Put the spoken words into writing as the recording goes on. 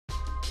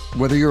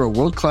Whether you're a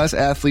world-class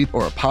athlete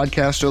or a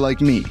podcaster like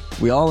me,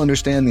 we all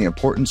understand the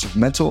importance of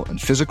mental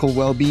and physical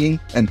well-being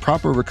and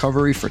proper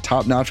recovery for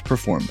top-notch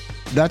performance.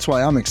 That's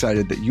why I'm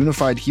excited that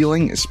Unified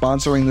Healing is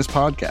sponsoring this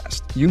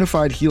podcast.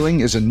 Unified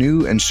Healing is a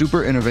new and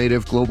super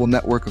innovative global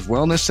network of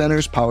wellness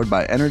centers powered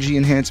by Energy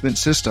Enhancement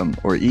System,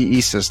 or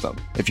EE System.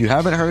 If you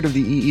haven't heard of the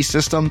EE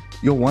System,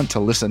 you'll want to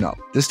listen up.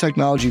 This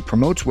technology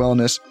promotes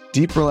wellness,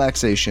 deep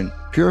relaxation,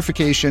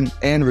 purification,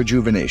 and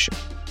rejuvenation.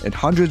 In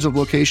hundreds of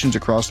locations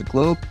across the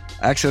globe,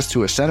 access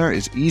to a center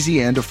is easy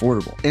and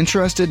affordable.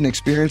 Interested in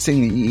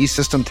experiencing the EE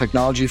System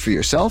technology for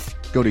yourself?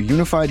 Go to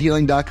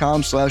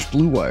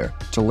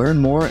unifiedhealing.com/bluewire to learn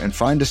more and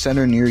find a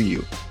center near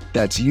you.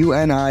 That's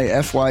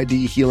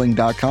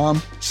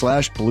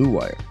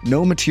unifydhealing.com/bluewire.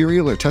 No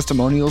material or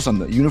testimonials on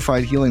the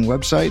Unified Healing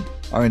website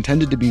are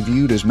intended to be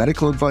viewed as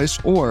medical advice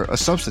or a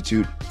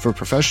substitute for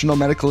professional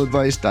medical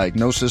advice,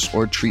 diagnosis,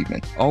 or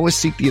treatment. Always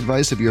seek the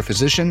advice of your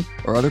physician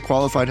or other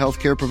qualified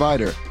healthcare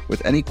provider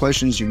with any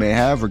questions you may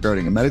have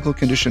regarding a medical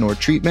condition or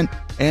treatment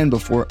and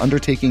before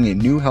undertaking a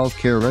new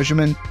healthcare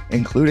regimen,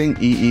 including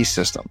EE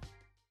System.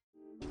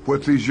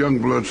 What these young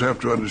bloods have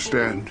to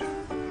understand,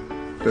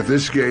 that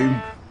this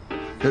game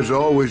has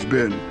always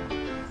been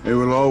and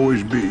will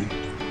always be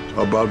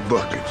about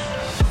buckets.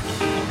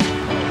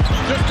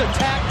 Just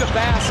attack the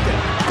basket.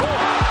 Oh.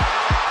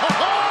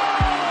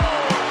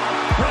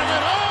 Bring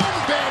it home,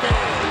 baby.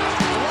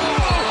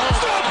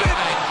 Stop it.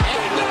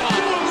 Did not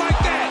do it like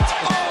that.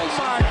 Oh,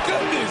 my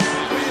goodness.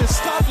 Will you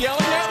stop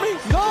yelling at me?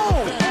 No.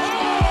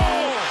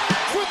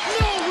 With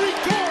no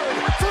regard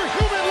for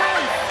human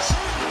life.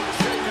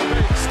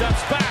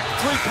 Steps back.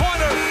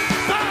 Three-pointer.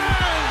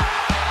 Bang!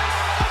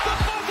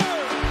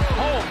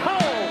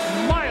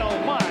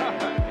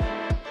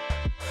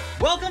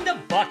 Welcome to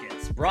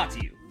Buckets, brought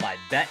to you by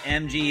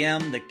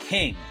BetMGM, the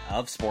king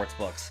of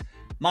sportsbooks.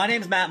 My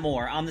name's Matt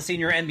Moore. I'm the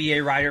senior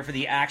NBA writer for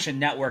the Action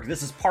Network.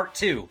 This is part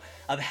 2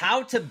 of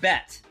How to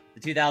Bet the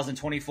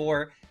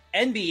 2024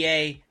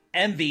 NBA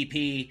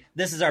MVP.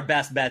 This is our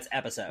best bets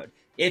episode.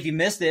 If you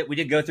missed it, we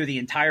did go through the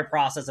entire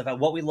process of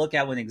what we look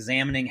at when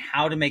examining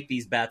how to make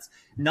these bets,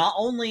 not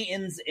only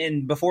in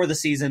before the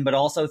season, but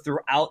also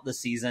throughout the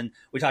season.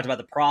 We talked about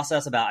the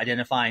process, about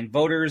identifying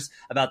voters,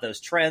 about those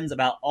trends,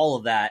 about all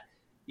of that.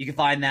 You can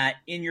find that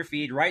in your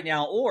feed right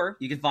now, or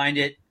you can find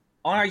it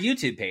on our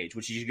YouTube page,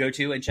 which you should go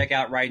to and check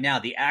out right now,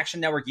 the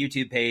Action Network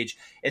YouTube page.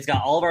 It's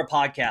got all of our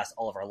podcasts,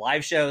 all of our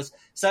live shows,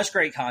 such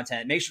great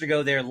content. Make sure to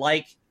go there,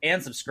 like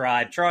and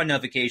subscribe, turn on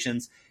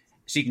notifications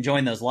so you can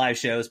join those live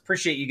shows.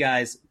 Appreciate you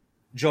guys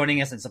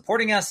joining us and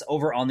supporting us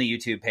over on the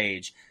YouTube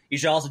page. You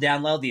should also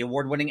download the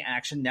award-winning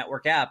Action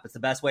Network app. It's the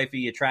best way for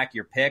you to track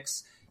your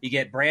picks. You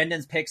get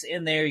Brandon's picks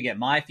in there. You get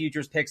my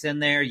futures picks in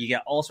there. You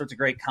get all sorts of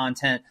great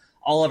content.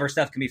 All of our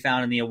stuff can be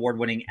found in the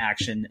award-winning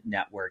Action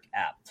Network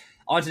app.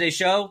 On today's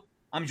show,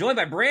 I'm joined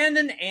by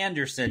Brandon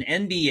Anderson,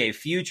 NBA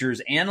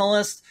futures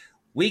analyst.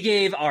 We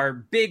gave our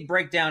big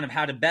breakdown of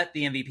how to bet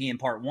the MVP in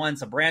part 1.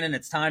 So, Brandon,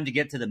 it's time to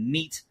get to the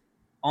meat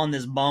on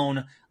this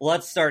bone.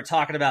 Let's start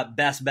talking about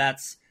best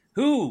bets.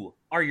 Who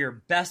are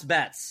your best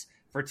bets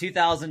for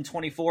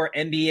 2024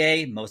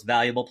 NBA Most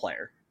Valuable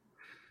Player?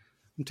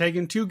 I'm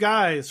taking 2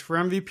 guys for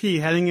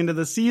MVP heading into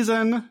the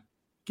season.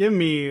 Give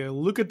me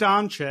Luka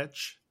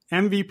Doncic,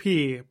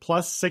 MVP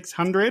plus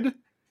 600,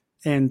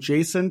 and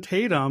Jason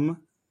Tatum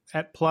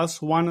at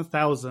plus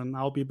 1,000.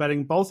 I'll be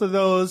betting both of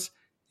those.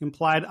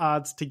 Implied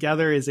odds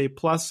together is a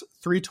plus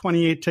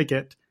 328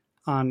 ticket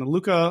on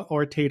Luka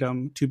or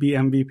Tatum to be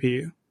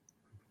MVP.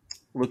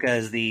 Luka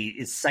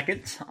is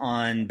second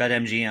on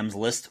BetMGM's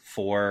list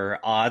for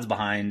odds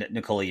behind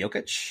Nikola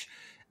Jokic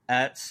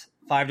at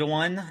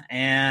 5-1,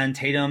 and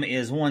Tatum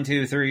is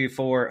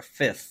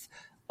 5th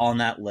on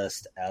that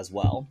list as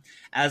well.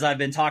 As I've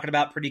been talking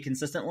about pretty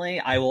consistently,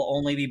 I will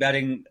only be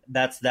betting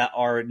bets that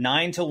are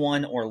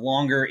 9-1 or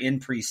longer in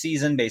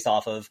preseason based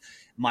off of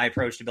my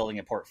approach to building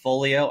a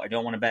portfolio. I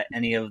don't want to bet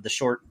any of the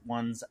short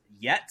ones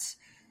yet.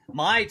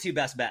 My 2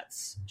 best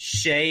bets,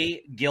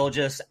 Shai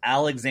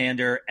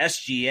Gilgeous-Alexander,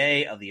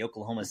 SGA of the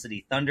Oklahoma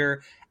City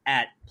Thunder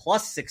at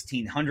plus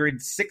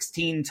 1,600,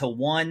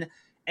 16-1,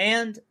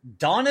 and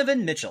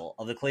Donovan Mitchell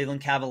of the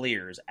Cleveland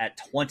Cavaliers at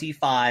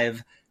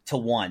 25-1,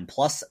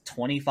 plus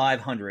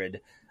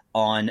 2,500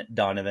 on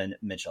Donovan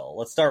Mitchell.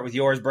 Let's start with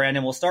yours,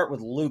 Brandon. We'll start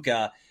with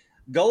Luka.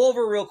 Go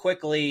over real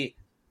quickly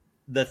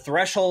the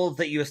thresholds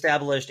that you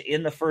established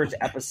in the first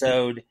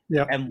episode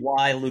and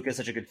why Luka is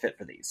such a good fit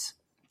for these.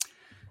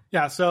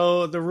 Yeah,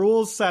 so the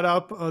rules set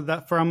up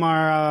that from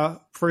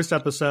our first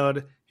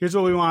episode. Here's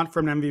what we want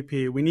from an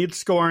MVP. We need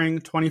scoring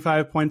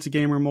 25 points a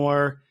game or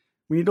more.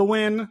 We need to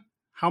win.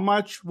 How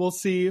much, we'll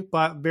see,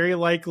 but very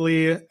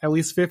likely at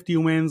least 50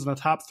 wins and a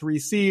top 3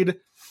 seed.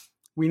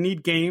 We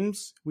need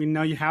games. We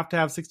know you have to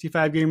have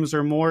 65 games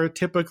or more,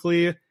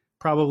 typically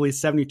probably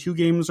 72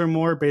 games or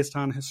more based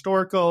on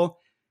historical.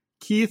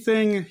 Key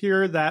thing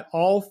here that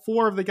all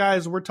 4 of the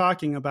guys we're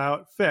talking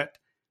about fit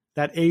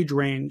that age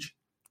range.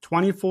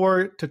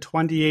 24 to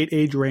 28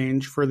 age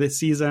range for this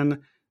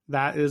season.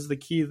 That is the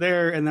key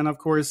there. And then, of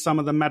course, some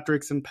of the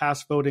metrics and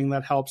past voting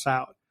that helps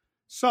out.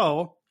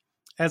 So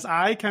as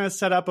I kind of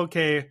set up,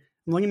 okay,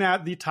 I'm looking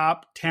at the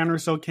top 10 or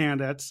so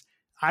candidates.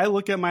 I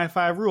look at my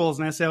 5 rules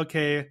and I say,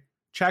 okay,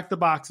 check the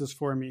boxes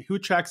for me. Who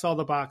checks all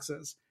the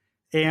boxes?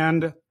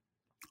 And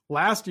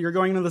last year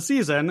going into the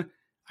season,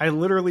 I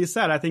literally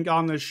said, I think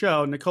on this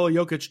show, Nikola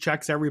Jokic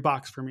checks every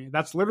box for me.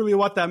 That's literally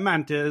what that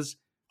meant, is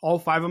all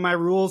 5 of my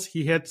rules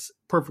he hits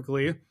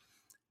perfectly.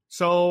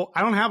 So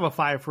I don't have a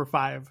 5 for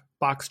 5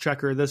 box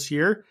checker this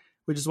year,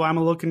 which is why I'm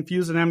a little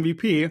confused in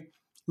MVP.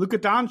 Luka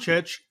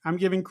Doncic, I'm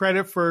giving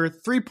credit for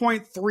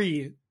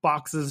 3.3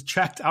 boxes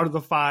checked out of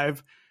the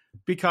 5,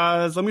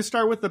 because let me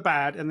start with the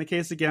bad and the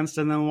case against,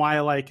 and then why I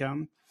like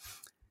him.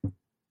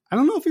 I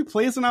don't know if he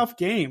plays enough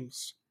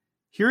games.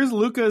 Here's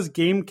Luka's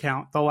game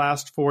count the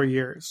last 4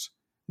 years.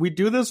 We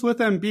do this with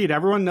Embiid.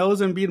 Everyone knows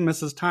Embiid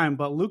misses time,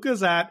 but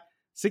Luka's at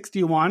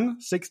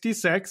 61,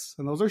 66,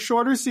 and those are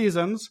shorter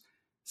seasons,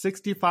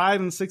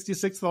 65 and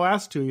 66 the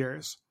last 2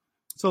 years.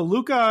 So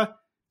Luka,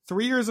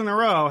 3 years in a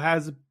row,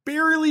 has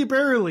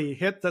barely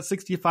hit the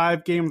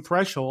 65 game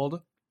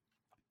threshold.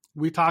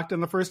 We talked in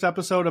the first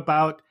episode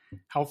about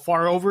how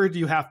far over do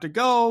you have to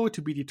go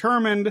to be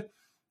determined.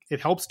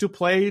 It helps to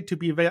play, to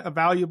be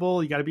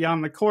valuable. You got to be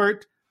on the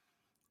court.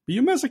 But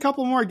you miss a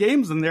couple more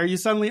games in there, you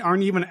suddenly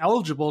aren't even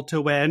eligible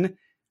to win.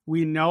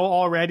 We know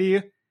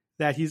already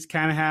that he's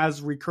kind of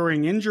has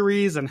recurring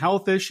injuries and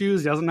health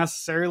issues. He doesn't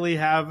necessarily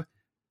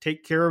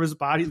take care of his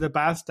body the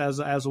best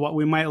as what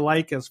we might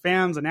like as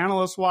fans and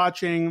analysts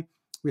watching.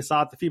 We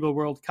saw at the FIBA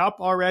World Cup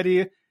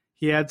already.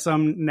 He had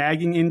some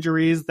nagging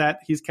injuries that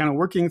he's kind of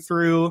working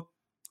through.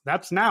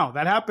 That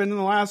happened in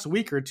the last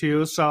week or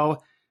two.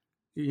 So,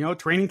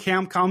 training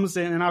camp comes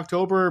in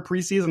October,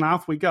 preseason,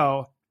 off we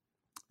go.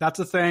 That's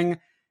a thing.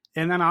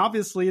 And then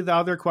obviously the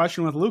other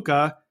question with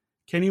Luka,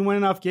 can he win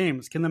enough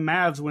games? Can the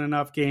Mavs win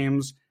enough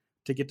games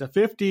to get to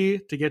 50,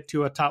 to get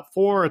to a top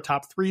 4, a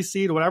top 3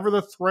 seed, whatever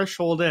the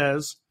threshold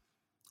is?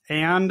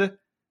 And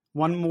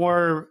one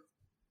more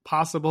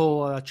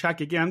possible check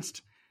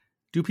against,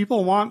 do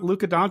people want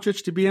Luka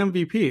Doncic to be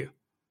MVP?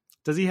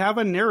 Does he have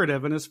a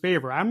narrative in his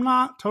favor? I'm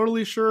not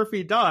totally sure if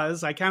he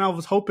does. I kind of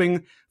was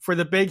hoping for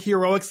the big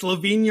heroic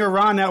Slovenia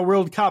run at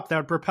World Cup that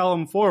would propel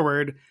him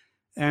forward.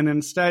 And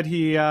instead,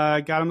 he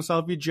got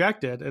himself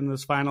ejected in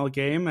this final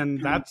game,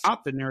 and that's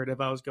not the narrative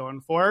I was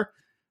going for.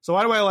 So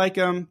why do I like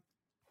him?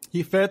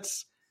 He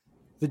fits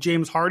the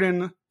James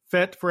Harden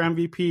fit for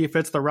MVP. He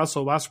fits the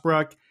Russell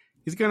Westbrook.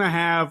 He's going to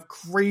have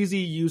crazy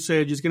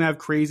usage. He's going to have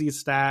crazy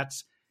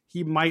stats.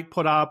 He might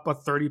put up a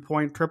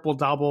 30-point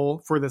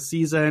triple-double for the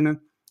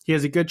season. He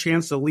has a good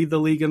chance to lead the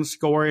league in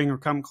scoring or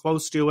come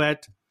close to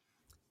it.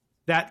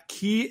 That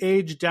key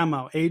age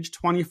demo, age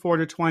 24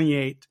 to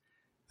 28,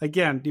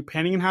 again,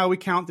 depending on how we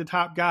count the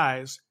top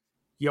guys,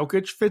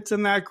 Jokic fits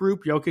in that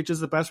group. Jokic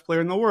is the best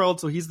player in the world,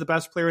 so he's the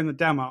best player in the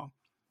demo.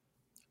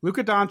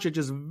 Luka Doncic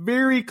is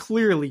very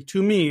clearly,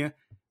 to me,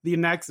 the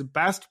next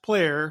best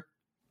player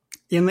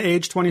in the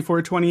age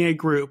 24-28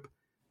 group,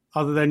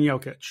 other than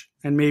Jokic,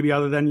 and maybe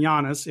other than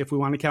Giannis, if we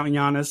want to count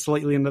Giannis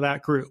slightly into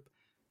that group.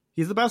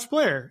 He's the best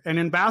player. And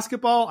in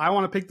basketball, I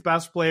want to pick the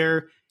best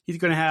player. He's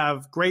going to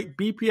have great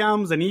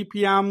BPMs and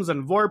EPMs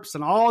and VORPs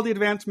and all the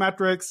advanced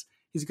metrics.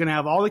 He's going to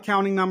have all the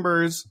counting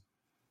numbers.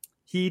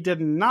 He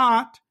did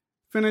not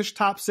finish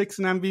top 6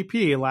 in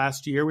MVP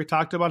last year. We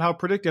talked about how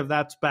predictive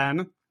that's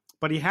been,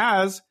 but he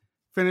has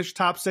finished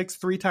top 6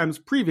 3 times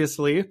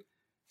previously.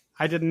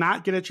 I did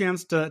not get a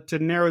chance to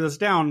narrow this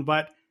down,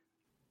 but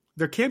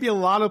there can't be a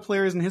lot of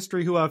players in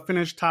history who have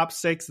finished top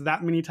 6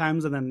 that many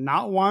times and then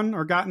not won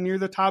or gotten near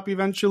the top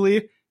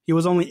eventually. He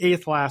was only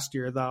 8th last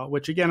year, though,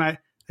 which again, I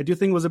do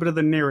think was a bit of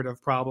the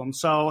narrative problem.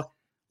 So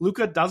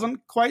Luka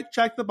doesn't quite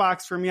check the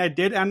box for me. I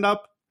did end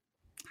up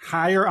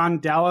higher on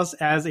Dallas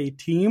as a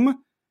team,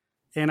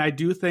 and I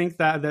do think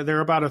that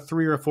they're about a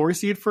 3 or 4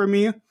 seed for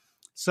me.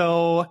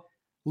 So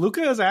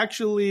Luka is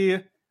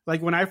actually,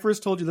 like when I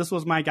first told you this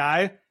was my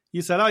guy,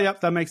 you said, oh,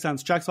 yep, that makes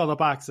sense. Checks all the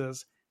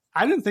boxes.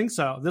 I didn't think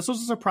so. This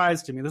was a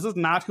surprise to me. This is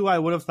not who I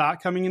would have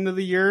thought coming into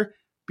the year,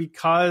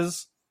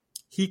 because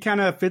he kind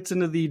of fits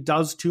into the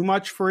does too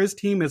much for his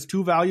team, is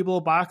too valuable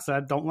a box that I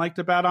don't like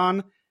to bet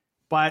on.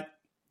 But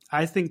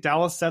I think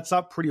Dallas sets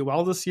up pretty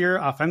well this year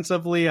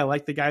offensively. I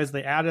like the guys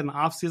they added in the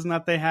offseason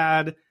that they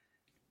had.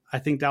 I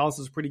think Dallas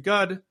is pretty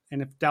good.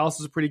 And if Dallas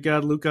is pretty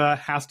good, Luka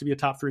has to be a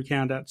top 3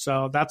 candidate.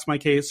 So that's my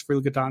case for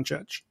Luka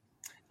Doncic.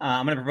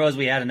 I'm going to propose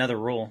we add another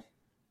rule.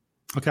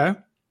 Okay.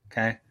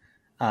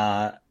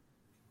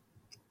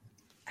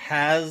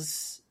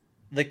 Has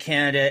the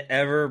candidate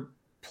ever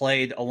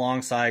played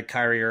alongside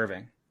Kyrie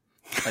Irving?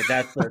 Like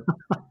that's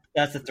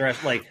the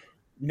threat. Like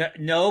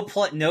no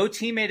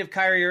teammate of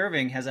Kyrie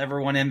Irving has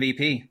ever won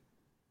MVP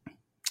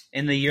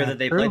in the year that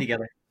they played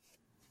together.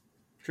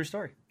 True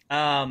story.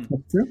 That's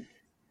true.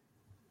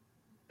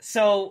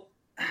 So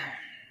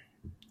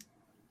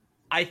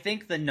I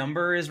think the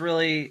number is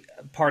really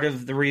part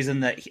of the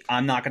reason that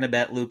I'm not going to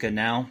bet Luka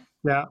now.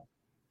 Yeah.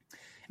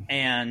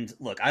 And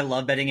look, I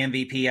love betting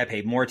MVP. I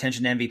pay more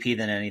attention to MVP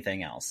than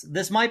anything else.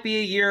 This might be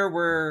a year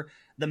where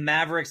the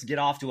Mavericks get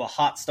off to a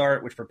hot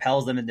start, which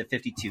propels them into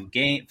 52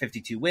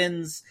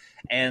 wins.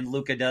 And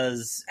Luka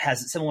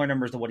has similar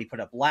numbers to what he put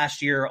up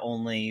last year,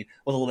 only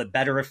with a little bit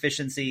better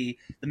efficiency.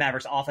 The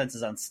Mavericks offense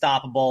is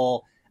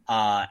unstoppable.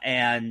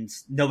 And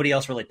nobody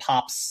else really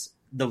pops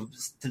to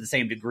the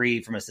same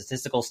degree from a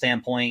statistical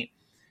standpoint.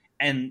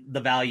 And the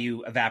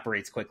value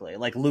evaporates quickly.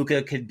 Like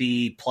Luka could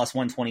be plus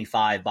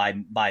 125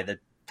 by the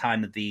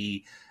time that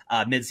the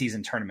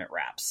midseason tournament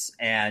wraps.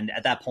 And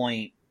at that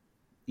point,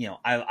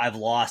 I've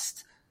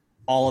lost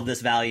all of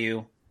this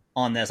value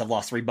on this. I've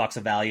lost $3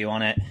 of value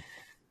on it.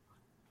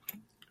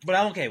 But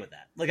I'm okay with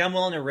that. Like, I'm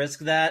willing to risk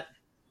that.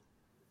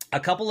 A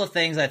couple of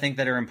things I think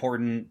that are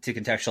important to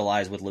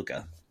contextualize with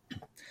Luka.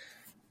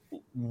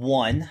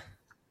 One,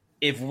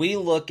 if we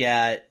look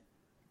at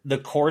the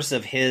course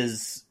of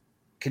his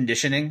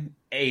conditioning,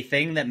 a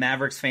thing that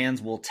Mavericks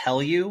fans will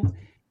tell you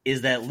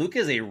is that Luka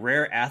is a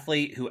rare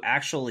athlete who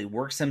actually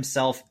works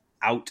himself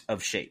out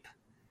of shape.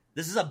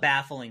 This is a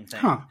baffling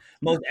thing.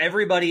 Most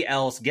everybody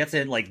else gets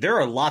it. Like, there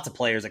are lots of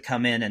players that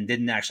come in and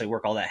didn't actually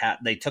work all that.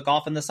 They took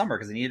off in the summer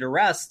because they needed a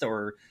rest,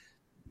 or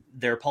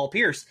they're Paul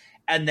Pierce.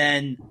 And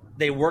then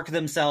they work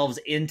themselves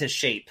into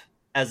shape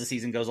as the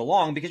season goes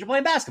along because you're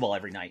playing basketball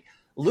every night.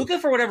 Luka,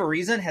 for whatever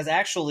reason, has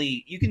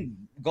actually, you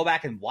can go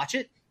back and watch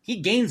it, he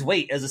gains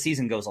weight as the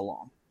season goes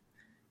along.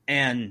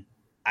 And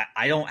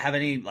I don't have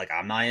any, like,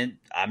 I'm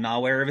not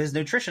aware of his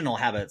nutritional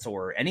habits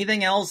or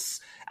anything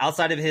else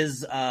outside of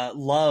his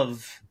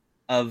love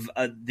of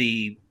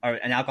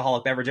an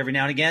alcoholic beverage every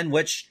now and again,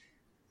 which,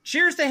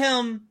 cheers to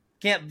him,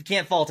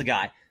 can't fault a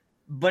guy.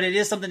 But it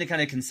is something to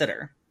kind of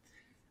consider.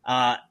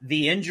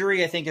 The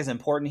injury, I think, is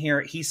important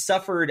here. He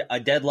suffered a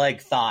dead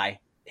leg thigh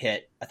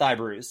hit, a thigh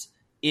bruise,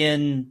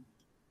 in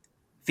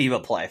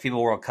FIBA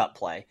World Cup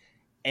play.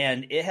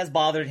 And it has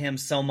bothered him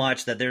so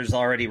much that there's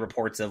already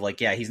reports of, like,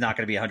 yeah, he's not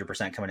going to be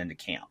 100% coming into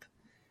camp.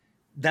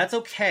 That's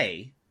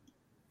okay.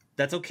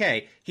 That's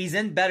okay. He's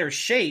in better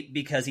shape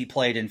because he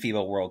played in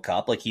FIBA World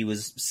Cup. Like, he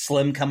was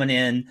slim coming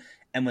in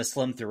and was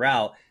slim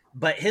throughout.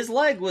 But his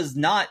leg was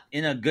not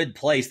in a good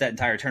place that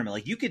entire tournament.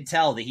 Like, you could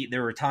tell that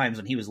there were times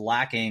when he was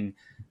lacking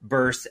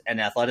burst and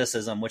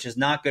athleticism, which is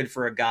not good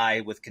for a guy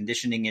with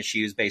conditioning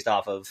issues based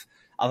off of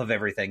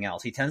everything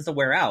else. He tends to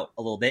wear out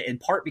a little bit, in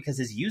part because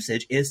his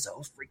usage is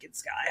so freaking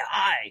sky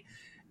high.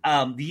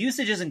 The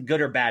usage isn't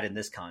good or bad in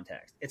this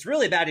context. It's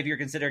really bad if you're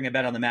considering a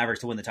bet on the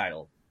Mavericks to win the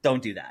title.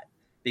 Don't do that,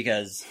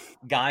 because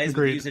guys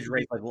with usage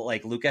rates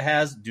like Luka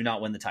has do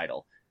not win the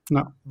title.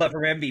 No. But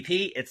for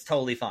MVP, it's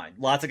totally fine.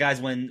 Lots of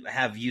guys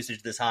have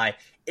usage this high.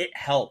 It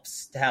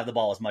helps to have the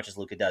ball as much as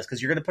Luka does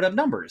because you're going to put up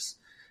numbers.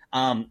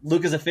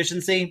 Luka's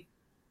efficiency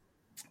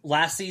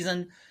last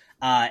season,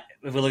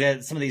 if we look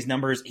at some of these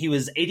numbers, he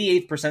was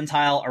 88th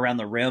percentile around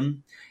the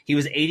rim. He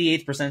was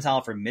 88th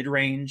percentile for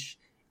mid-range.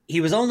 He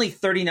was only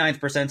 39th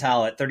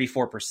percentile at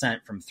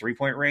 34% from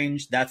three-point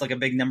range. That's like a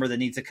big number that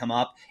needs to come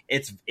up.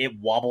 It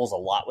wobbles a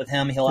lot with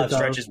him. He'll have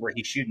stretches where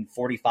he's shooting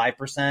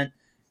 45%,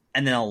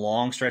 and then a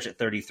long stretch at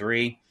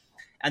 33%,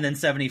 and then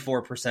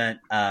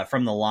 74%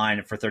 from the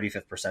line for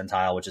 35th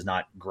percentile, which is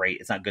not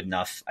great. It's not good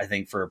enough, I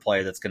think, for a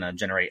player that's going to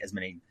generate as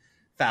many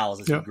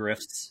fouls as he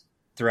grifts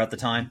throughout the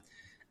time.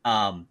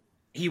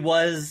 He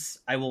was,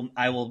 I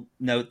will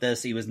note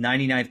this, he was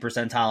 99th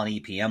percentile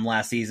in EPM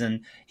last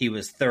season. He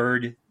was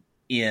third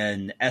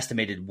in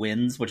estimated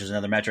wins, which is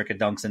another metric at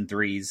dunks and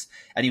threes.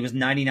 And he was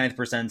 99th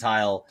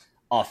percentile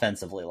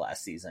offensively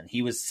last season.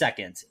 He was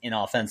second in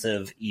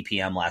offensive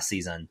EPM last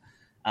season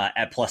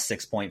at plus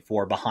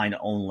 6.4, behind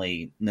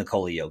only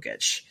Nikola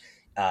Jokic.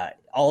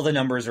 All the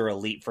numbers are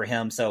elite for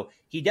him. So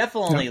he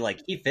definitely,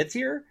 he fits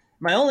here.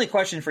 My only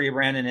question for you,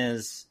 Brandon,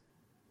 is,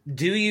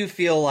 do you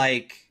feel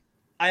like,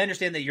 I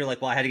understand that you're like,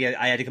 well, I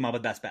had to come up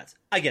with best bets.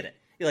 I get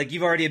it.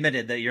 You've already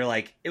admitted that you're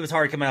like, it was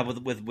hard coming up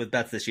with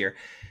bets this year.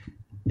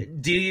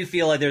 Do you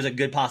feel like there's a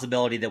good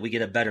possibility that we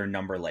get a better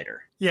number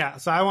later? Yeah,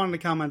 so I wanted to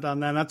comment on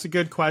that. That's a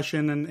good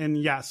question, and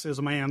yes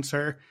is my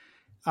answer.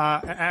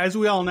 As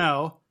we all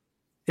know,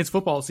 it's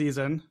football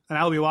season, and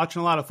I'll be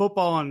watching a lot of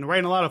football and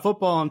writing a lot of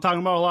football and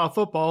talking about a lot of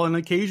football and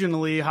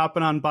occasionally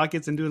hopping on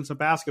buckets and doing some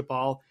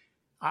basketball.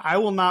 I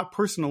will not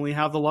personally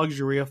have the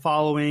luxury of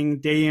following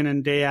day in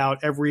and day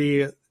out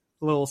every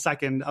little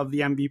second of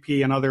the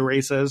MVP and other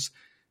races.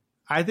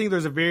 I think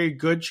there's a very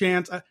good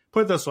chance.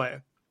 Put it this way.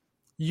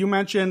 You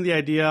mentioned the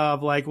idea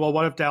of like, well,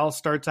 what if Dallas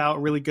starts out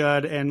really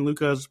good and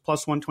Luka's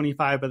plus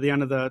 125 at the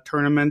end of the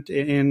tournament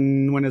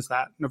in, when is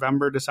that?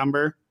 November,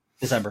 December?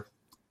 December.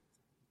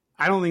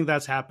 I don't think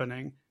that's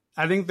happening.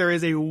 I think there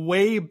is a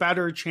way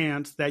better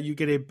chance that you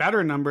get a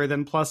better number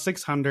than plus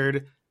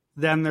 600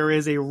 than there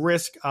is a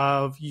risk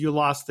of you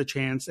lost the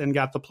chance and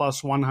got the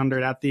plus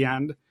 100 at the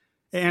end.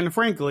 And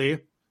frankly,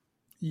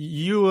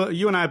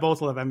 you and I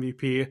both love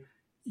MVP.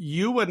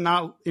 You would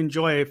not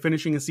enjoy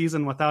finishing a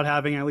season without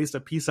having at least a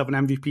piece of an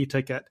MVP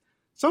ticket.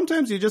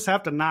 Sometimes you just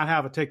have to not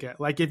have a ticket.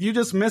 Like if you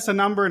just miss a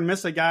number and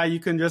miss a guy, you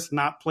can just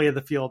not play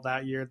the field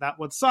that year. That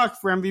would suck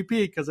for MVP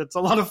because it's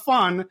a lot of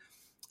fun.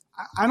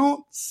 I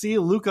don't see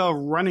Luka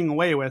running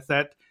away with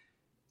it.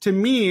 To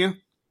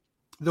me,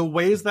 the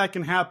ways that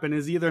can happen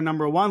is either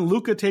number one,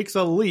 Luka takes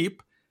a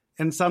leap,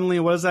 and suddenly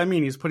what does that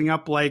mean? He's putting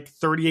up like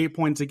 38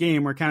 points a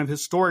game or kind of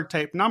historic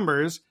type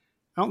numbers.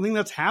 I don't think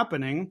that's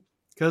happening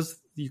because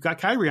you've got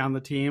Kyrie on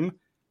the team.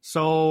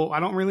 So I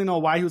don't really know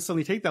why he would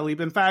suddenly take that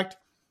leap. In fact,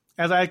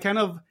 as I kind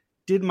of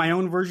did my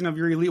own version of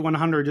your Elite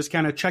 100, just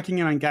kind of checking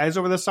in on guys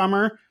over the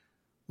summer,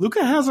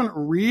 Luka hasn't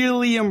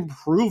really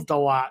improved a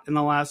lot in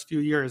the last few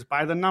years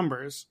by the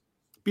numbers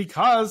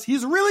because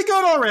he's really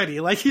good already.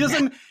 Like he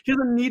doesn't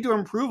need to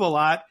improve a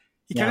lot.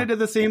 He kind of did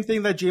the same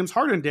thing that James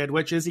Harden did,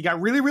 which is he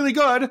got really, really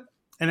good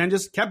and then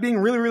just kept being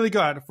really, really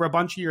good for a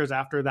bunch of years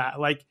after that.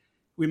 Like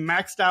we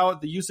maxed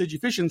out the usage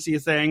efficiency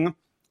thing.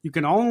 You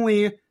can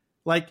only,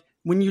 like,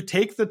 when you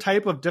take the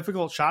type of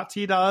difficult shots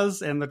he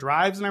does and the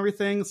drives and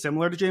everything,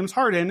 similar to James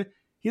Harden,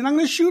 he's not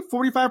going to shoot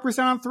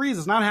 45% on threes.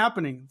 It's not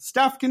happening.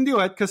 Steph can do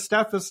it because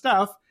Steph is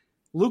Steph.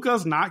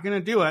 Luka's not going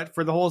to do it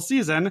for the whole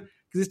season because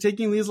he's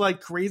taking these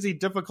like crazy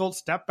difficult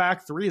step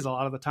back threes a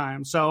lot of the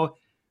time. So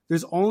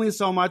there's only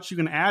so much you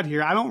can add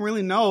here. I don't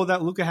really know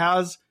that Luka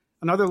has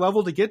another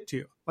level to get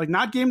to. Like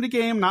not game to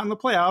game, not in the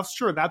playoffs.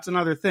 Sure, that's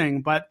another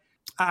thing. But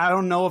I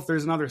don't know if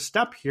there's another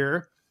step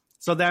here.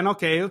 So then,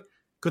 okay,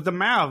 could the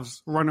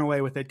Mavs run away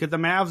with it? Could the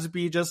Mavs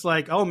be just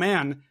like, oh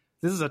man,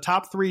 this is a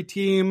top 3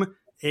 team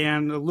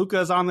and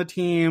Luka's on the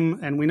team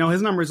and we know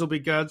his numbers will be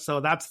good. So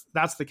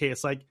that's the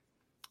case. Like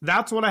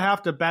that's what I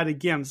have to bet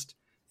against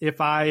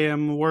if I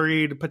am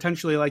worried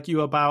potentially like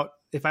you about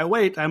if I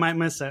wait, I might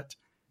miss it.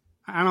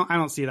 I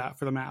don't see that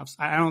for the Mavs.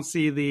 I don't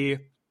see the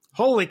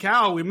holy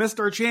cow, we missed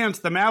our chance.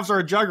 The Mavs are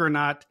a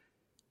juggernaut.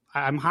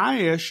 I'm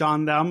high-ish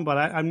on them, but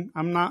I'm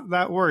not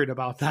that worried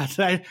about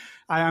that.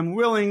 I'm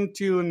willing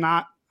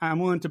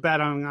to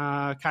bet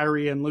on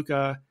Kyrie and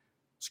Luka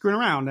screwing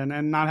around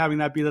and not having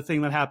that be the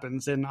thing that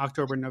happens in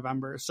October and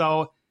November.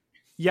 So,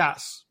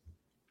 yes,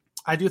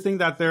 I do think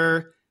that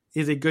there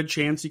is a good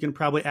chance you can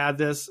probably add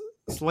this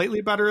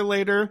slightly better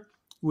later.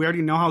 We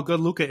already know how good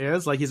Luka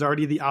is. Like, he's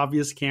already the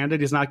obvious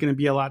candidate. He's not going to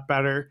be a lot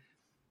better.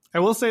 I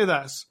will say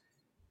this.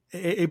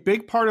 A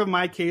big part of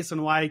my case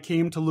and why I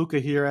came to Luka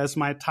here as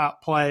my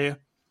top play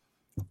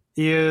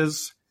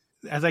is,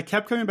 as I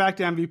kept coming back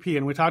to MVP,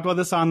 and we talked about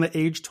this on the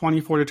age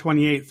 24 to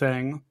 28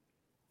 thing,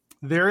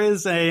 there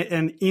is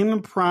an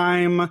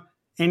in-prime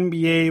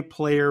NBA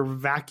player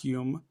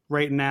vacuum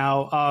right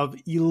now of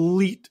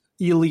elite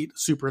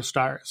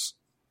superstars,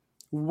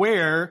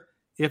 where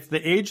if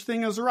the age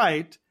thing is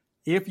right,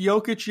 if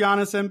Jokic,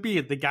 Giannis,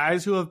 Embiid, the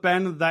guys who have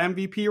been the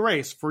MVP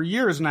race for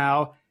years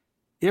now,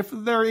 if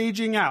they're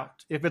aging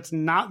out, if it's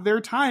not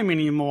their time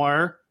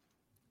anymore,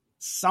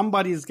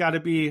 somebody's got to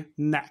be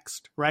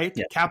next, right?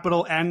 Yeah.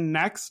 Capital N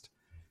next.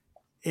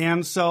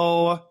 And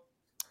so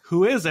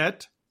who is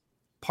it?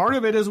 Part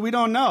of it is we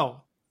don't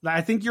know.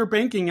 I think you're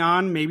banking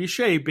on maybe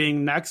Shea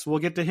being next. We'll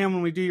get to him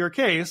when we do your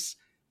case.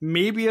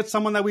 Maybe it's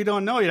someone that we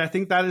don't know yet. I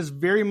think that is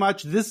very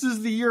much, this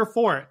is the year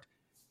for it.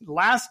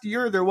 Last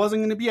year, there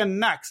wasn't going to be a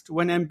next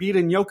when Embiid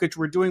and Jokic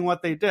were doing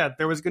what they did.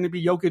 There was going to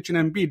be Jokic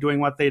and Embiid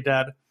doing what they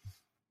did.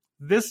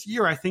 This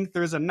year, I think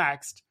there's a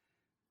next.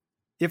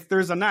 If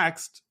there's a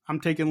next, I'm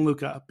taking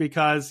Luka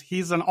because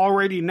he's an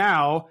already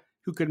now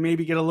who could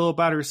maybe get a little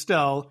better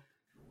still.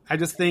 I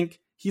just think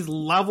he's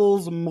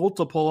levels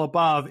multiple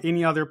above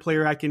any other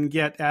player I can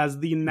get as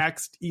the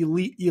next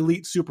elite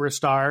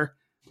superstar.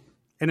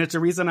 And it's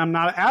a reason I'm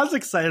not as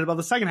excited about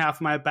the second half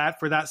of my bet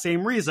for that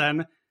same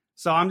reason.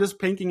 So I'm just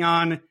pinking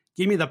on,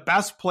 give me the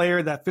best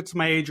player that fits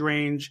my age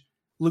range.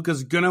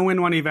 Luka's going to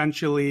win one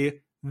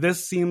eventually.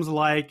 This seems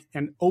like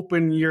an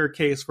open year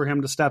case for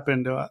him to step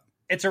into it.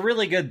 It's a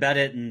really good bet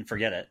it and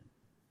forget it.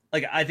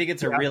 Like, I think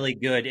it's a really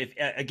good,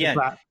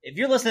 if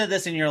you're listening to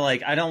this and you're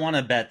like, I don't want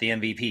to bet the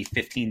MVP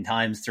 15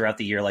 times throughout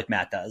the year like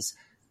Matt does.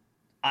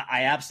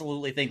 I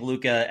absolutely think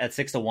Luka at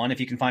 6-1, if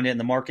you can find it in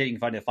the market, you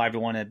can find it at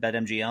 5-1 at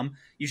BetMGM.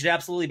 You should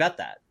absolutely bet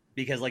that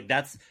because like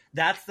that's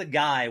the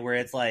guy where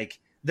it's like,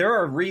 there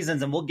are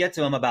reasons, and we'll get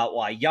to them about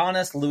why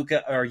Giannis,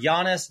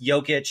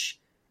 Jokic,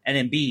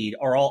 and Embiid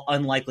are all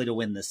unlikely to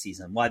win this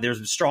season. Why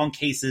there's strong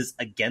cases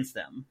against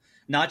them.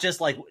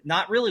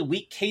 Not really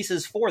weak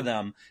cases for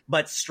them,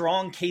 but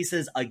strong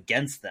cases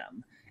against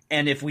them.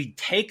 And if we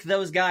take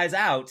those guys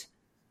out,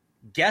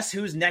 guess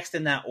who's next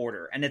in that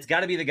order? And it's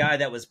got to be the guy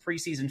that was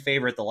preseason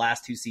favorite the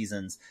last 2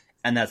 seasons,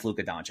 and that's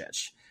Luka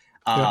Doncic.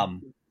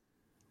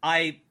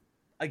 I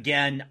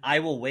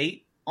will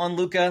wait on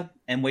Luka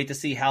and wait to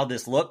see how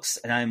this looks,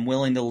 and I'm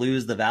willing to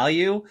lose the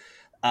value.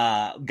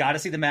 Got to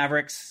see the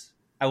Mavericks.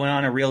 I went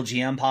on a Real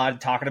GM pod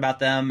talking about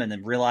them and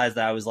then realized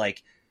that I was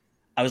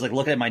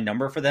looking at my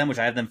number for them, which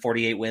I have them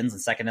 48 wins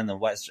and second in the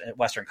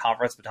Western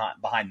Conference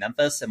behind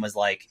Memphis, and was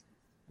like,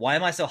 why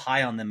am I so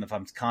high on them if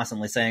I'm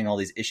constantly saying all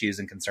these issues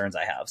and concerns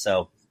I have?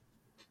 So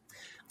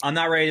I'm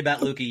not ready to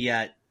bet Luka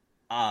yet.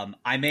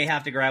 I may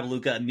have to grab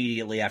Luka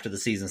immediately after the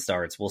season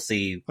starts. We'll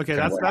see. Okay,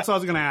 that's what I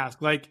was going to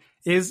ask. Like,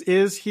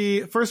 is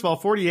he, first of all,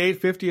 48,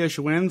 50-ish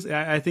wins,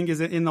 I think is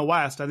in the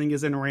West, I think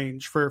is in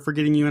range for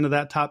getting you into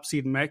that top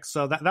seed mix.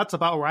 So that's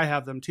about where I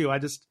have them too.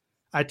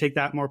 I take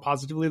that more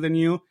positively than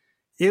you.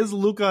 Is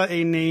Luka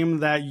a name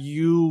that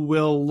you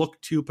will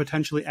look to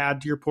potentially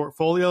add to your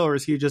portfolio, or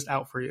is he just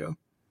out for you?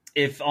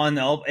 If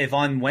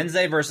on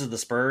Wednesday versus the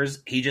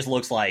Spurs, he just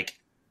looks like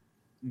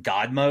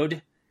God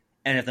mode,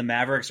 and if the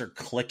Mavericks are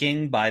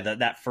clicking by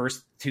that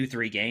first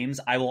 2-3 games,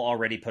 I will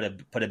already put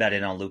a bet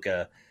in on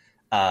Luka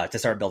to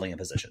start building a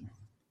position.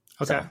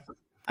 Okay, so,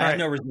 I have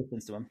no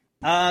resistance to him.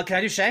 Can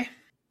I do Shai?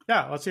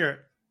 Yeah, let's hear it.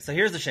 So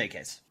here's the Shai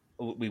case.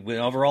 We went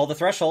over all the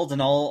thresholds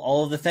and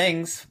all of the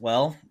things.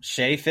 Well,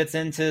 Shai fits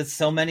into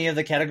so many of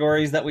the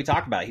categories that we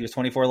talked about. He was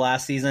 24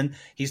 last season.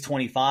 He's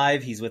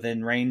 25. He's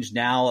within range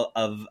now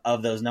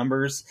of those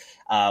numbers,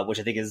 which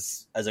I think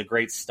is a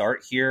great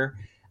start here.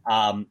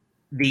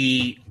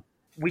 We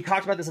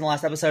talked about this in the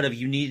last episode of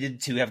you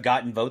needed to have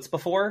gotten votes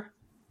before.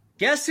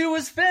 Guess who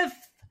was fifth?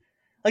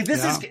 Like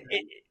this is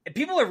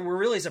people were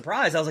really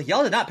surprised. I was like,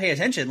 y'all did not pay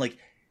attention. Like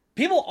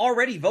people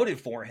already voted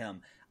for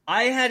him.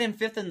 I had him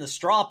fifth in the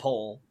straw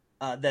poll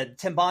that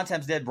Tim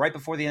Bontemps did right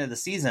before the end of the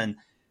season.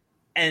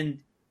 And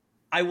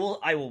I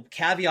will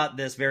caveat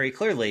this very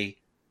clearly.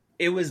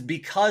 It was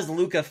because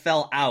Luka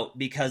fell out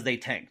because they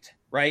tanked,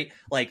 right?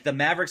 Like the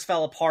Mavericks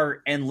fell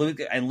apart and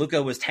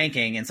Luka was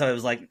tanking. And so it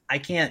was like, I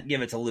can't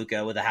give it to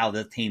Luka with how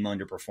the team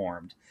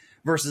underperformed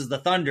versus the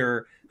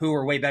Thunder, who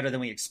were way better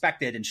than we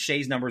expected. And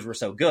Shai's numbers were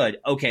so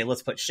good. Okay,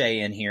 let's put Shai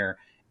in here.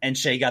 And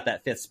Shai got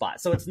that fifth spot.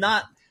 So it's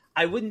not,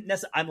 I wouldn't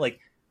necessarily, I'm like,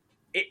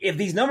 if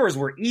these numbers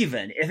were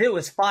even, if it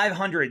was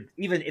 500,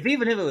 even if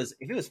it was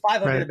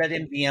 500 right. Bet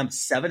MGM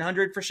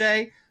 700 for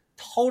Shai,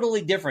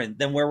 totally different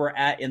than where we're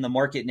at in the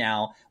market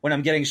now when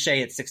I'm getting Shai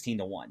at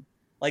 16-1.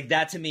 Like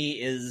that to me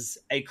is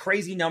a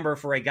crazy number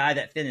for a guy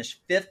that finished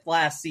fifth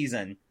last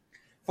season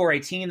for a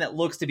team that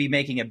looks to be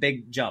making a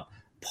big jump.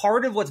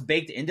 Part of what's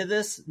baked into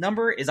this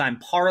number is I'm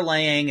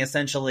parlaying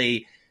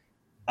essentially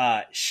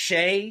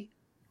Shai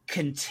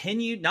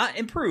continued, not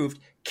improved,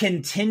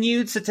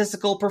 continued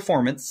statistical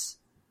performance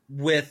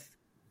with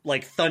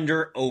like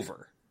Thunder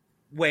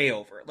way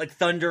over, like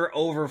Thunder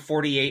over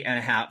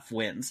 48.5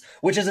 wins,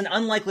 which is an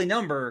unlikely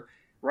number,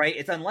 right?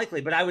 It's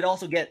unlikely, but I would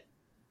also get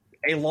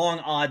a long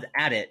odds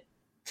at it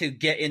to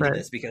get into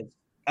this because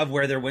of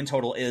where their win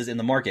total is in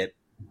the market.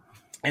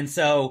 And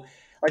so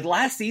like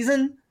last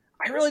season,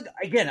 I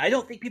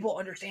don't think people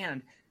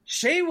understand.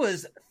 Shai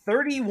was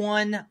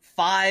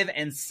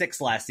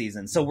 31-5-6 last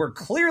season. So we're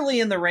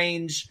clearly in the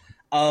range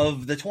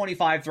of the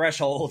 25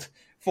 threshold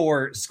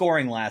for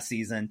scoring last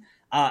season.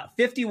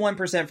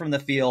 51% from the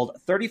field,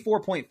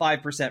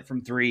 34.5%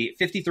 from three,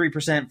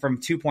 53% from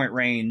 2-point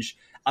range,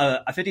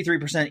 a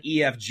 53%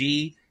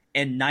 EFG,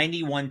 and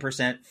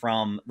 91%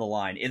 from the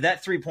line. If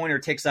that three-pointer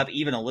ticks up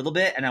even a little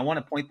bit, and I want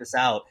to point this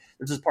out,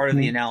 this is part of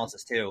the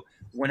analysis too.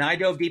 When I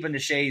dove deep into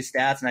Shai's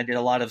stats and I did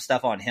a lot of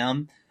stuff on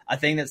him, a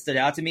thing that stood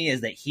out to me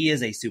is that he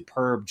is a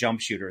superb jump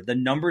shooter. The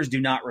numbers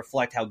do not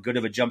reflect how good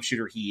of a jump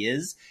shooter he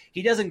is.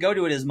 He doesn't go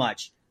to it as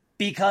much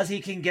because he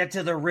can get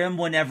to the rim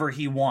whenever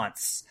he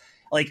wants.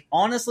 Like,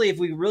 honestly, if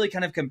we really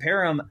kind of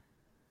compare him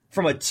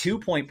from a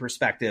 2-point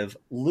perspective,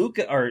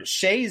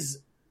 Shai's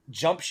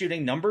jump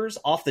shooting numbers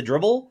off the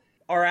dribble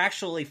are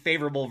actually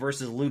favorable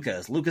versus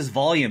Luka's. Luka's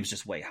volume is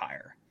just way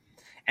higher.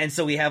 And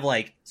so we have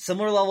like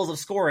similar levels of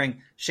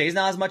scoring. Shai's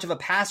not as much of a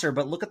passer,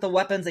 but look at the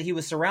weapons that he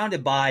was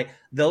surrounded by.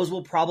 Those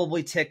will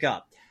probably tick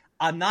up.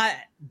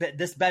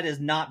 This bet is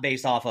not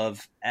based off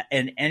of,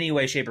 in any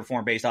way, shape, or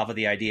form, based off of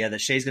the idea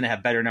that Shai's going to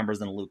have better numbers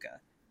than Luka.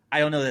 I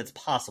don't know that it's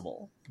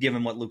possible,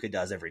 given what Luka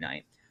does every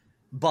night.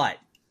 But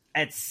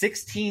at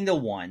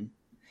 16-1,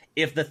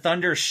 if the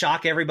Thunder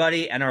shock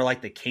everybody and are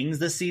like the Kings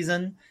this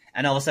season,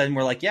 and all of a sudden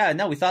we're like, yeah,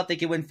 no, we thought they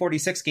could win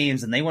 46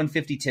 games, and they won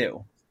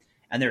 52.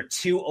 And they're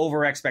 2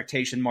 over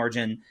expectation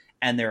margin,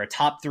 and they're a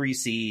top 3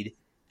 seed,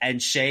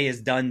 and Shai has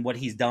done what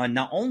he's done,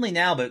 not only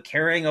now, but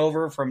carrying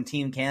over from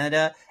Team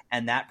Canada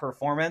and that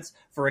performance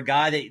for a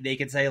guy that they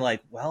could say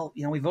like, well,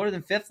 we voted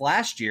him 5th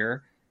last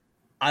year.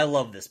 I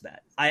love this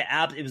bet.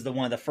 It was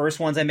one of the first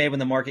ones I made when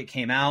the market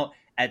came out.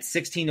 At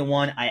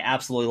 16-1, I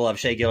absolutely love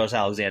Shai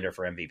Gilgeous-Alexander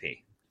for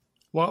MVP.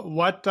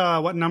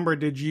 What number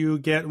did you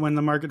get when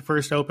the market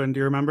first opened? Do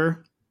you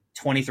remember?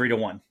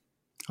 23-1.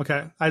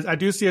 Okay. I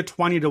do see a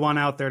 20-1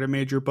 out there to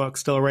major book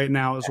still right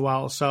now as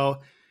well.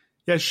 So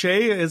yeah, Shai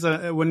is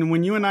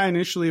when you and I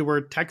initially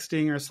were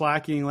texting or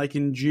slacking like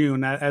in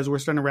June as we're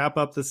starting to wrap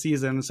up the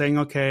season saying,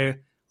 okay,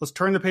 let's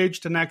turn the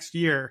page to next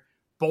year.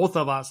 Both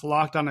of us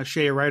locked on a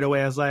Shai right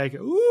away. I was like,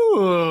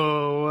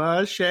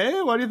 ooh,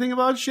 Shai, what do you think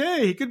about Shai?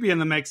 He could be in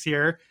the mix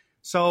here.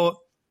 So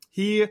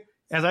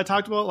as I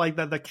talked about, like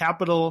the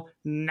capital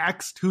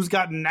next, who's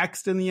got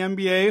next in the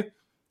NBA,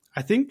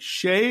 I think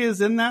Shai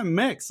is in that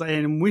mix.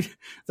 And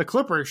the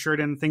Clippers sure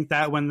didn't think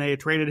that when they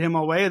traded him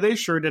away. They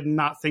sure did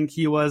not think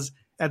he was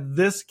at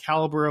this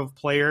caliber of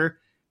player.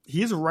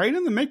 He's right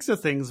in the mix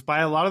of things by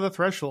a lot of the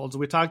thresholds.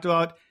 We talked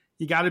about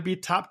you got to be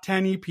top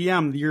 10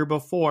 EPM the year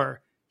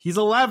before. He's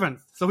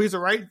 11th, so he's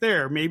right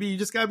there. Maybe you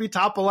just got to be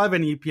top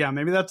 11 EPM.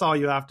 Maybe that's all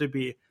you have to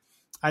be.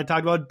 I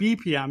talked about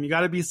BPM. You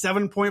got to be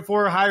 7.4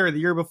 or higher the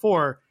year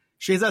before.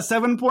 Shai's at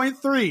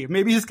 7.3.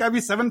 Maybe he's got to be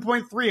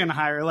 7.3 and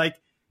higher. Like,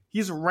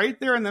 he's right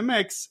there in the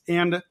mix.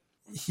 And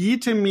he,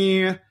 to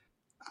me,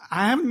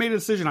 I haven't made a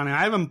decision on it.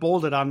 I haven't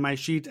bolded on my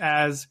sheet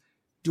as,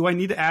 do I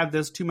need to add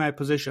this to my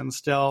position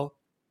still?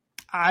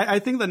 I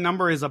think the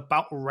number is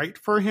about right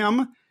for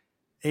him.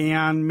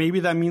 And maybe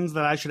that means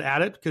that I should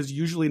add it because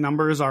usually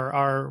numbers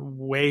are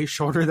way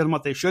shorter than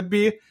what they should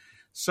be.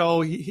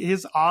 So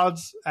his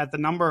odds at the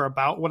number are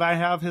about what I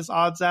have his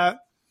odds at.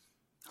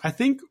 I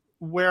think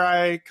where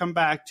I come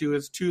back to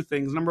is two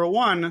things. Number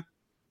one,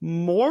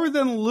 more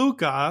than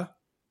Luka,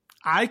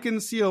 I can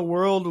see a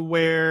world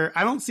where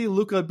I don't see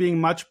Luka being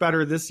much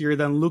better this year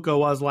than Luka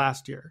was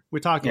last year.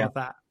 We talked about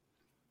that.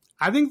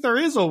 I think there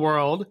is a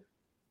world,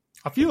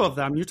 a few of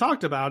them, you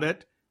talked about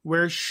it,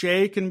 where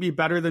Shea can be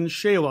better than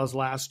Shea was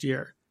last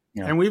year.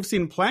 Yeah. And we've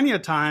seen plenty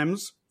of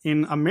times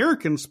in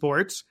American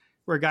sports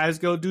where guys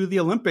go do the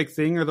Olympic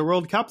thing or the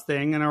World Cup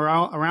thing and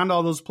around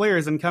all those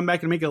players and come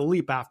back and make a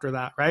leap after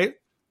that, right?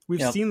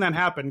 We've seen that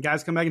happen.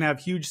 Guys come back and have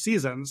huge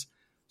seasons.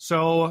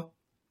 So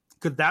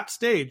could that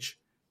stage,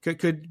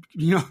 could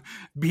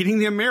beating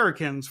the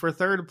Americans for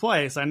third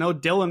place? I know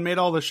Dylan made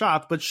all the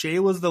shots, but Shea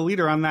was the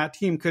leader on that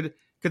team. Could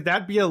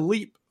that be a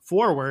leap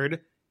forward?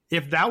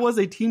 If that was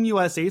a Team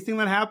USA thing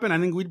that happened, I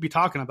think we'd be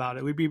talking about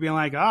it. We'd be being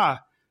like,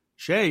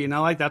 Shea,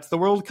 that's the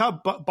World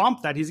Cup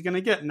bump that he's going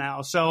to get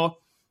now. So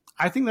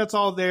I think that's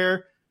all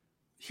there.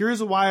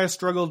 Here's why I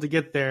struggled to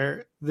get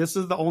there. This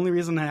is the only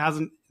reason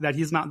that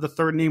he's not the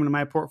third name in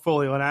my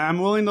portfolio, and I'm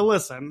willing to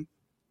listen.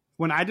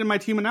 When I did my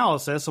team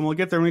analysis, and we'll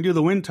get there when we do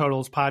the win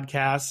totals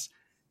podcast,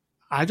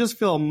 I just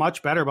feel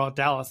much better about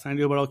Dallas than I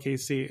do about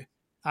OKC.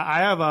 I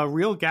have a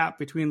real gap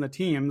between the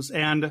teams,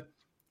 and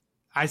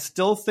I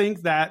still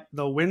think that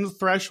the win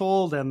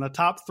threshold and the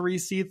top 3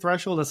 seed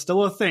threshold is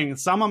still a thing,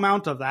 some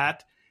amount of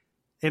that.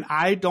 And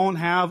I don't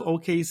have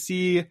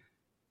OKC,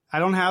 I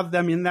don't have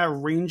them in that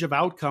range of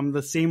outcome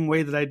the same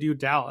way that I do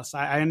Dallas.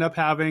 I end up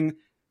having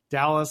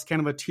Dallas kind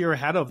of a tier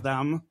ahead of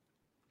them.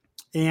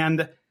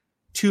 And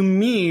to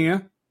me,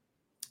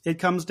 it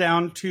comes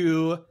down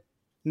to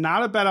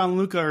not a bet on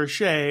Luka or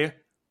Shea,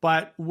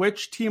 but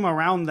which team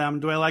around them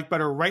do I like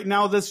better right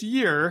now this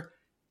year?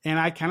 And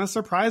I kind of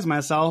surprised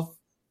myself,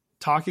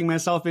 talking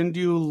myself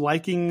into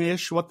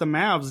liking-ish what the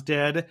Mavs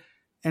did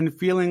and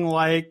feeling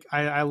like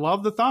I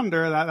love the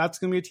Thunder. That's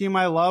going to be a team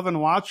I love and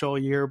watch all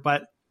year,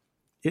 but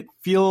it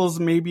feels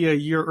maybe a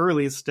year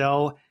early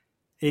still,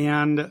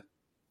 and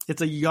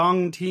it's a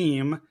young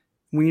team.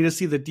 We need to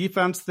see the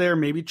defense there.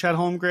 Maybe Chet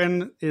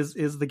Holmgren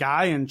is the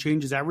guy and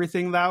changes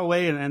everything that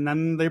way, and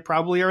then they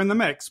probably are in the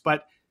mix.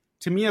 But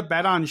to me, a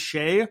bet on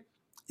Shea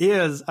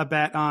is a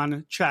bet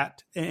on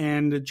Chet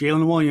and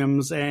Jalen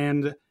Williams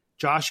and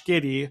Josh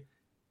Giddey.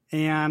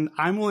 And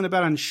I'm willing to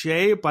bet on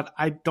Shea, but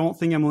I don't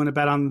think I'm willing to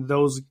bet on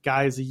those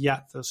guys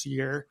yet this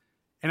year.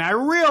 And I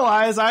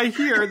realize I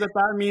hear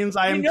that means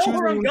I am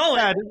choosing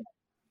instead.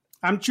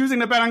 I'm choosing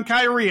to bet on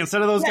Kyrie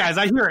instead of those guys.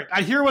 I hear it.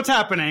 I hear what's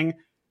happening.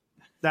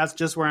 That's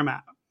just where I'm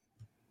at.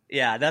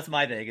 Yeah, that's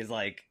my thing is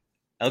like,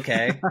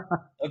 okay.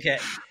 Okay.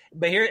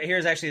 But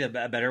here's actually a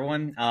better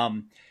one.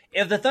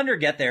 If the Thunder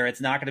get there,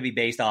 it's not going to be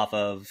based off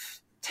of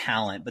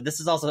talent. But this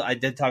is also, I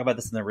did talk about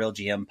this in the Real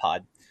GM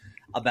pod.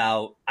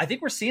 I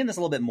think we're seeing this a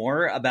little bit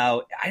more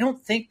about, I don't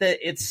think that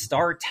it's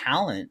star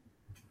talent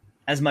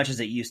as much as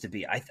it used to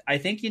be. I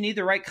think you need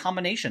the right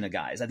combination of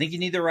guys. I think you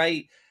need the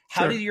right,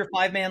 how do your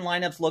 5-man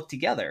lineups look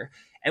together?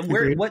 And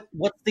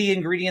what's the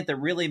ingredient that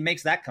really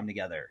makes that come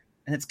together?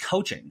 And it's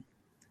coaching.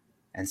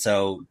 And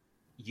so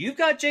you've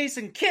got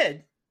Jason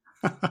Kidd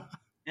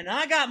and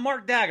I got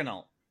Mark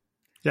Daigneault.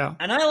 Yeah.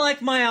 And I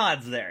like my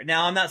odds there.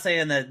 Now, I'm not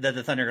saying that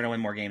the Thunder are going to win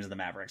more games than the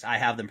Mavericks. I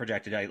have them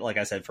projected, like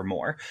I said, for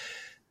more.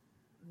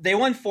 They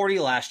won 40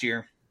 last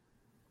year.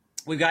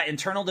 We've got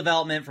internal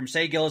development from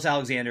Shai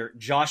Gilgeous-Alexander,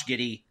 Josh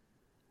Giddey,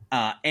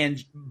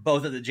 and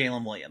both of the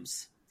Jalen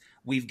Williams.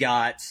 We've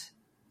got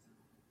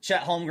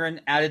Chet Holmgren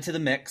added to the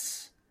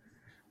mix.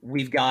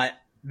 We've got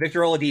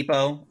Victor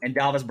Oladipo and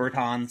Davis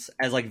Bertans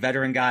as like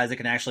veteran guys that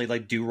can actually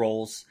like do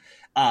roles.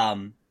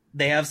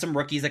 They have some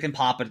rookies that can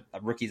pop.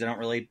 Rookies,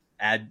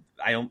 I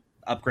don't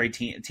upgrade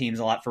teams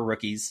a lot for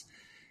rookies.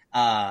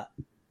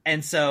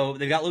 And so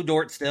they've got Lou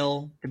Dort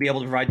still to be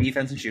able to provide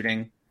defense and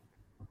shooting.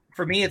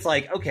 For me, it's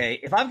like, okay,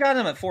 if I've got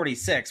them at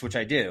 46, which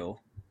I do,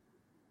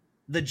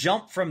 the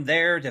jump from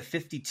there to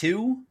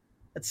 52,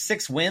 that's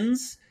 6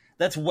 wins.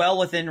 That's well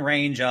within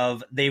range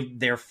of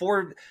they're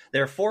 4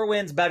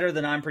 wins better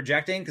than I'm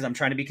projecting because I'm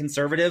trying to be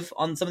conservative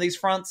on some of these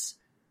fronts.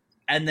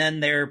 And then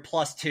they're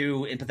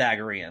 +2 in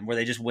Pythagorean where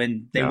they just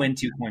win. They win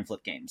 2 coin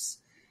flip games.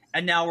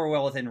 And now we're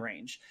well within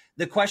range.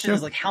 The question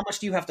is like, how much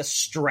do you have to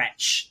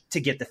stretch to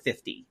get to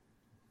 50?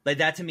 Like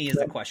that to me is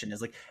the question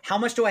is like, how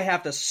much do I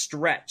have to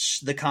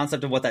stretch the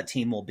concept of what that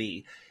team will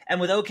be?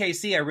 And with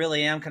OKC, I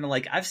really am kind of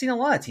like, I've seen a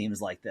lot of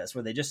teams like this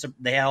where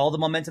they had all the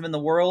momentum in the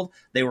world.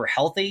 They were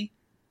healthy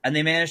and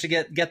they managed to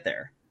get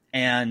there.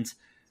 And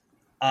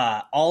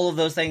all of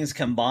those things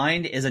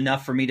combined is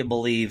enough for me to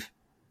believe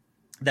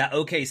that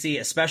OKC,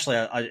 especially,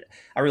 I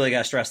really got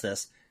to stress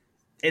this.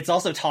 It's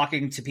also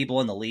talking to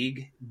people in the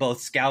league,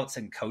 both scouts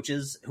and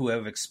coaches who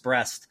have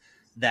expressed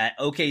that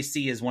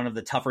OKC is one of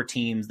the tougher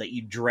teams that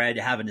you dread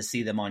having to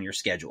see them on your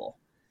schedule.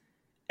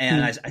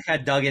 And I kind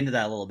of dug into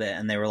that a little bit,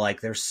 and they were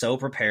like, they're so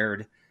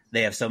prepared.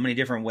 They have so many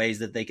different ways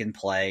that they can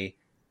play,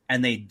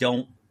 and they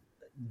don't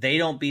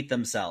beat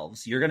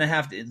themselves. You're going to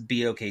have to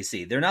beat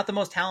OKC. They're not the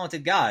most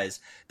talented guys,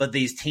 but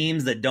these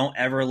teams that don't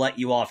ever let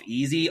you off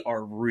easy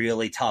are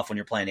really tough when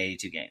you're playing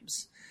 82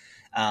 games.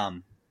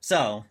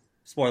 So,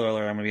 spoiler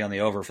alert, I'm going to be on the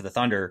over for the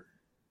Thunder,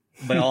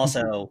 but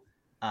also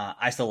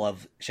I still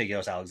love Shai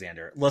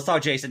Gilgeous-Alexander. Let's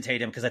talk Jason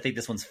Tatum because I think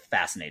this one's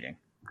fascinating.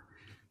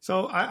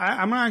 So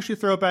I'm going to actually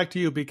throw it back to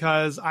you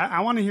because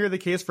I want to hear the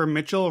case for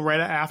Mitchell right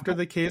after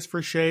the case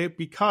for Shai,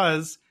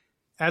 because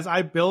as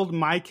I build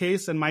my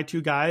case and my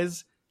two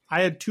guys,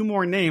 I had two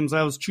more names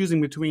I was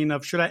choosing between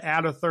of should I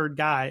add a third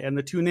guy, and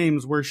the two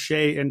names were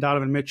Shai and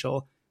Donovan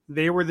Mitchell.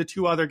 They were the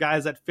two other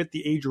guys that fit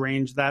the age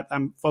range that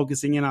I'm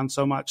focusing in on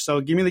so much. So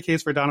give me the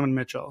case for Donovan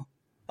Mitchell.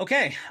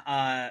 Okay,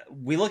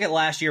 we look at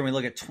last year and we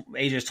look at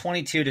ages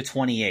 22 to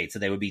 28, so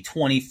they would be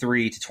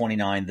 23 to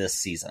 29 this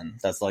season.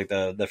 That's like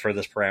the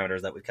furthest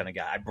parameters that we kind of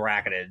got. I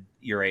bracketed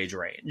your age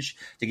range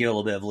to give a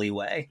little bit of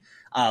leeway.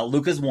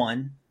 Luka's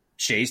 1,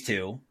 Shai's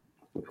 2,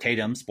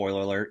 Tatum, spoiler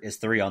alert, is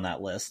 3 on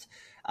that list.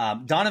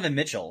 Donovan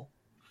Mitchell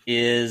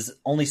is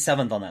only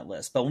 7th on that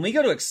list. But when we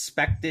go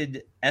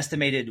to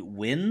estimated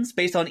wins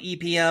based on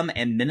EPM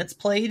and minutes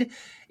played,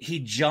 he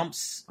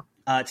jumps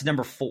to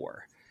number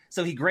 4.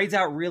 So he grades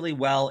out really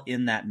well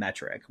in that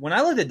metric. When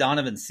I looked at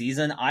Donovan's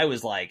season, I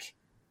was like,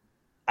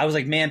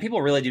 man,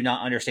 people really do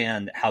not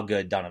understand how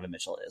good Donovan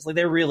Mitchell is. Like,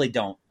 they really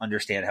don't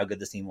understand how good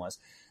this team was.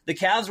 The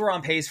Cavs were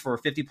on pace for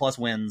 50-plus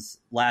wins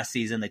last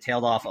season. They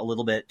tailed off a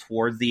little bit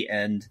towards the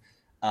end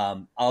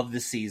of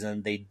the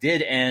season. They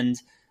did end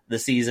the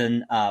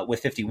season with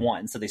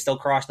 51, so they still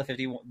crossed the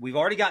 50. We've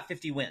already got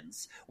 50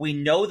 wins. We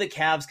know the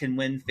Cavs can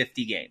win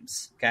 50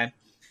 games, okay?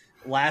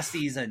 Last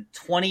season,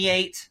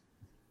 28,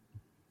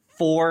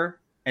 4,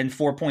 and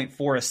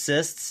 4.4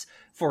 assists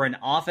for an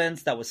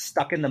offense that was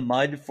stuck in the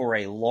mud for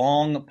a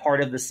long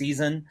part of the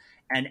season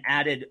and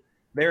added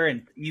there.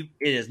 And it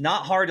is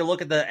not hard to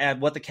look at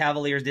what the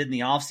Cavaliers did in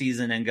the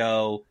offseason and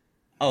go,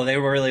 oh, they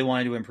really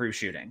wanted to improve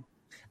shooting.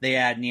 They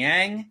add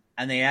Niang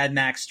and they add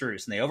Max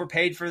Strus, and they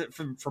overpaid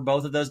for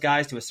both of those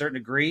guys to a certain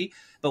degree.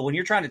 But when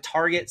you're trying to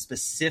target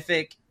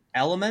specific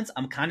elements,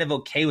 I'm kind of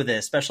okay with it,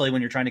 especially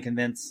when you're trying to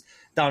convince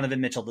Donovan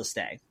Mitchell to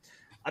stay.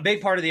 A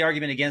big part of the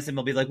argument against him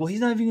will be like, well, he's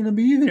not even going to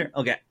be there.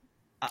 Okay,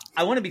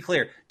 I want to be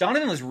clear.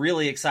 Donovan was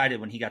really excited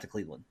when he got to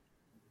Cleveland.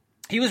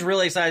 He was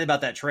really excited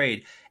about that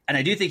trade, and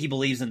I do think he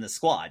believes in the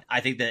squad. I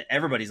think that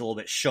everybody's a little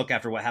bit shook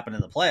after what happened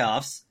in the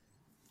playoffs.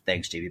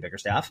 Thanks, JB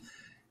Bickerstaff.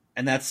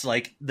 And that's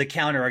like the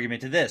counter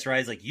argument to this, right?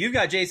 It's like, you've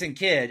got Jason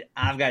Kidd,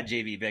 I've got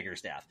JB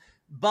Bickerstaff.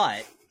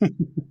 But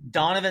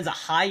Donovan's a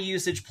high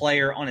usage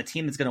player on a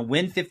team that's going to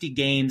win 50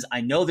 games. I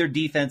know their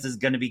defense is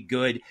going to be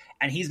good,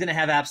 and he's going to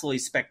have absolutely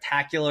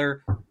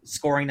spectacular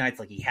scoring nights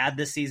like he had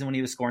this season when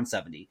he was scoring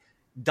 70.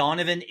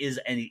 Donovan is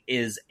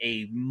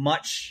a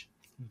much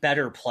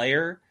better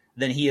player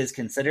than he is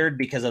considered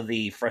because of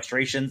the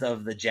frustrations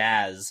of the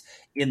Jazz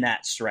in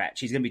that stretch.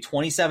 He's going to be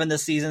 27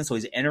 this season, so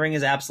he's entering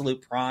his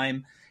absolute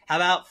prime. How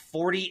about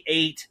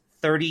 48,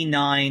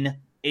 39,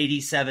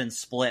 87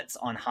 splits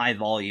on high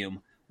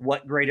volume?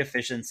 What great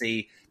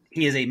efficiency.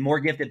 He is a more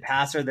gifted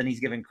passer than he's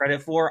given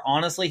credit for.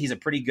 Honestly, he's a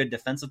pretty good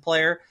defensive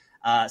player.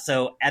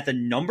 So at the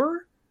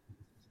number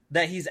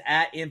that he's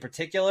at in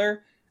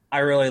particular, I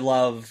really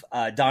love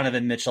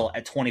Donovan Mitchell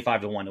at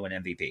 25-1 to win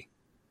MVP.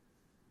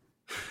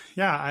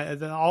 Yeah,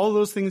 all of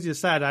those things you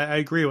said, I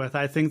agree with.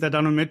 I think that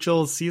Donovan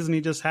Mitchell's season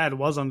he just had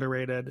was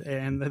underrated,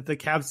 and the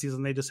Cavs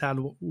season they just had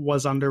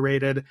was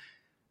underrated.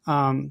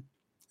 I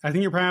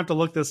think you're probably have to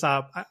look this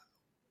up.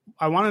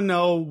 I want to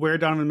know where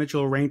Donovan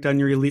Mitchell ranked on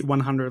your Elite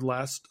 100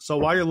 list. So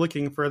while you're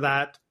looking for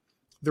that,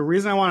 the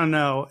reason I want to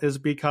know is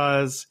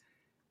because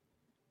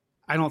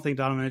I don't think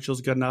Donovan Mitchell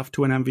is good enough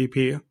to win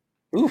MVP.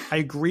 Oof. I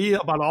agree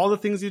about all the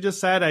things you just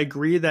said. I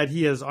agree that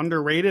he is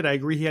underrated. I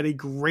agree he had a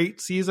great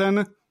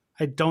season.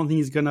 I don't think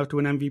he's good enough to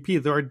win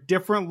MVP. There are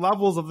different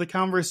levels of the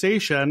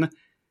conversation.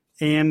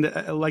 And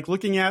like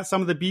looking at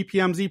some of the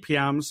BPMs,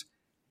 EPMs,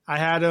 I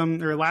had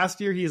him, or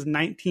last year he is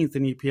 19th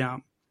in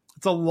EPM.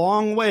 It's a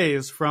long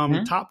ways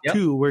from top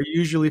 2 where you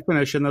usually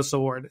finish in this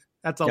award.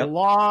 That's a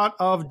lot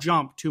of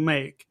jump to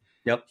make.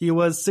 Yep. He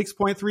was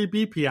 6.3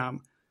 BPM.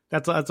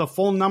 That's a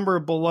full number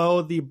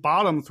below the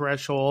bottom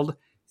threshold.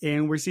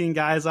 And we're seeing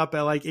guys up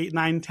at like 8,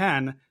 9,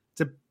 10.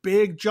 It's a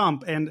big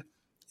jump. And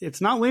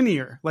it's not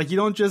linear. Like, you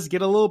don't just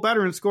get a little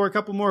better and score a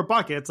couple more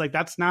buckets. Like,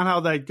 that's not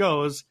how that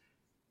goes.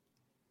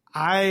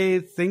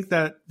 I think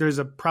that there's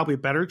a probably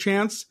better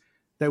chance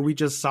that we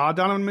just saw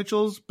Donovan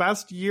Mitchell's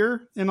best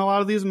year in a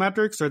lot of these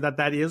metrics, or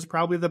that is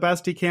probably the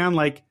best he can.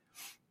 Like,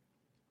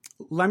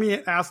 let me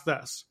ask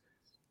this.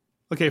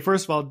 Okay,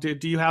 first of all, do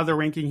you have the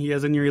ranking he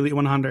has in your Elite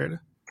 100?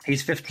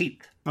 He's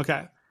 15th.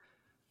 Okay.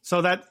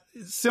 So that's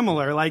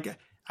similar. Like,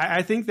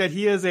 I think that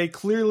he is a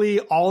clearly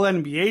all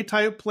NBA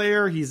type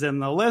player. He's in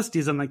the list.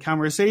 He's in the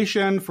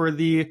conversation for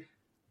the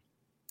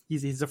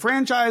He's a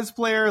franchise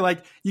player.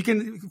 Like, you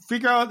can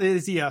figure out,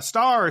 is he a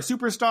star or a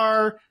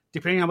superstar,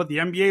 depending on what the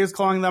NBA is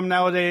calling them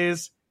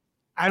nowadays.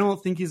 I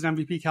don't think he's an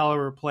MVP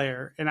caliber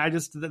player. And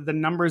the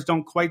numbers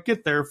don't quite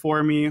get there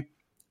for me.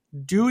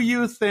 Do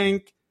you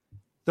think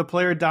the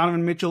player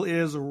Donovan Mitchell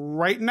is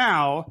right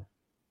now?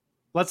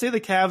 Let's say the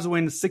Cavs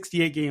win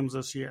 68 games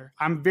this year.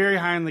 I'm very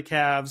high on the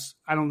Cavs.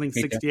 I don't think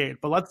 68,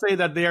 but let's say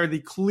that they are the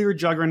clear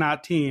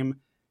juggernaut team.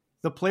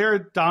 The player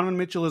Donovan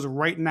Mitchell is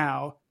right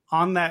now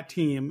on that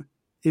team.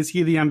 Is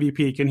he the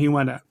MVP? Can he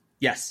win it?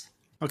 Yes.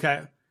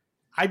 Okay.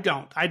 I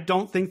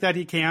don't think that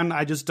he can.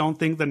 I just don't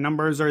think the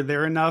numbers are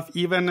there enough,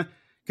 even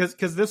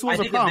because this was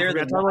a problem.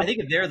 I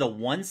think if they're the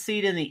 1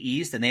 seed in the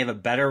East and they have a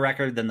better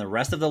record than the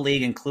rest of the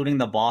league, including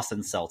the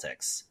Boston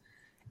Celtics,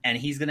 and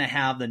he's going to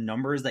have the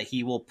numbers that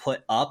he will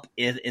put up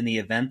in the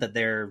event that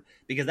they're,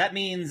 because that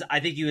means, I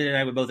think you and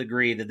I would both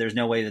agree that there's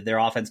no way that their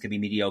offense can be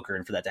mediocre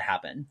and for that to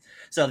happen.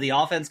 So if the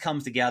offense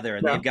comes together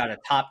and they've got a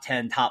top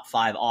 10, top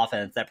 5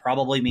 offense, that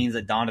probably means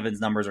that Donovan's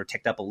numbers are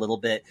ticked up a little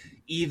bit,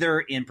 either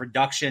in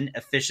production,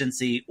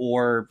 efficiency,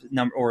 or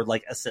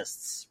like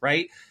assists,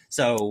 right?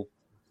 So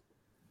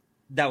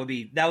that would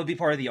be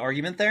part of the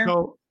argument there.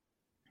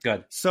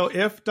 Good. So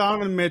if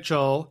Donovan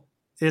Mitchell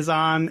is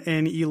on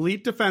an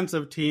elite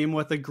defensive team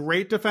with a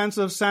great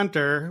defensive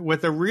center,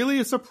 with a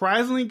really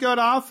surprisingly good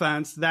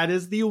offense that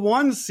is the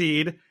 1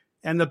 seed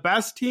and the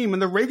best team in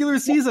the regular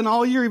season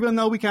all year, even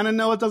though we kind of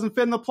know it doesn't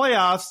fit in the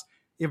playoffs,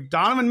 if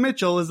Donovan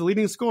Mitchell is the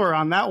leading scorer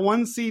on that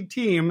 1 seed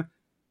team,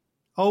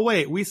 oh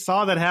wait, we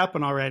saw that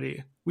happen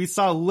already. We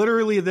saw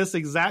literally this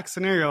exact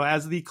scenario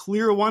as the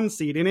clear 1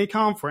 seed in a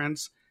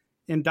conference,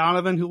 and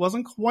Donovan, who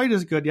wasn't quite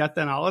as good yet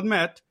then, I'll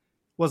admit,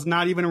 was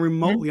not even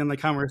remotely in the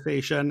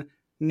conversation.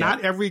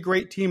 Not every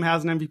great team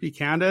has an MVP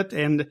candidate.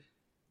 And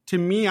to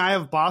me, I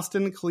have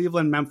Boston,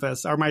 Cleveland,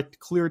 Memphis are my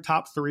clear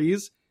top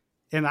 3s.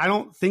 And I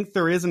don't think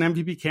there is an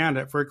MVP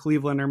candidate for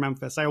Cleveland or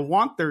Memphis. I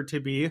want there to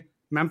be.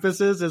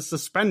 Memphis's is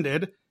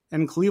suspended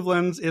and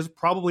Cleveland's is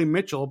probably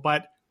Mitchell.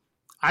 But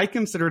I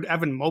considered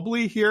Evan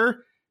Mobley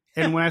here.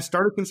 And when I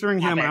started considering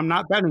him, I'm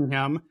not betting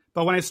him.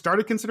 But when I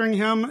started considering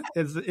him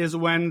is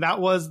when that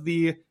was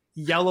the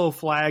yellow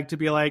flag to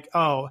be like,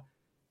 oh,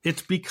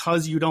 it's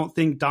because you don't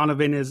think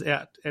Donovan is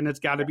it, and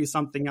it's got to be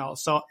something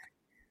else. So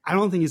I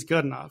don't think he's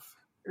good enough.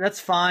 That's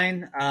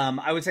fine.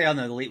 I would say on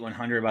the Elite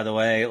 100, by the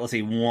way, let's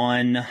see,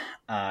 1,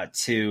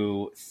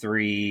 2,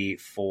 3,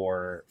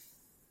 4,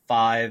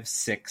 5,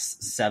 6,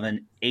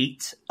 7,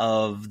 8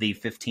 of the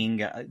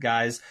 15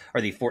 guys,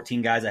 or the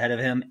 14 guys ahead of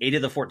him, 8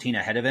 of the 14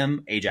 ahead of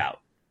him age out.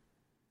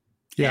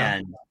 Yeah.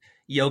 And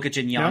Jokic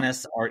and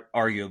Giannis are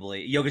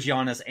arguably,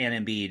 Giannis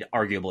and Embiid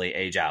arguably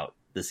age out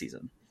this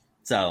season.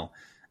 So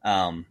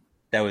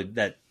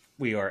that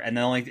we are, and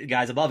the only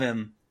guys above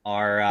him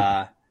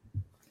are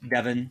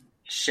Devin,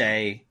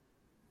 Shea,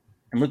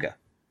 and Luka.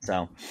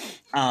 So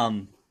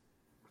I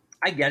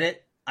get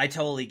it. I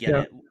totally get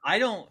it.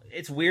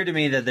 It's weird to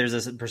me that there's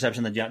this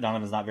perception that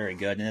Donovan's not very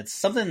good, and it's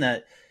something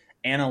that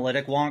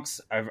analytic wonks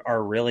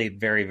are really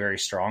very, very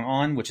strong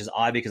on, which is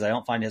odd because I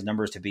don't find his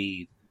numbers to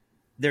be,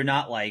 they're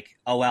not like,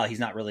 oh, wow, he's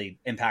not really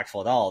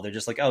impactful at all. They're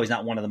just like, oh, he's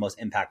not one of the most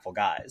impactful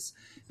guys.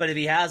 But if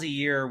he has a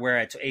year where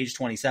at age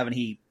 27,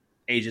 he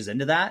ages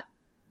into that,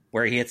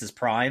 where he hits his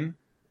prime,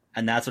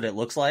 and that's what it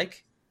looks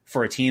like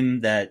for a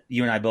team that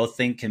you and I both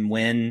think can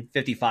win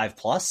 55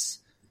 plus,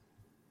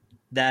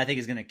 that I think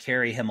is going to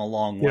carry him a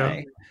long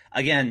way.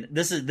 Again,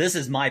 this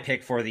is my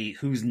pick for the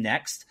who's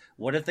next.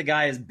 What if the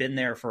guy has been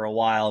there for a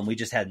while and we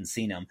just hadn't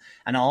seen him?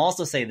 And I'll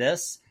also say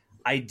this,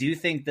 I do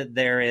think that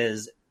there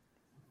is,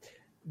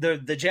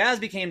 the Jazz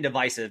became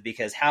divisive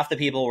because half the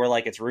people were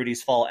like, it's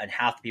Rudy's fault, and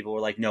half the people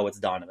were like, no, it's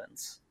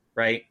Donovan's,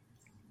 right?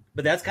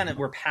 But that's kind of,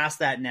 we're past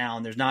that now,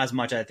 and there's not as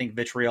much, I think,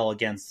 vitriol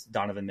against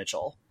Donovan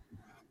Mitchell.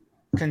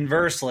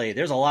 Conversely,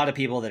 there's a lot of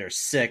people that are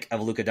sick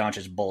of Luka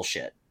Doncic's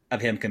bullshit,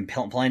 of him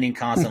complaining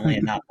constantly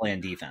and not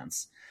playing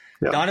defense.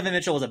 Donovan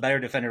Mitchell was a better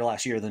defender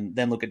last year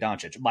than Luka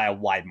Doncic by a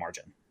wide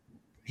margin.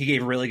 He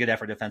gave really good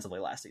effort defensively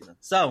last season.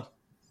 So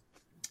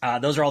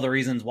those are all the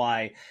reasons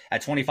why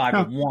at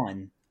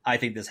 25-1, I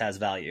think this has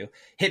value.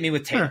 Hit me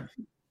with Tatum.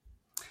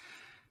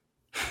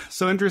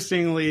 So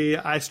interestingly,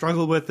 I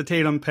struggled with the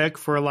Tatum pick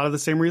for a lot of the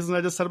same reasons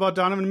I just said about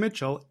Donovan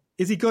Mitchell.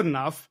 Is he good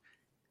enough?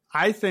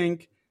 I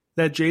think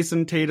that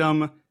Jason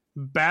Tatum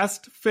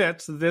best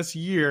fits this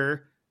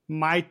year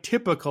my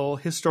typical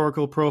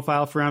historical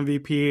profile for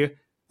MVP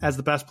as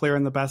the best player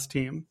in the best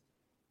team.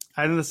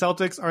 I think the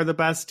Celtics are the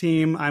best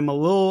team. I'm a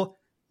little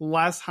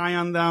less high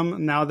on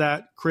them now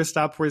that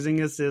Kristaps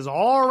Porzingis is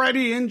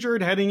already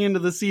injured heading into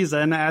the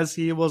season, as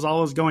he was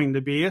always going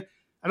to be.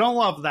 I don't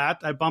love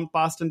that. I bumped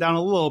Boston down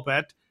a little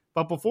bit.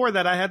 But before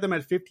that, I had them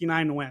at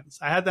 59 wins.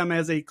 I had them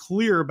as a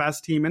clear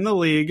best team in the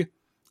league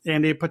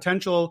and a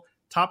potential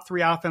top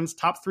 3 offense,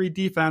 top 3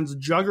 defense,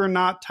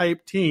 juggernaut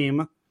type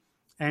team.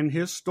 And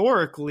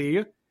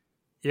historically,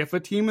 if a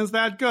team is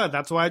that good,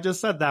 that's why I just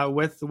said that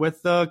with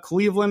the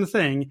Cleveland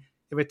thing,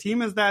 if a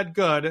team is that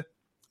good,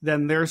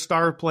 then their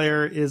star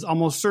player is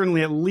almost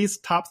certainly at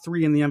least top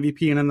 3 in the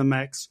MVP and in the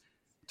mix.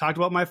 Talked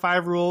about my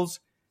 5 rules.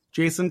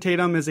 Jason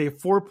Tatum is a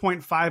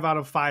 4.5 out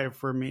of 5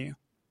 for me.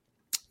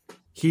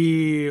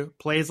 He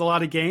plays a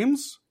lot of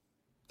games.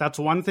 That's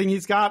one thing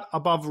he's got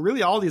above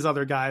really all these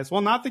other guys.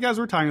 Well, not the guys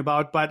we're talking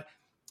about, but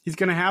he's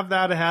going to have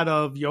that ahead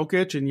of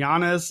Jokic and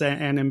Giannis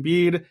and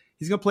Embiid.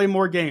 He's going to play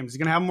more games. He's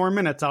going to have more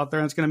minutes out there,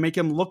 and it's going to make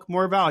him look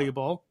more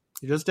valuable.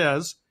 He just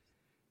is.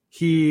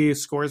 He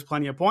scores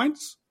plenty of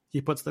points.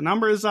 He puts the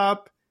numbers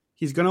up.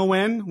 He's going to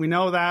win. We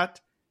know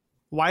that.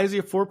 Why is he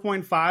a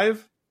 4.5?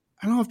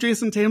 I don't know if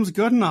Jason Tatum's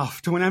good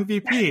enough to win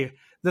MVP.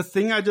 The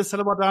thing I just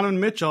said about Donovan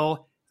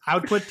Mitchell, I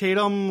would put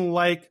Tatum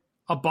like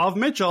above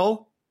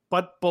Mitchell,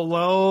 but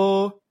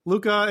below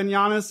Luka and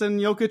Giannis and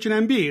Jokic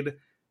and Embiid.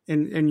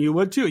 And you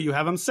would too. You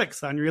have him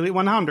 6th on your Elite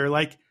 100.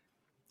 Like,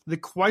 the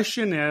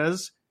question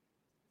is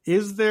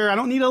there, I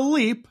don't need a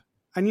leap.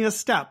 I need a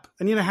step.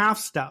 I need a half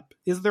step.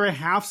 Is there a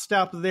half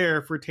step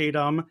there for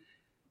Tatum?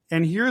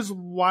 And here's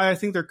why I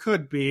think there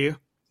could be.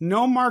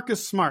 No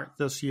Marcus Smart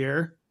this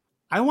year.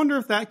 I wonder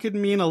if that could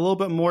mean a little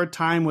bit more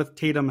time with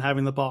Tatum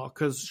having the ball,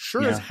 because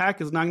as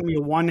heck is not going to be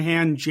a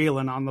one-hand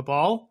Jalen on the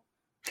ball.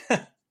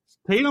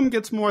 Tatum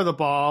gets more of the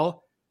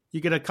ball.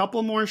 You get a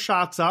couple more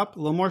shots up, a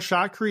little more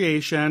shot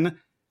creation.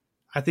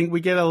 I think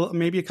we get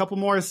maybe a couple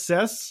more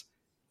assists.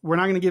 We're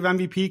not going to give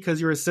MVP because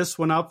your assists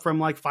went up from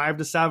like 5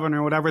 to 7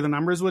 or whatever the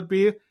numbers would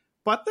be.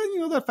 But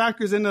then, that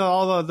factors into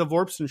all the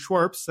Vorps and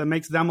Schwarps. That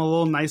makes them a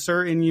little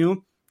nicer in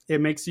you.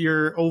 It makes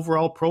your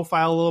overall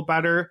profile a little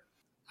better.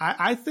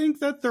 I think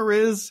that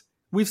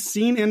we've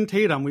seen in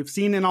Tatum, we've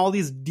seen in all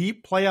these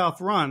deep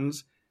playoff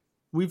runs,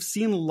 we've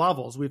seen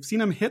levels. We've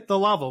seen him hit the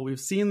level. We've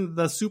seen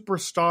the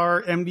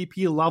superstar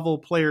MVP level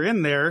player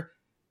in there.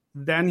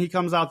 Then he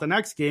comes out the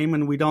next game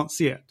and we don't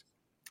see it.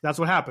 That's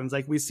what happens.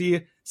 Like, we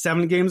see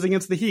 7 games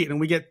against the Heat and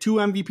we get 2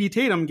 MVP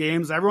Tatum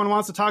games. Everyone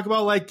wants to talk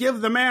about, like,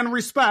 give the man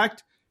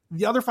respect.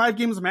 The other 5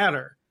 games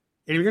matter.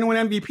 And if you're going to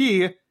win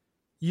MVP,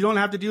 you don't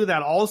have to do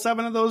that all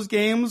 7 of those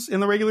games in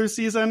the regular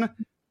season,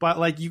 but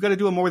like, you got to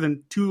do it more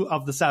than 2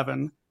 of the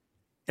 7.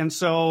 And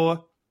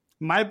so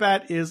my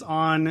bet is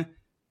on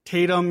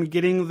Tatum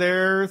getting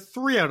there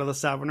 3 out of the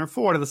 7 or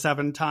 4 out of the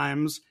 7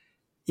 times.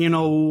 In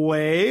a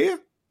way,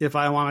 if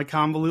I want to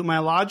convolute my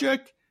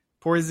logic,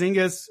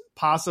 Porzingis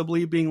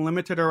possibly being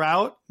limited or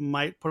out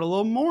might put a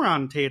little more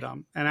on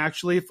Tatum and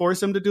actually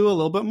force him to do a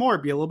little bit more,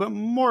 be a little bit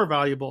more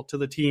valuable to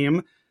the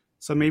team.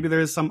 So maybe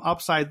there's some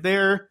upside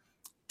there.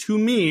 To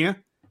me,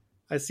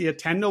 I see a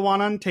 10-1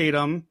 on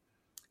Tatum.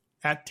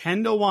 At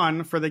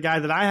 10-1 for the guy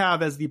that I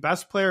have as the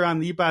best player on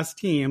the best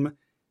team,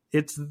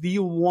 it's the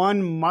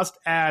one must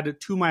add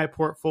to my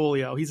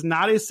portfolio. He's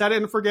not a set it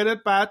and forget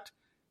it bet,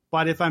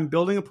 but if I'm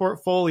building a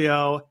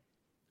portfolio,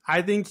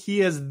 I think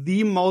he is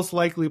the most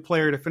likely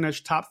player to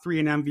finish top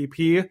 3 in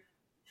MVP,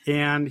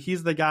 and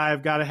he's the guy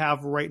I've got to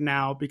have right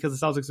now because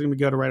the Celtics are going to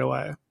be good right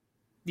away.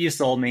 You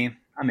sold me.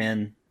 I'm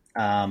in.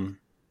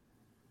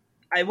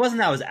 I wasn't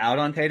that I was out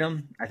on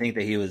Tatum. I think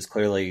that he was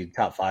clearly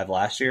top 5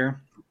 last year.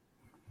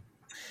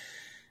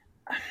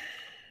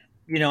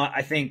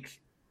 I think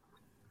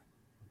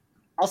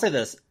I'll say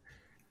this.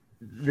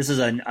 This is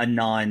a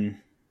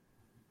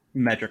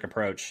non-metric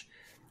approach.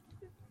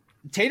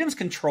 Tatum's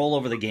control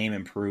over the game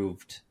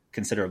improved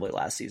considerably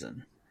last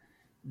season.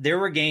 There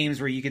were games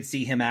where you could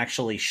see him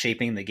actually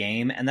shaping the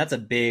game, and that's a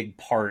big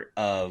part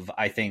of,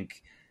 I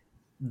think,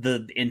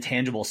 the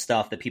intangible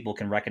stuff that people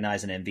can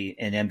recognize in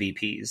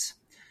MVPs.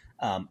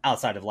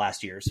 Outside of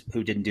last year's,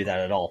 who didn't do that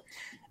at all.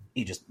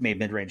 He just made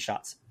mid-range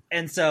shots.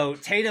 And so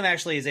Tatum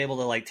actually is able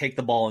to like take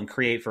the ball and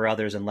create for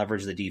others and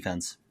leverage the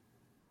defense.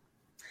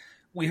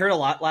 We heard a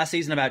lot last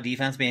season about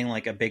defense being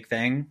like a big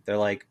thing. They're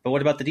like, but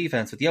what about the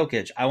defense with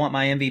Jokic? I want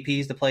my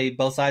MVPs to play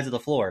both sides of the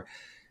floor.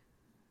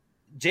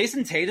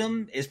 Jason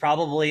Tatum is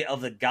probably,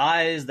 of the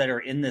guys that are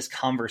in this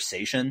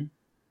conversation,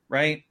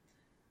 right?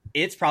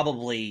 It's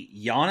probably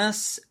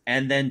Giannis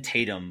and then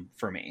Tatum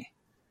for me.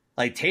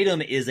 Like,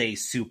 Tatum is a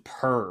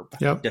superb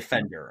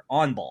defender,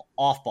 on ball,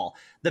 off ball.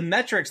 The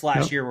metrics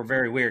last year were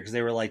very weird because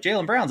they were like,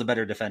 Jaylen Brown's a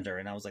better defender.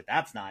 And I was like,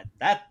 that's not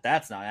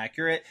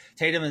accurate.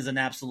 Tatum is an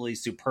absolutely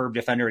superb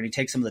defender, and he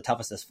takes some of the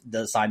toughest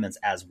assignments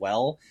as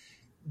well.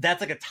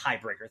 That's like a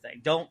tiebreaker thing.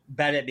 Don't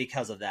bet it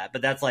because of that.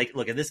 But that's like,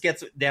 look, if this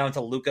gets down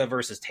to Luka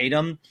versus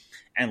Tatum,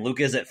 and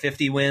Luka's at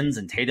 50 wins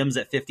and Tatum's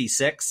at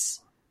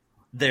 56,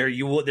 there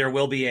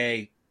will be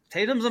a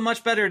Tatum's a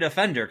much better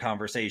defender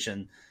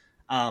conversation.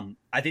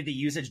 I think the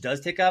usage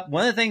does tick up.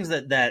 One of the things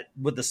that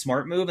with the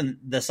Smart move, and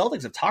the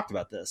Celtics have talked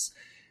about this,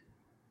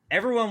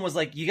 everyone was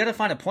like, you got to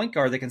find a point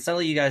guard that can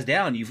settle you guys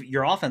down.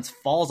 Your offense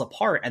falls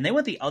apart. And they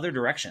went the other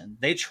direction.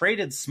 They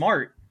traded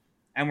Smart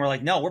and we're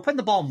like, no, we're putting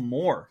the ball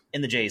more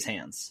in the Jays'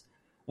 hands.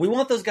 We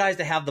want those guys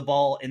to have the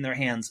ball in their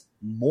hands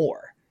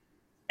more.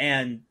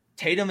 And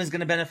Tatum is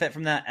going to benefit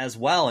from that as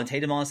well. And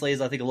Tatum, honestly,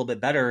 is, I think, a little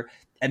bit better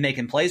at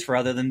making plays for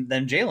other than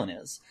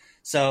Jalen is.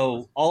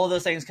 So all of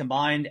those things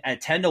combined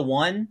at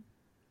 10-1,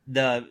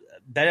 the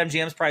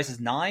BetMGM's price is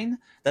 9.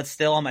 That's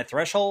still on my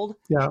threshold.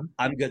 Yeah,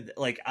 I'm good.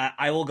 Like,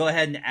 I will go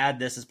ahead and add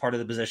this as part of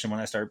the position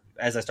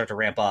as I start to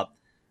ramp up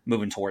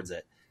moving towards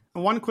it.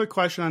 One quick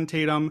question on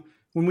Tatum.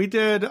 when we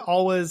did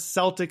always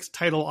Celtics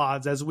title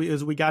odds as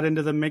we got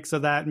into the mix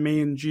of that May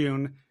and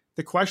June,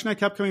 the question I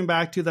kept coming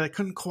back to that I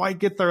couldn't quite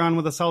get there on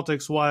with the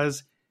Celtics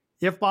was,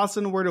 if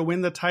Boston were to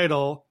win the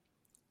title,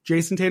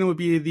 Jason Tatum would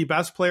be the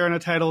best player on a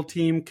title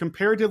team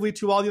comparatively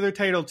to all the other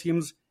title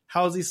teams.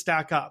 How does he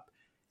stack up?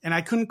 And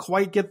I couldn't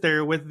quite get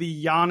there with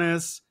the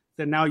Giannis,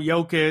 the now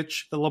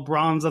Jokic, the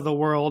LeBrons of the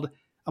world.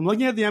 I'm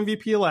looking at the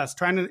MVP list,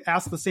 trying to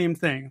ask the same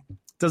thing.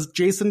 Does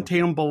Jason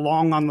Tatum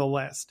belong on the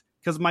list?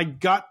 Because my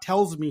gut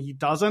tells me he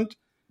doesn't,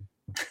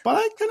 but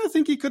I kind of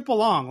think he could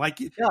belong. Like,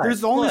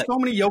 there's only so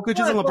many Jokic's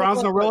and LeBrons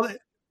in the world.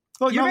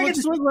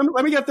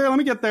 Let me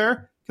get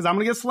there, because I'm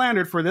going to get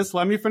slandered for this.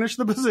 Let me finish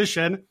the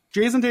position.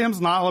 Jason Tatum's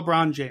not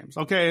LeBron James,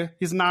 okay?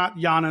 He's not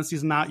Giannis.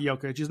 He's not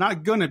Jokic. He's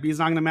not going to be. He's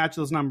not going to match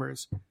those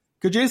numbers.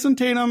 Could Jason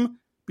Tatum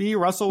be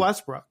Russell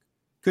Westbrook?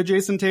 Could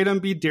Jason Tatum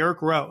be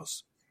Derrick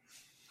Rose?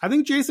 I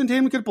think Jason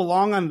Tatum could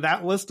belong on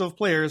that list of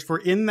players for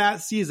in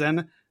that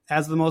season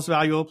as the most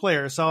valuable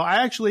player. So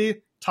I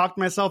actually talked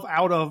myself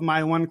out of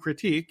my one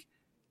critique.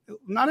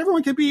 Not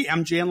everyone can be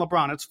MJ and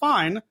LeBron. It's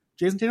fine.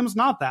 Jason Tatum's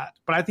not that,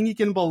 but I think he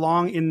can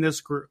belong in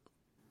this group.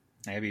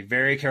 I gotta be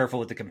very careful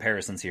with the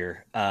comparisons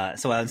here.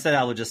 So instead,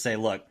 I would just say,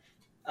 look,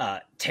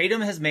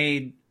 Tatum has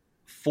made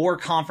 4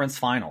 conference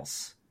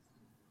finals.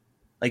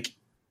 Like,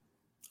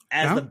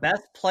 as the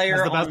best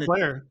player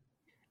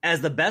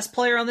as the best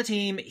player on the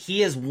team, he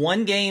has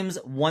won games,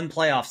 won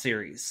playoff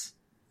series.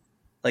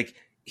 Like,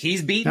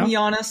 he's beaten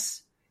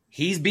Giannis.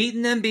 He's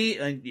beaten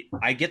Embiid.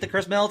 I get the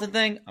Chris Middleton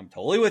thing. I'm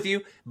totally with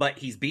you. But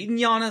he's beaten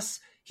Giannis.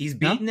 He's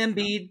beaten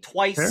Embiid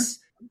twice.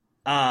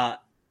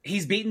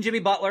 He's beaten Jimmy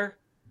Butler,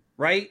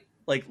 right?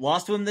 Like,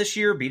 lost to him this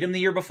year, beat him the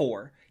year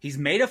before. He's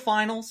made a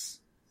finals.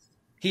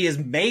 He has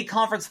made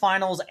conference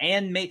finals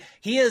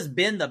he has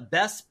been the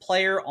best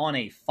player on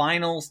a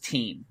finals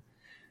team.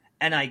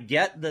 And I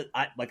get that,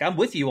 I'm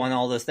with you on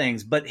all those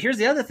things. But here's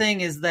the other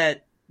thing is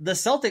that the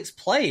Celtics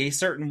play a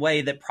certain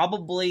way that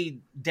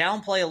probably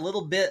downplay a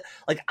little bit.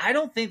 Like, I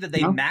don't think that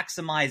they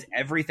maximize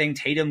everything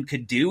Tatum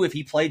could do if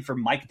he played for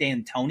Mike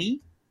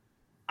D'Antoni.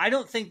 I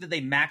don't think that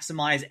they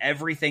maximize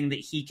everything that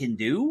he can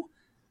do.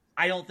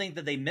 I don't think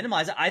that they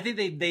minimize it. I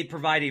think they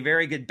provide a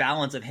very good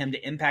balance of him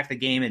to impact the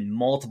game in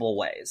multiple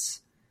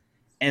ways.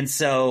 And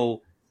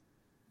so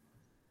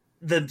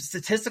the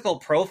statistical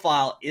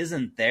profile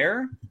isn't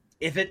there.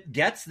 If it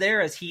gets there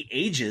as he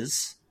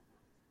ages,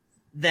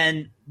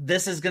 then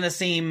this is going to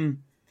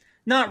seem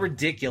not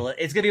ridiculous.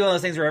 It's going to be one of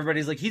those things where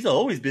everybody's like, he's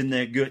always been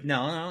that good.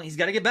 No, he's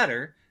got to get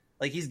better.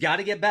 Like, he's got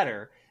to get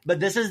better. But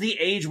this is the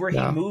age where he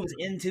moves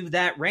into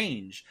that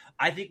range.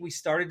 I think we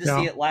started to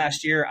see it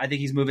last year. I think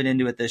he's moving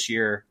into it this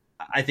year.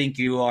 I think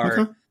you are.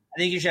 Okay. I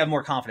think you should have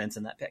more confidence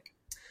in that pick.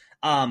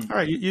 All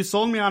right, you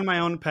sold me on my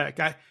own pick.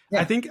 I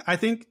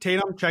think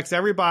Tatum checks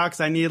every box.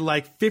 I need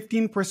like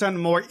 15%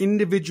 more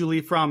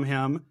individually from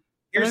him.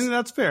 I think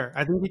that's fair.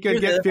 I think he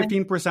could get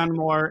 15%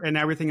 more, and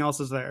everything else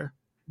is there.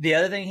 The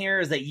other thing here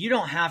is that you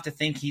don't have to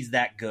think he's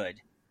that good.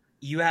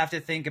 You have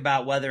to think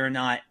about whether or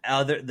not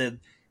the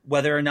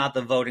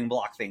voting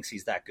block thinks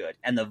he's that good,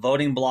 and the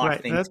voting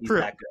block thinks he's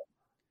that good.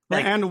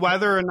 Like, and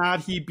whether or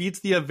not he beats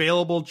the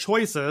available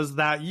choices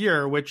that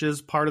year, which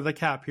is part of the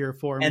cap here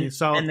for me.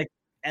 So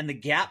and the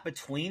gap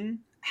between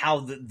how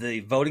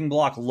the voting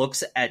block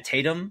looks at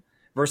Tatum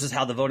versus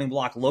how the voting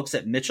block looks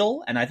at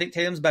Mitchell, and I think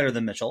Tatum's better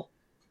than Mitchell,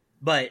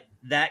 but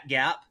that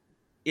gap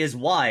is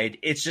wide.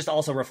 It's just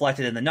also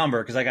reflected in the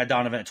number because I got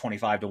Donovan at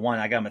 25-1.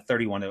 I got him at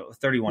 31 to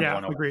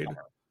 1. Agreed.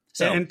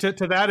 So, and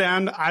to that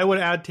end, I would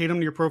add Tatum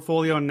to your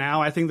portfolio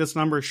now. I think this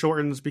number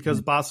shortens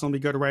because Boston will be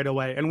good right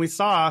away. And we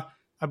saw,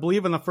 I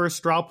believe in the first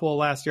straw poll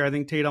last year, I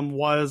think Tatum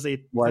was a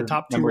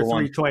top 2 or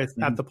 3 choice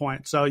at the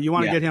point. So you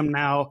want to get him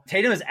now.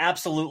 Tatum is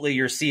absolutely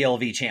your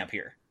CLV champ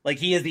here. Like,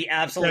 he is the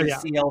absolute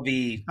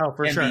CLV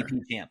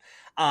MVP champ.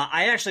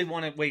 I actually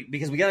want to wait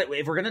because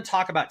if we're going to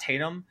talk about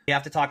Tatum, we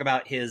have to talk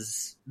about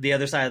the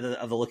other side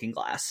of the looking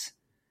glass.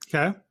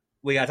 Okay.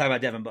 We got to talk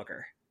about Devin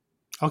Booker.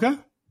 Okay.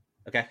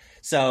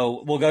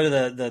 So we'll go to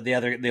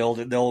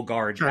the old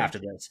guard after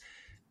this.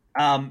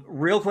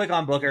 Real quick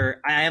on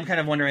Booker, I am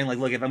kind of wondering, like,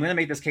 look, if I'm going to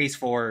make this case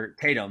for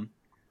Tatum,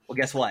 well,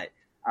 guess what?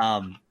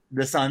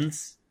 The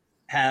Suns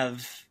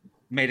have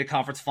made a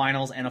conference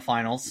finals and a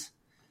finals.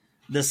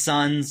 The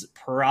Suns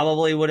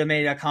probably would have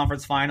made a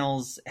conference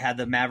finals had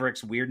the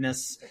Mavericks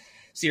weirdness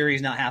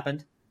series not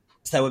happened.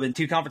 So that would have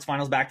been 2 conference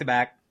finals back to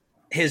back.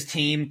 His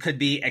team could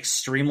be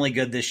extremely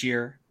good this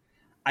year.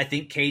 I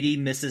think KD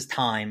misses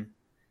time.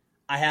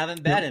 I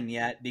haven't bet him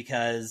yet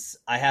because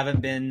I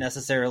haven't been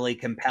necessarily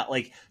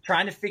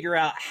trying to figure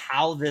out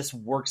how this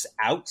works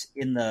out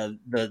in the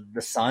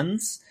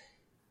Suns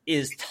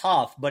is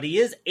tough, but he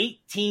is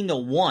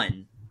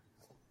 18-1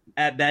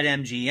 at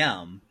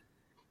BetMGM.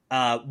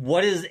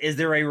 Is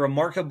there a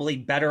remarkably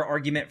better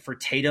argument for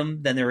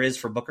Tatum than there is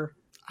for Booker?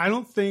 I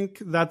don't think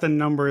that the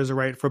number is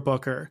right for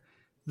Booker.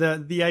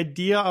 The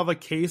idea of a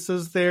case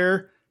is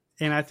there,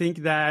 and I think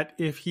that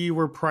if he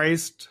were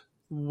priced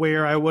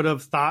where I would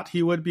have thought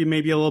he would be,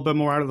 maybe a little bit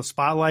more out of the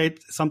spotlight,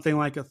 something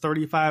like a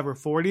 35 or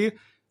 40,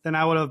 then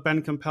I would have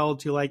been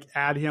compelled to like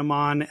add him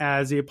on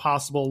as a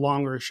possible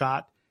longer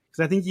shot.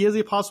 Because I think he is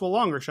a possible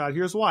longer shot.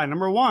 Here's why.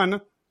 Number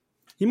one,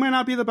 he might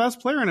not be the best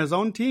player in his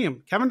own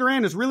team. Kevin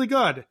Durant is really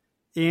good.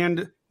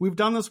 And we've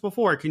done this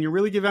before. Can you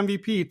really give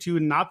MVP to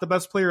not the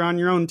best player on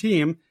your own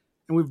team?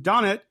 And we've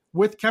done it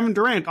with Kevin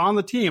Durant on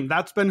the team.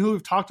 That's been who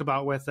we've talked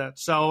about with it.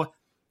 So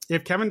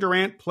if Kevin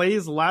Durant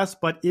plays less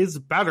but is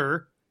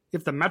better,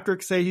 if the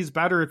metrics say he's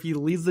better, if he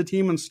leads the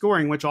team in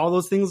scoring, which all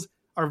those things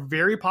are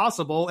very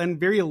possible and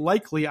very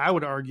likely, I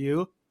would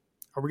argue,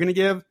 are we going to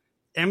give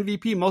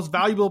MVP most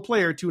valuable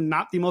player to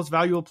not the most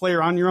valuable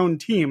player on your own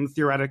team,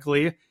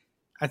 theoretically?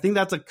 I think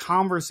that's a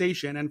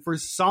conversation. And for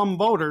some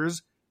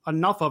voters,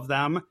 enough of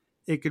them,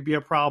 it could be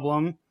a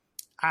problem.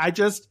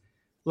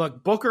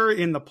 Look, Booker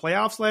in the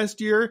playoffs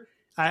last year,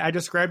 I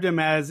described him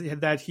as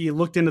that he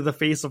looked into the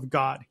face of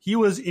God. He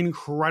was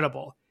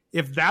incredible.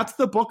 If that's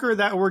the Booker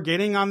that we're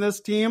getting on this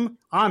team,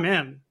 I'm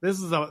in. This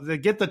is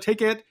get the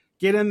ticket,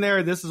 get in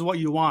there. This is what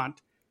you want.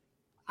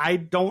 I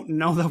don't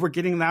know that we're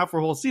getting that for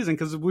a whole season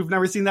because we've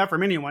never seen that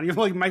from anyone. You have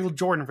like Michael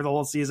Jordan for the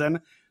whole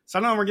season. So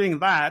I don't know if we're getting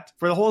that.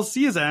 For the whole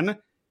season,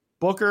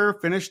 Booker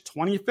finished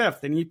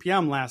 25th in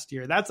EPM last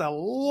year. That's a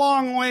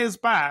long ways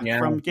back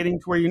from getting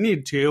to where you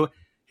need to.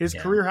 His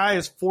career high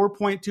is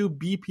 4.2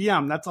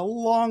 BPM. That's a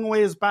long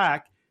ways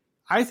back.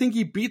 I think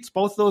he beats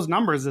both those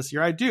numbers this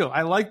year. I do.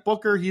 I like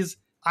Booker.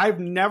 I've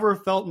never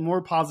felt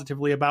more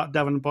positively about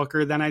Devin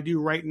Booker than I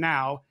do right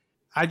now.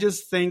 I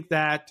just think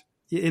that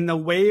in the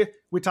way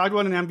we talked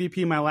about an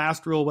MVP, my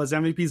last rule was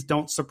MVPs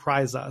don't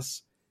surprise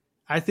us.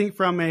 I think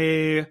from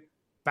a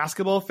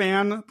basketball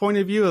fan point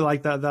of view,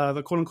 like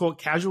the quote unquote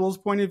casuals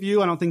point of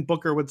view, I don't think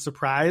Booker would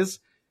surprise.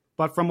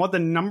 But from what the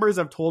numbers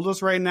have told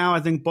us right now, I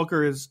think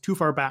Booker is too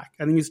far back.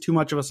 I think he's too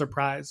much of a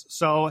surprise.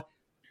 So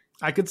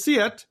I could see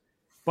it.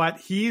 But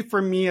he,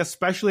 for me,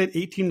 especially at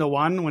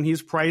 18-1, when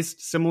he's priced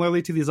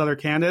similarly to these other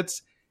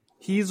candidates,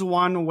 he's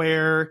one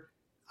where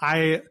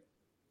I'm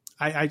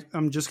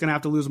just going to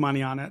have to lose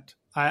money on it.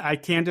 I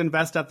can't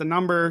invest at the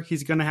number.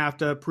 He's going to have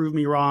to prove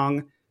me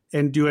wrong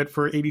and do it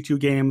for 82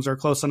 games or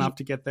close enough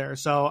to get there.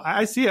 So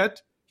I see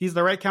it. He's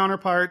the right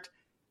counterpart.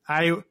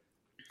 I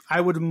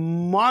would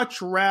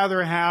much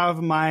rather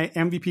have my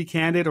MVP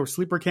candidate or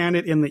sleeper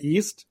candidate in the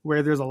East,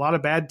 where there's a lot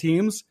of bad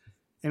teams.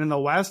 And in the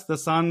West, the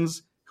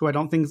Suns, who I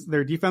don't think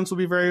their defense will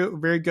be very,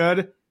 very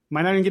good,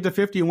 might not even get to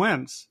 50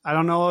 wins. I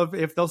don't know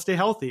if they'll stay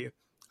healthy.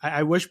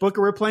 I wish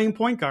Booker were playing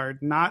point guard,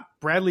 not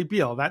Bradley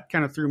Beal. That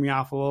kind of threw me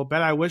off a little bit.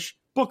 I wish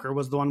Booker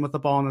was the one with the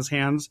ball in his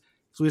hands.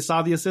 So we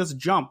saw the assist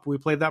jump. We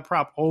played that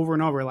prop over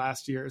and over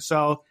last year.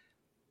 So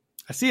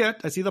I see it.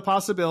 I see the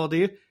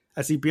possibility.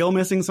 I see Beal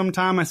missing some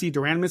time. I see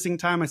Durant missing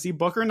time. I see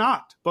Booker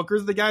not.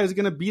 Booker's the guy who's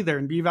going to be there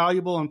and be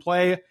valuable and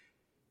play.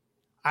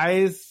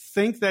 I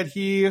think that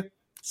he,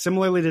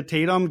 similarly to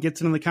Tatum,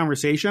 gets into the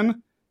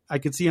conversation. I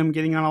could see him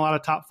getting on a lot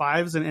of top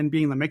fives and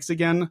being in the mix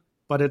again,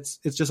 but it's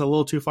just a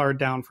little too far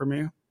down for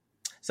me.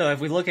 So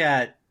if we look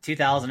at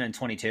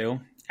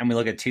 2022 and we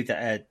look at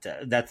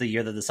that's the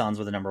year that the Suns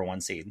were the number one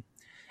seed,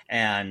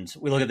 and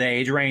we look at the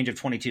age range of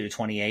 22 to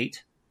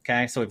 28.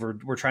 Okay, so if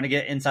we're trying to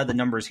get inside the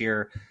numbers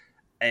here,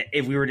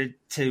 if we were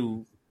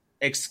to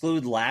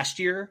exclude last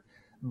year,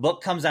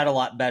 Book comes out a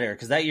lot better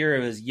because that year it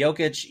was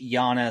Jokic,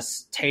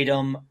 Giannis,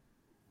 Tatum,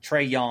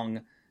 Trae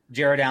Young,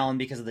 Jared Allen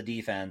because of the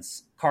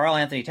defense. Karl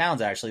Anthony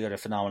Towns actually had a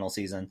phenomenal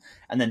season,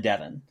 and then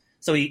Devin.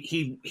 So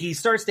he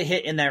starts to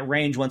hit in that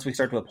range once we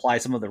start to apply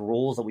some of the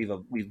rules that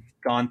we've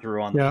gone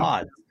through on the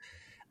pod.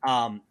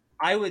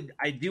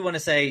 I do want to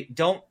say,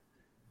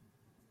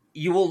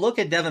 you will look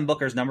at Devin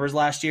Booker's numbers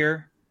last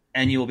year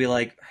and you will be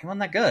like, he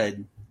wasn't that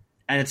good.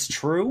 And it's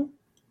true.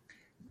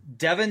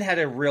 Devin had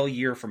a real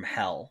year from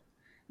hell,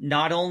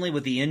 not only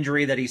with the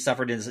injury that he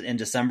suffered in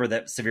December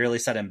that severely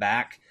set him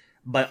back,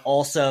 but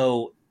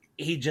also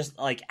he just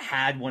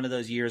had one of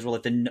those years where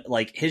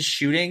his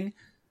shooting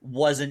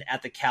wasn't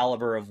at the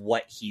caliber of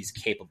what he's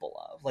capable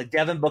of. Like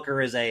Devin Booker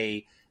is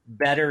a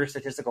better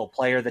statistical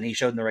player than he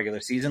showed in the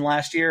regular season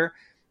last year.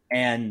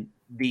 And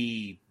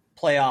the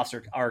playoffs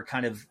are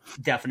kind of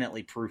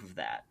definitely proof of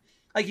that.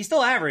 Like he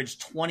still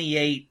averaged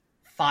 28,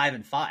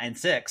 5 and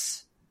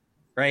 6,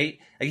 right?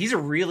 Like he's a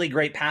really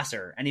great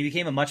passer and he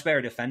became a much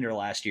better defender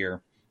last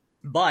year,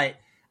 but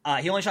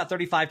he only shot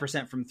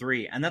 35% from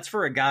three. And that's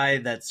for a guy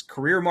that's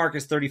career mark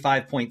is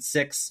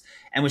 35.6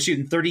 and was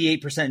shooting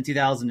 38% in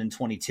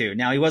 2022.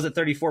 Now he was at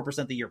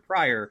 34% the year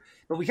prior,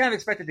 but we kind of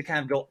expected to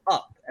kind of go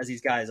up as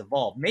these guys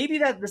evolve. Maybe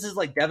this is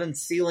like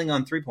Devin's ceiling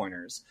on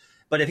 3-pointers,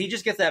 but if he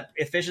just gets that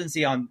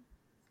efficiency on,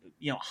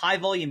 high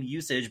volume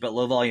usage, but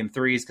low volume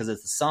threes, because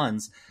it's the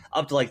Suns,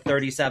 up to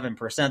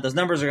 37%, those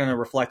numbers are going to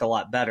reflect a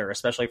lot better,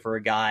 especially for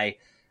a guy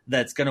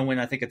that's going to win,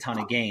 I think, a ton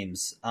of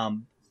games.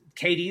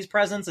 KD's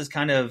presence is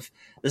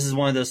this is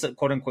one of those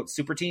quote unquote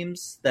super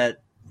teams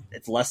that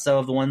it's less so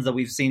of the ones that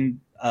we've seen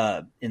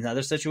in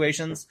other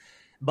situations.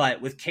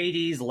 But with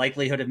KD's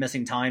likelihood of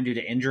missing time due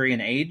to injury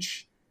and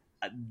age,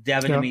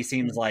 Devin to me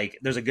seems like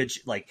there's a good,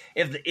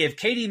 if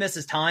KD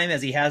misses time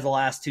as he has the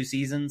last 2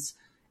 seasons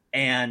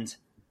and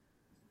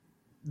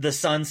the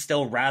Suns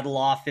still rattle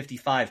off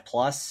 55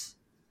 plus,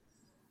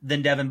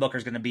 then Devin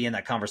Booker's going to be in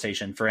that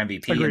conversation for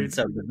MVP. Agreed. And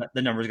so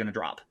the number is going to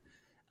drop.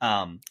 So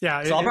I'll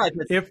probably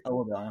put a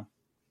little bit on him.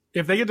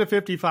 If they get to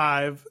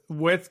 55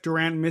 with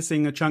Durant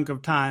missing a chunk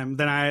of time,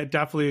 then I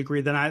definitely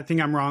agree. Then I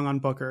think I'm wrong on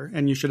Booker,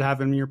 and you should have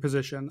him in your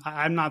position.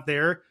 I'm not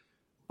there,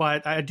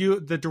 but I do.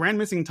 The Durant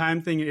missing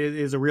time thing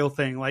is a real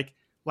thing. Like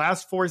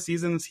last 4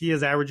 seasons, he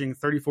is averaging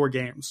 34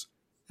 games.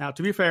 Now,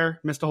 to be fair,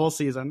 missed a whole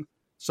season.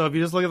 So if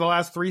you just look at the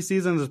last 3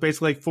 seasons, it's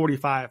basically like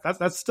 45.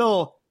 That's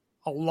still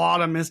a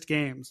lot of missed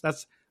games.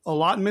 That's a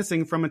lot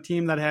missing from a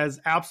team that has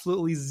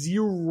absolutely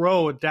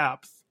zero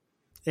depth.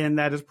 And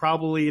that is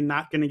probably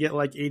not going to get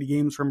like 80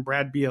 games from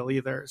Brad Beal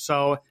either.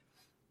 So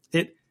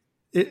it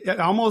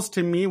almost,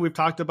 to me, we've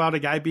talked about a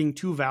guy being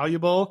too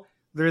valuable.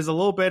 There's a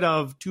little bit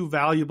of too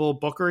valuable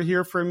Booker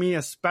here for me,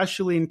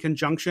 especially in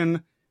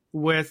conjunction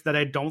with that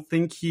I don't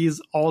think he's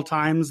all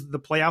times the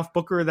playoff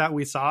Booker that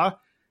we saw.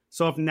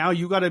 So if now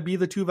you got to be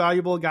the too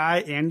valuable guy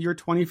and you're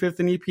 25th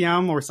in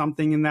EPM or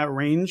something in that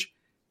range,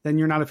 then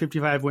you're not a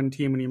 55-win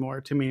team anymore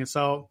to me.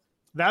 So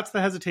that's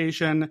the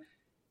hesitation.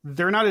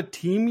 They're not a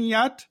team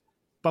yet,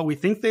 but we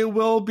think they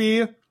will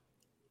be.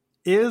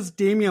 Is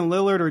Damian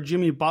Lillard or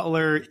Jimmy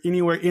Butler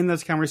anywhere in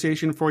this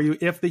conversation for you?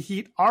 If the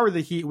Heat are the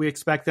Heat we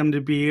expect them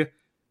to be,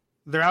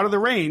 they're out of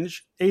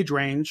the age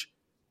range,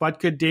 but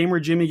could Dame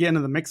or Jimmy get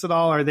into the mix at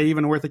all? Are they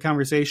even worth a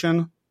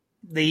conversation?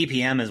 The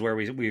EPM is where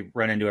we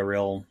run into a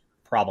real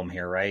problem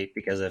here, right?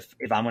 Because if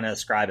I'm going to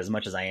ascribe as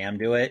much as I am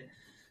to it,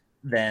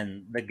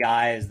 then the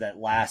guys that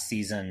last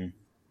season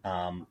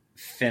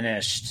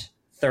finished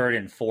 3rd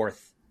and 4th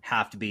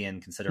have to be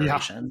in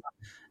consideration.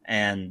 Yeah.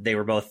 And they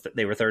were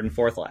 3rd and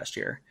 4th last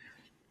year.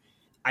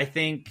 I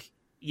think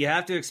you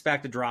have to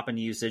expect a drop in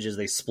usage as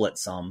they split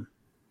some.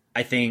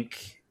 I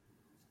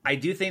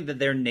do think that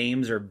their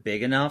names are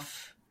big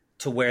enough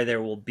to where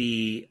there will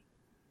be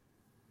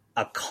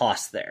a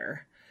cost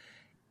there.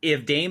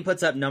 If Dame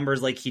puts up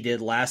numbers like he did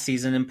last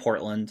season in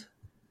Portland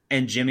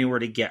and Jimmy were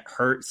to get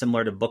hurt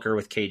similar to Booker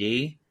with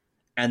KD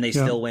and they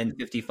still win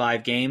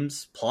 55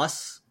 games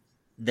plus,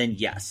 then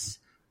yes.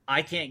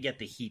 I can't get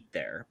the Heat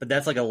there, but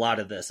that's like a lot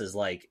of this is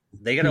like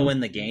they got to win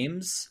the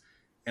games,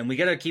 and we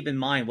got to keep in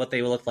mind what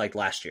they looked like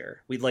last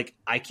year.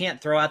 I can't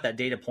throw out that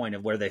data point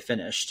of where they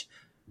finished.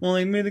 Well,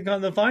 they made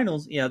the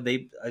finals. Yeah,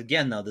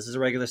 though this is a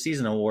regular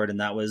season award, and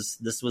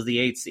this was the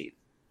 8th seed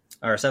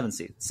or 7th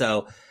seed.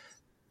 So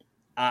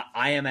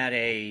I am at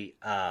the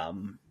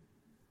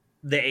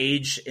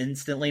age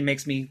instantly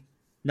makes me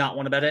not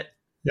want to bet it.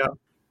 Yeah,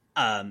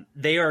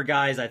 they are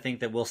guys I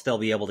think that will still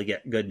be able to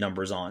get good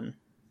numbers on.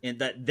 And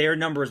that their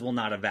numbers will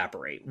not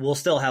evaporate. We'll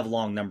still have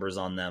long numbers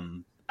on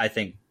them, I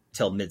think,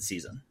 till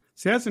midseason.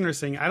 See, that's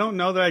interesting. I don't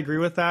know that I agree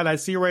with that. I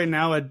see right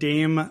now a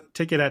Dame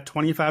ticket at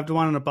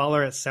 25-1 and a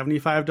Butler at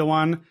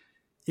 75-1.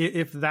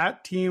 If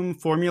that team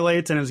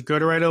formulates and is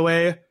good right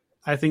away,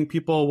 I think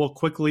people will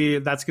quickly,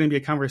 that's going to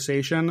be a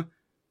conversation.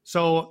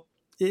 So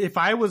if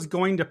I was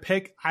going to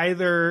pick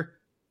either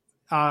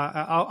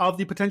of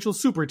the potential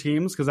super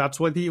teams, because that's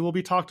what will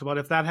be talked about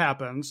if that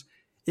happens,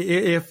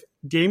 if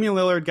Damian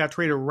Lillard got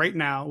traded right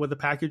now with a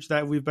package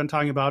that we've been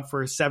talking about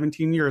for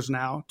 17 years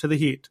now to the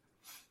Heat,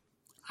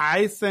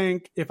 I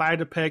think if I had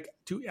to pick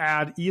to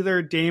add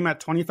either Dame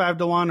at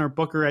 25-1 or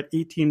Booker at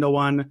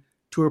 18-1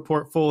 to a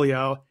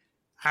portfolio,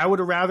 I would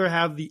rather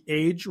have the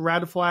age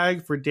red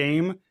flag for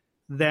Dame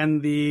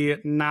than the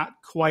not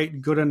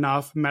quite good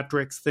enough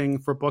metrics thing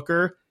for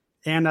Booker.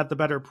 And at the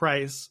better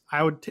price,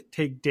 I would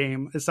take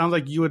Dame. It sounds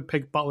like you would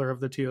pick Butler of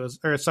the two.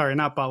 Or sorry,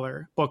 not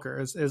Butler, Booker.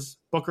 Is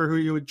Booker who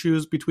you would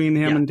choose between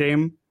him and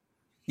Dame?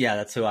 Yeah,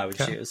 that's who I would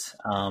choose.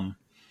 And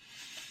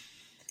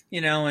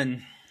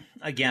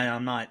again,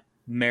 I'm not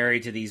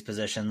married to these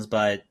positions,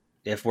 but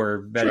if we're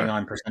betting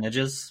on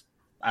percentages,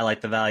 I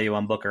like the value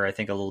on Booker, I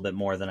think, a little bit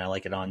more than I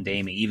like it on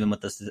Dame, even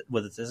with this.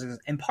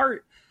 In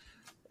part,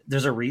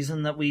 there's a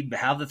reason that we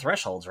have the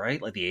thresholds,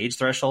 right? Like the age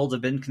thresholds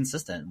have been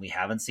consistent. We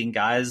haven't seen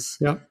guys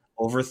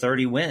over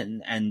 30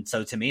 win. And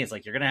so to me, it's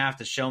like, you're going to have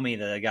to show me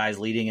that the guy's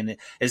leading and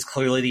is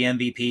clearly the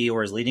MVP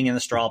or is leading in the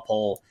straw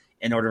poll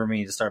in order for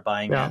me to start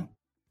buying in.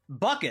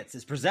 Buckets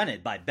is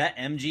presented by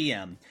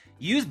BetMGM.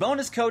 Use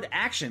bonus code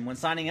ACTION when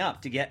signing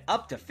up to get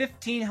up to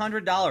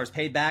 $1,500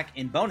 paid back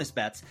in bonus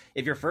bets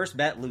if your first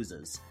bet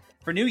loses.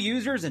 For new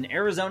users in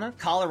Arizona,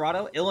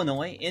 Colorado,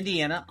 Illinois,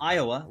 Indiana,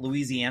 Iowa,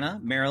 Louisiana,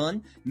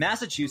 Maryland,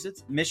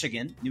 Massachusetts,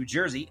 Michigan, New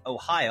Jersey,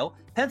 Ohio,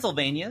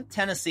 Pennsylvania,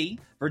 Tennessee,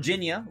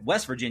 Virginia,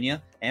 West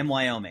Virginia, and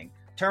Wyoming.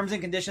 Terms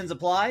and conditions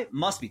apply.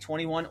 Must be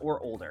 21 or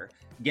older.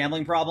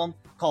 Gambling problem?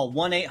 Call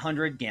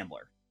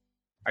 1-800-GAMBLER.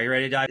 Are you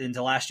ready to dive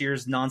into last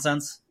year's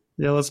nonsense?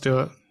 Yeah, let's do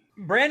it.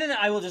 Brandon,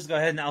 I will just go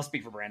ahead and I'll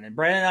speak for Brandon.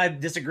 Brandon and I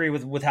disagree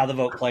with how the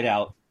vote played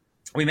out.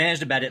 We managed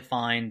to bet it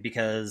fine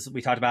because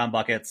we talked about in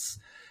buckets.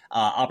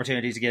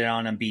 Opportunities to get it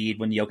on Embiid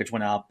when Jokic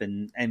went up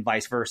and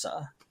vice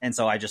versa. And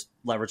so I just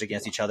leveraged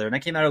against each other and I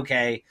came out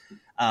okay.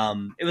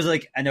 It was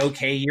like an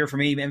okay year for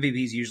me.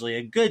 MVP is usually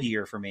a good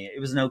year for me. It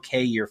was an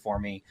okay year for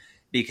me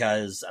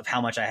because of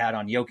how much I had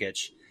on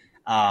Jokic.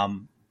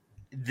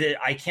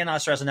 I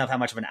cannot stress enough how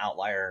much of an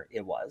outlier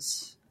it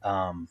was.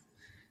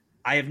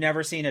 I have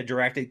never seen a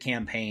directed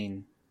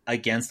campaign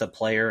against a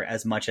player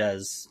as much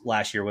as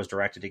last year was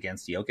directed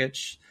against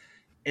Jokic.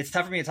 It's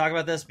tough for me to talk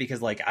about this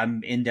because like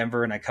I'm in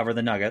Denver and I cover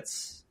the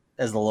Nuggets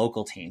as the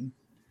local team.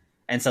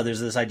 And so there's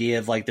this idea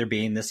of like there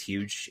being this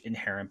huge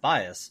inherent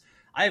bias.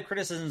 I have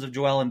criticisms of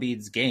Joel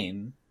Embiid's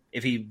game.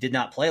 If he did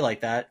not play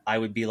like that, I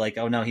would be like,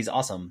 oh no, he's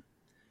awesome.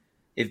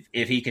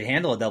 If he could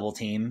handle a double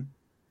team,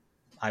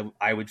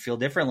 I would feel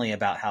differently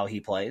about how he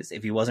plays.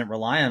 If he wasn't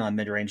relying on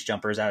mid-range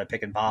jumpers out of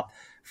pick and pop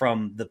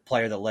from the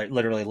player that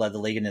literally led the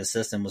league in his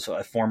system, was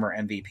a former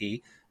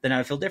MVP, then I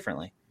would feel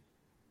differently.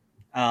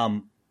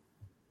 I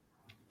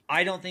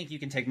don't think you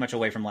can take much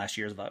away from last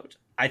year's vote.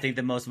 I think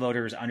that most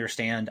voters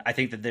understand. I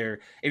think that if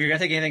you're going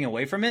to take anything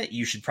away from it,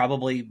 you should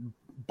probably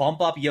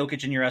bump up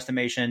Jokic in your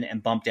estimation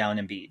and bump down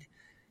Embiid,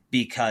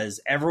 because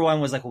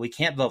everyone was like, well, we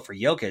can't vote for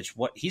Jokic.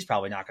 He's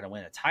probably not going to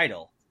win a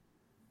title.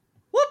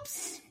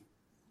 Whoops.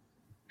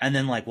 And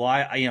then like,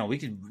 well,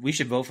 we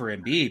should vote for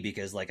Embiid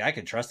because like I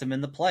can trust him in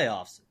the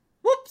playoffs.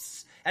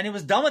 Whoops. And it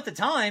was dumb at the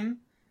time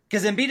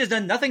because Embiid has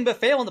done nothing but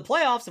fail in the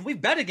playoffs and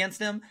we've bet against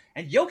him,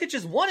 and Jokic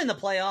has won in the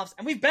playoffs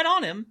and we've bet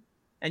on him.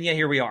 And yet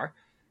here we are.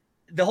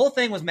 The whole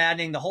thing was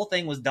maddening. The whole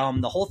thing was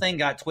dumb. The whole thing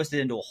got twisted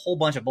into a whole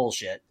bunch of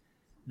bullshit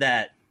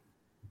that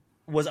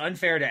was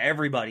unfair to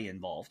everybody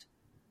involved.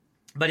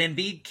 But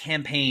Embiid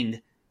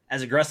campaigned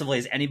as aggressively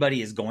as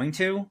anybody is going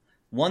to,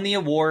 won the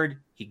award.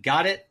 He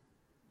got it.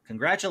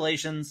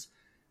 Congratulations.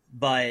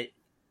 But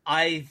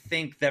I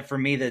think that for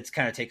me, that's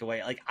kind of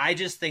takeaway. Like, I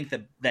just think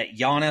that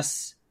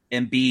Giannis,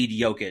 Embiid,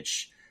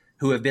 Jokic,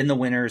 who have been the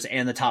winners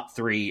and the top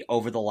three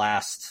over the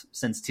last,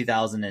 since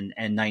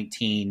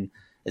 2019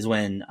 is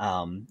when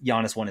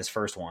Giannis won his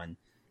first one.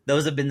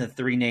 Those have been the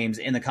three names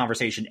in the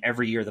conversation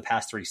every year the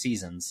past 3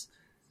 seasons.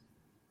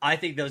 I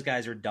think those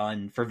guys are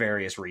done for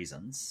various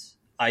reasons.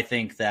 I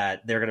think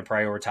that they're going to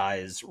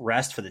prioritize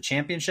rest for the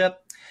championship.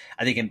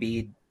 I think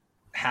Embiid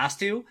has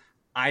to.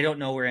 I don't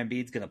know where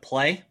Embiid's going to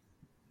play.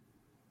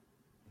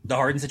 The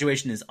Harden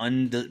situation is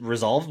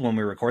unresolved when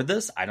we record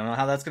this. I don't know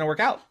how that's going to work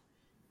out.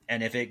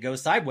 And if it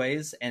goes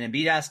sideways and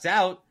Embiid asks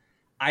out,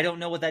 I don't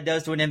know what that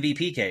does to an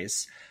MVP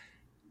case.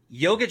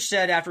 Jokic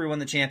said after he won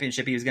the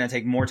championship, he was going to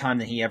take more time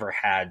than he ever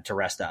had to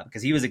rest up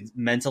because he was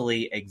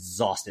mentally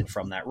exhausted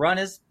from that run,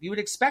 as you would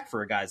expect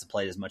for a guy to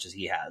play as much as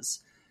he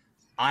has.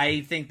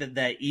 I think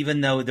that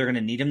even though they're going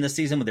to need him this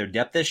season with their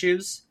depth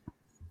issues,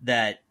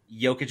 that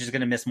Jokic is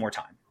going to miss more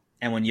time.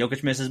 And when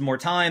Jokic misses more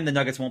time, the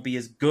Nuggets won't be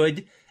as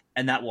good,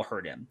 and that will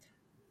hurt him.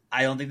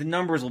 I don't think the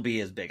numbers will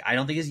be as big. I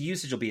don't think his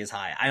usage will be as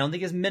high. I don't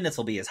think his minutes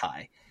will be as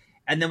high.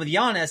 And then with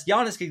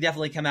Giannis could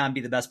definitely come out and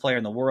be the best player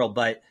in the world,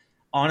 but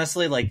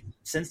honestly, like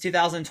since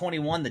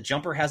 2021, the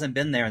jumper hasn't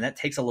been there, and that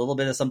takes a little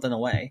bit of something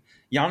away.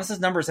 Giannis's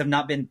numbers have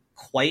not been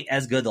quite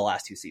as good the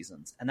last 2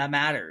 seasons, and that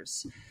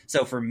matters.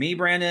 So for me,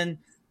 Brandon,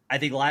 I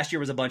think last year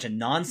was a bunch of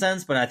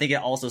nonsense, but I think it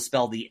also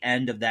spelled the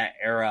end of that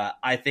era.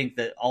 I think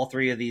that all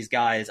 3 of these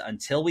guys,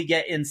 until we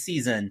get in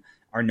season,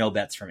 are no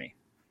bets for me.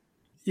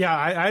 Yeah,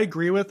 I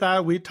agree with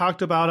that. We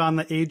talked about on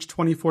the age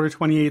 24 to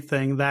 28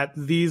 thing that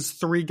these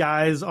 3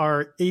 guys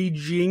are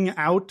aging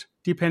out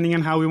depending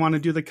on how we want to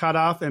do the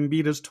cutoff.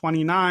 Embiid is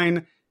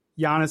 29.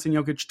 Giannis and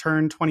Jokic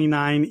turn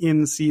 29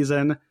 in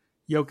season.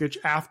 Jokic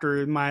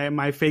after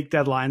my fake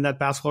deadline that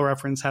Basketball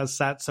Reference has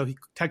set, so he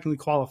technically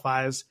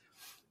qualifies.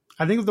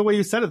 I think the way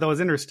you said it, though, is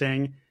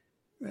interesting.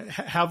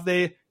 Have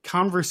they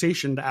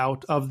conversationed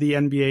out of the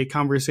NBA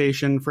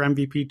conversation for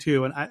MVP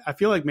too? And I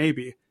feel like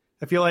maybe.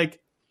 I feel like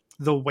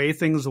the way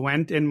things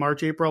went in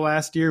March, April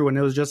last year when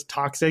it was just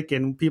toxic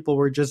and people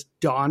were just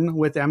done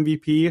with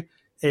MVP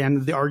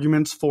and the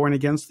arguments for and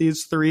against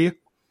these 3,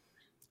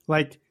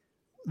 like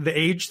the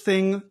age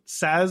thing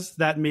says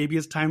that maybe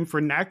it's time for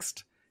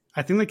next.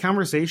 I think the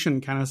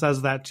conversation kind of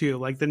says that too.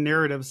 Like the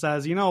narrative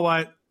says, you know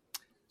what?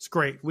 It's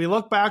great. We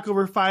look back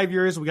over 5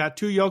 years. We got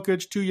 2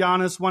 Jokic, 2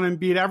 Giannis, 1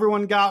 Embiid.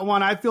 Everyone got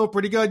one. I feel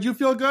pretty good. You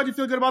feel good? You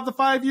feel good about the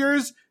 5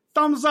 years?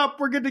 Thumbs up.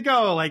 We're good to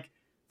go. Like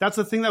that's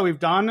the thing that we've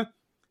done.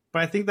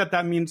 But I think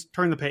that means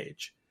turn the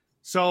page.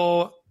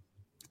 So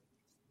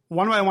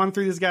one way I want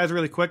through these guys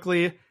really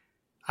quickly.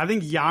 I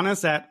think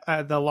Giannis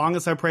at the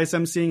longest I price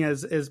I'm seeing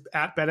is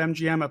at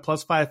BetMGM at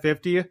plus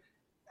 550.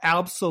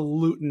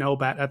 Absolute no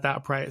bet at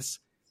that price.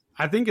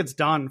 I think it's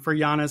done for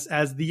Giannis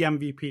as the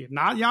MVP.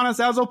 Not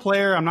Giannis as a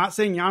player. I'm not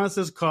saying Giannis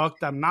is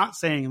cooked. I'm not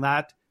saying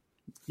that.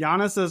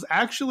 Giannis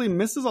actually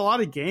misses a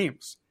lot of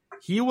games.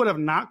 He would have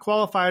not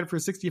qualified for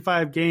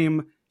 65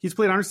 game. He's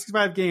played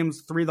 165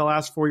 games 3 of the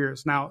last 4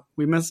 years. Now,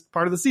 we missed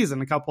part of the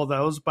season, a couple of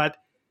those, but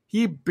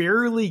he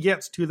barely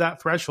gets to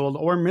that threshold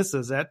or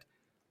misses it.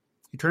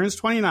 He turns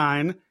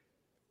 29.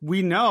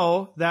 We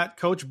know that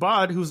Coach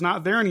Bud, who's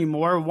not there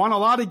anymore, won a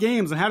lot of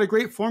games and had a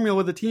great formula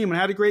with the team and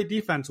had a great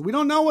defense. We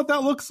don't know what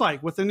that looks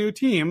like with the new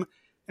team,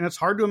 and it's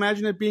hard to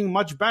imagine it being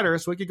much better,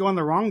 so it could go in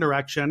the wrong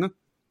direction.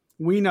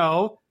 We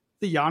know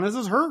that Giannis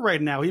is hurt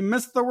right now. He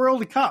missed the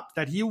World Cup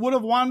that he would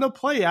have wanted to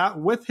play at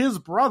with his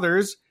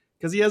brothers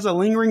because he has a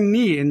lingering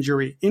knee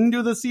injury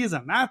into the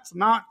season. That's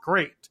not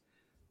great.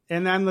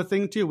 And then the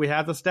thing, too, we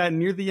had the stat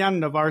near the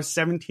end of our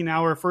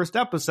 17-hour first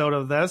episode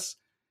of this.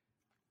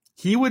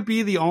 he would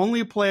be the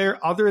only player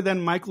other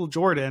than Michael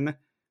Jordan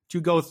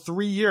to go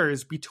 3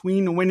 years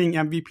between winning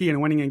MVP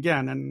and winning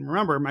again. And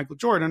remember, Michael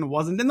Jordan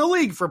wasn't in the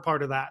league for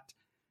part of that.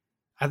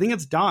 I think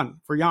it's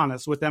done for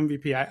Giannis with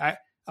MVP. I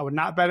would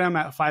not bet him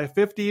at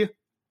 550.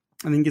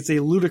 I think it's a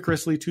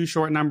ludicrously too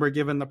short number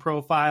given the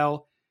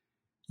profile.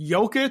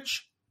 Jokic,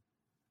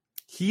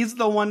 he's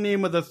the one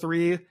name of the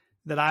three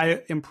that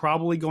I am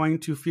probably going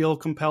to feel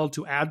compelled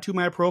to add to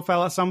my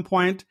profile at some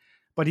point,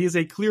 but he's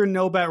a clear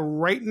no bet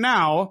right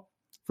now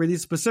for the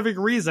specific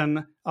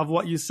reason of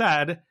what you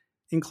said,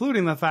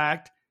 including the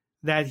fact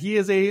that he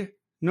is a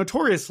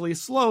notoriously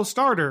slow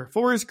starter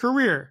for his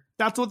career.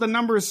 That's what the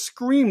numbers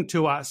scream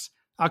to us.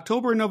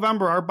 October and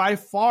November are by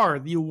far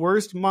the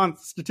worst month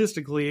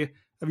statistically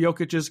of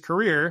Jokic's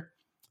career.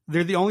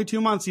 They're the only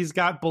 2 months he's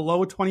got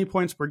below 20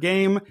 points per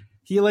game.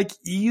 He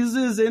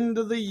eases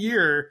into the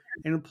year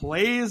and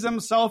plays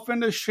himself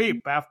into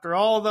shape after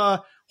all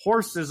the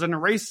horses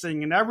and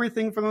racing and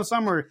everything from the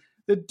summer.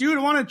 The dude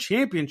won a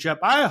championship.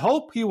 I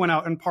hope he went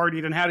out and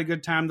partied and had a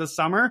good time this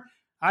summer.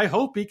 I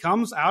hope he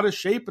comes out of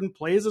shape and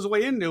plays his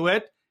way into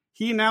it.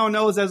 He now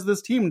knows, as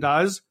this team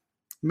does,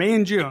 May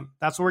and June.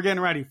 That's what we're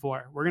getting ready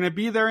for. We're going to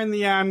be there in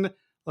the end.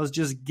 Let's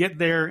just get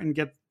there and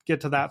get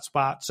to that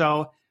spot.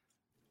 So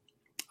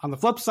on the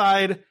flip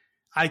side,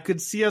 I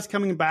could see us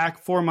coming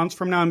back 4 months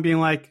from now and being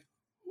like,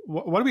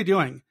 what are we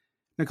doing?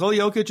 Nikola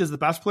Jokic is the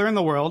best player in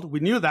the world. We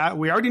knew that.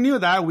 We already knew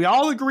that. We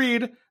all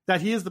agreed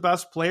that he is the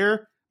best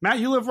player. Matt,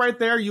 you live right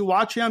there. You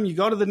watch him. You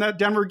go to the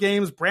Denver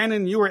games.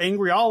 Brandon, you were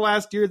angry all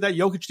last year that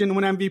Jokic didn't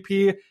win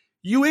MVP.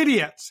 You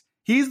idiots.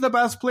 He's the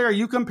best player.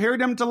 You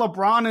compared him to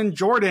LeBron and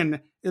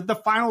Jordan in the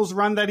finals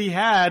run that he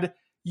had.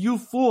 You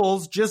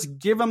fools, just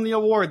give him the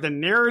award. The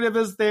narrative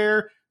is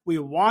there. We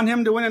want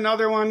him to win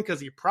another one because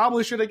he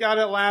probably should have got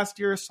it last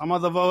year. Some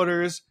of the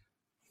voters.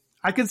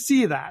 I could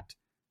see that.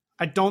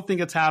 I don't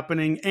think it's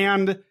happening,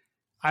 and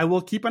I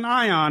will keep an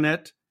eye on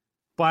it,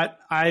 but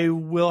I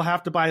will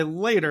have to buy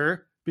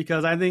later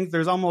because I think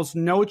there's almost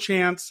no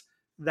chance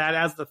that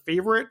as the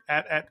favorite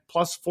at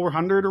plus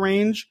 400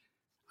 range,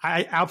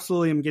 I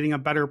absolutely am getting a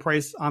better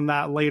price on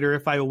that later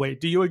if I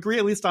wait. Do you agree,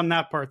 at least on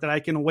that part, that I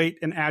can wait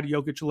and add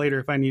Jokic later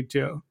if I need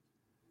to?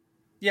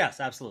 Yes,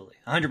 absolutely.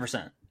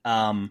 100%.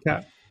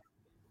 Yeah.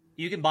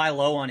 You can buy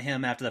low on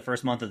him after the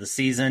first month of the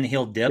season.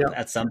 He'll dip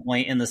at some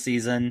point in the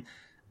season.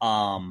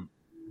 Knock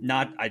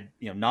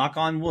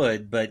on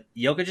wood, but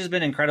Jokic has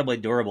been incredibly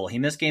durable. He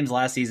missed games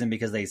last season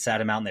because they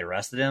sat him out and they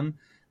rested him.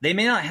 They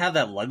may not have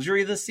that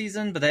luxury this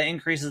season, but that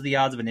increases the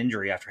odds of an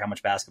injury after how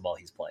much basketball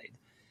he's played.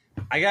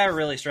 I gotta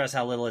really stress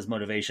how little his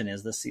motivation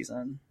is this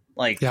season.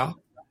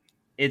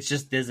 It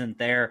just isn't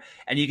there.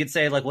 And you could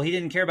say, well, he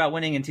didn't care about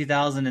winning in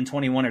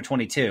 2021 or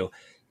 22.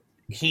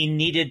 He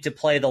needed to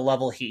play the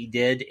level he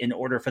did in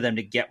order for them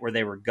to get where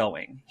they were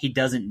going. He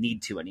doesn't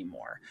need to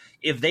anymore.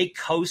 If they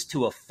coast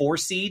to a 4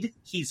 seed,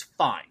 he's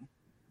fine.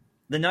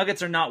 The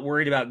Nuggets are not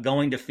worried about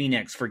going to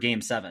Phoenix for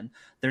Game 7.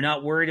 They're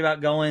not worried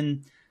about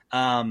going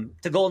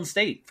to Golden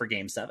State for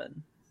Game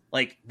 7.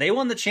 They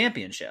won the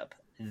championship.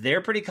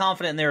 They're pretty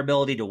confident in their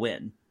ability to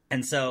win.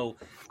 And so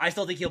I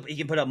still think he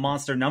can put up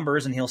monster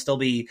numbers and he'll still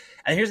be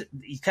 – and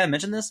you kind of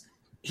mentioned this.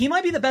 He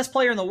might be the best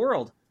player in the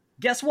world.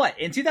 Guess what?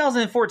 In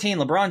 2014,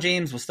 LeBron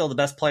James was still the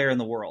best player in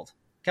the world.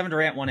 Kevin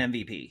Durant won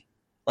MVP.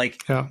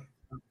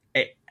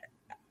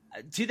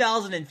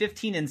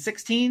 2015 and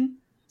 16,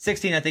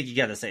 I think you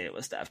got to say it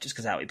was Steph just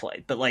because how he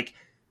played. But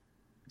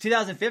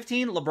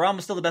 2015, LeBron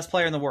was still the best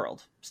player in the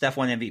world. Steph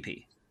won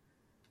MVP.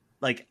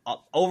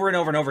 Over and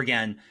over and over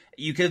again,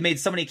 you could have made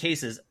so many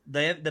cases.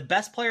 The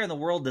best player in the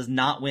world does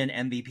not win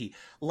MVP.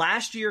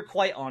 Last year,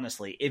 quite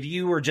honestly, if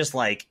you were just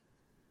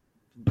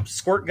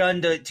squirt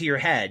gun to your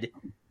head,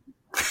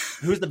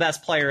 who's the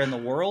best player in the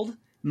world?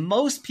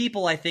 Most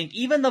people, I think,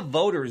 even the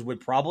voters would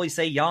probably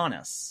say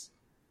Giannis.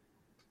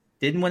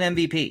 Didn't win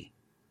MVP.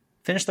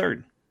 Finished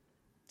third.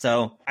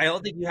 So I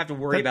don't think you have to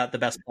worry about the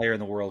best player in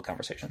the world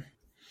conversation.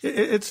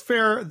 It's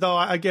fair, though.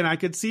 Again, I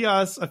could see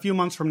us a few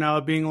months from now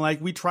being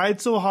we tried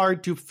so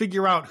hard to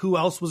figure out who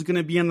else was going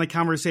to be in the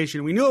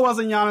conversation. We knew it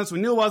wasn't Giannis. We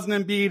knew it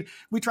wasn't Embiid.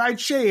 We tried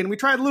Shea and we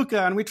tried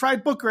Luka and we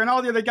tried Booker and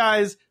all the other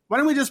guys. Why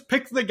don't we just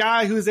pick the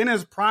guy who's in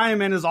his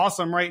prime and is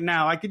awesome right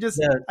now? I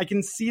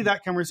can see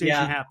that conversation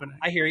happening.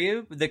 I hear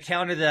you. The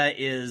counter to that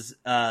is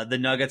the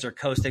Nuggets are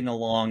coasting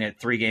along at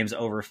 3 games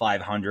over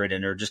 500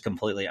 and are just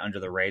completely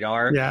under the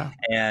radar. Yeah.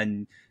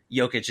 And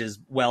Jokic is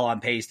well on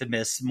pace to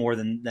miss more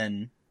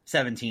than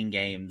 17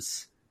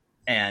 games.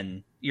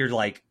 And you're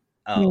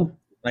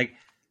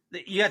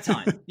you got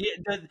time.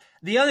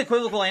 The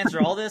unequivocal answer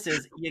to all this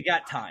is you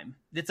got time.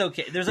 It's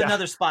okay. There's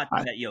another spot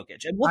for that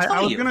Jokic. And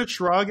I was going to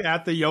shrug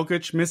at the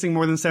Jokic missing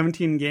more than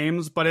 17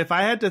 games, but if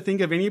I had to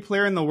think of any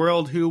player in the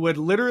world who would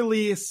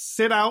literally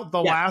sit out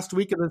the last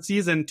week of the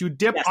season to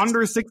dip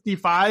under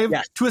 65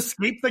 to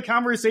escape the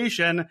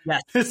conversation,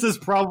 this is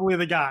probably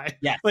the guy.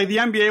 Yes. The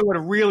NBA would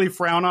really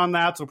frown on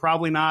that, so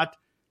probably not,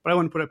 but I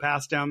wouldn't put it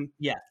past him.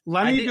 Yeah.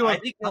 I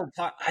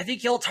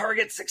think he'll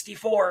target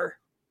 64.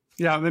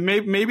 Yeah,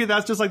 maybe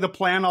that's just like the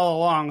plan all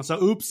along.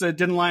 So, oops, it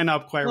didn't line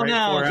up quite right.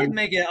 No, for it him. didn't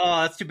make it.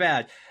 Oh, that's too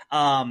bad.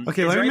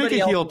 Okay, let me make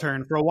a heel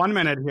turn for 1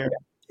 minute here.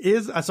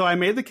 So I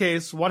made the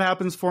case, what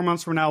happens 4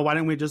 months from now? Why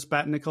don't we just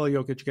bet Nikola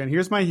Jokic again?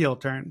 Here's my heel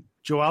turn.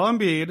 Joel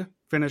Embiid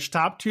finished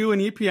top 2 in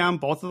EPM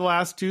both of the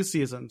last 2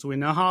 seasons. We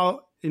know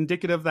how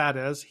indicative that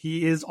is.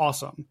 He is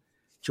awesome.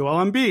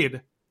 Joel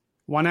Embiid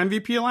won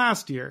MVP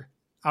last year.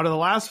 Out of the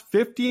last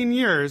 15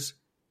 years,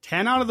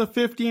 10 out of the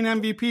 15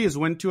 MVPs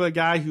went to a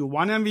guy who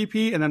won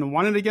MVP and then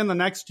won it again the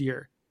next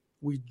year.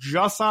 We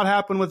just saw it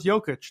happen with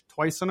Jokic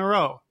twice in a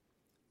row.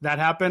 That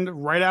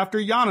happened right after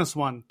Giannis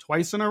won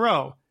twice in a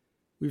row.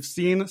 We've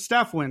seen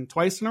Steph win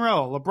twice in a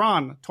row.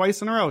 LeBron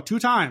twice in a row, 2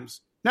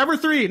 times. Never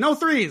 3, no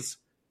 3s,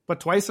 but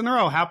twice in a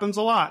row happens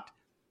a lot.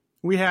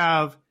 We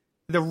have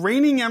the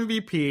reigning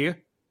MVP,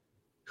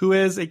 who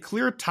is a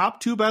clear top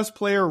 2 best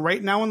player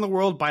right now in the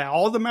world by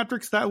all the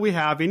metrics that we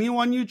have.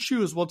 Anyone you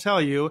choose will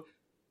tell you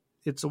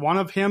it's one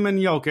of him and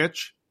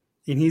Jokic,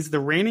 and he's the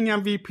reigning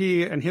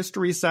MVP, and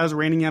history says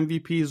reigning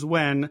MVPs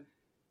win,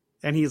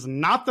 and he's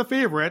not the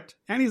favorite,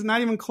 and he's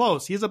not even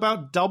close. He's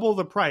about double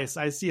the price.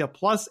 I see a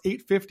plus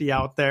 850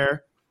 out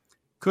there.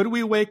 Could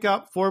we wake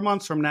up 4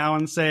 months from now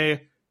and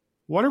say,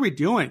 what are we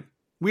doing?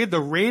 We had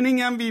the reigning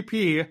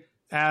MVP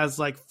as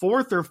like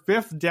 4th or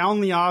 5th down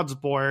the odds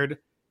board.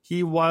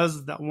 He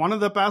was one of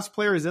the best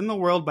players in the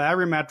world by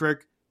every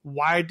metric.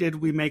 Why did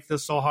we make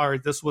this so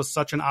hard? This was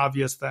such an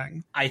obvious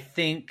thing. I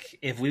think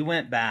if we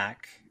went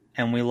back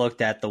and we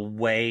looked at the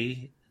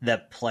way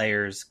that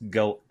players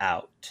go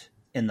out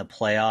in the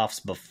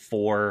playoffs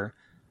before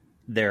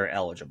they're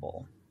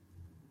eligible,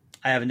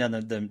 I haven't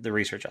done the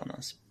research on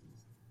this,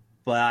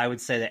 but I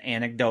would say that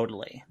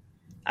anecdotally,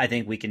 I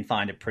think we can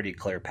find a pretty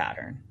clear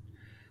pattern.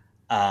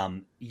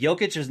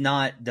 Jokic has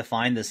not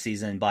defined this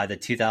season by the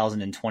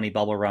 2020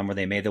 bubble run where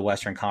they made the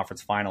Western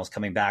Conference Finals,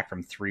 coming back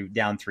from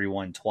down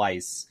 3-1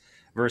 twice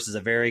versus a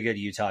very good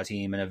Utah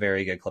team and a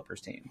very good Clippers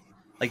team.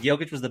 Like,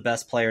 Jokic was the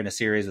best player in a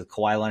series with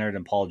Kawhi Leonard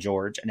and Paul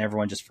George, and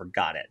everyone just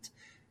forgot it.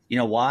 You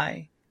know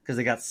why? Because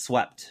they got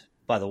swept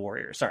by the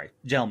Warriors. Sorry,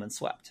 gentlemen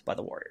swept by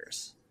the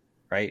Warriors,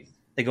 right?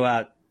 They go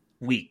out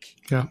weak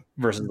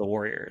versus the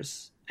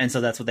Warriors. And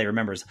so that's what they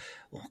remember is,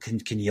 well, can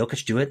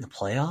Jokic do it in the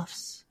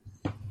playoffs?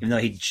 Even though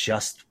he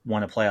just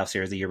won a playoff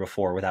series the year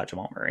before without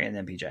Jamal Murray and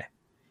MPJ.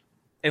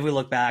 If we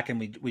look back and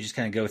we just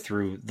kind of go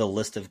through the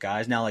list of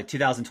guys now, like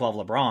 2012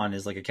 LeBron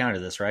is like a counter to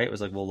this, right? It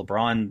was like, well,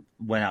 LeBron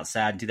went out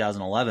sad in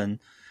 2011.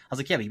 I was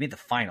like, yeah, but he made the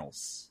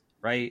finals,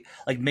 right?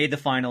 Like, made the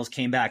finals,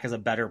 came back as a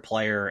better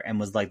player, and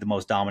was like the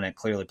most dominant,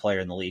 clearly player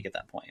in the league at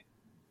that point.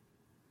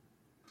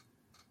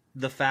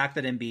 The fact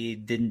that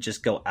Embiid didn't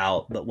just go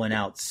out, but went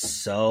out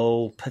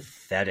so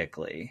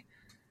pathetically.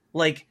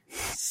 Like,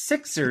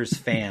 Sixers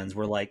fans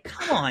were like,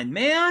 come on,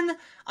 man.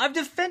 I've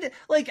defended.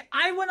 Like,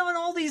 I went on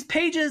all these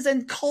pages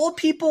and called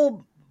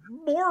people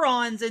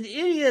morons and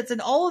idiots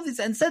and all of these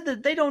and said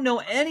that they don't know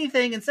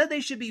anything and said they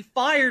should be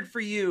fired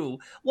for you.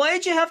 Why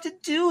did you have to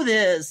do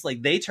this?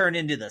 Like, they turned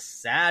into the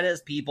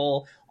saddest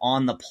people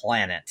on the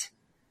planet.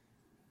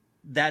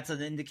 That's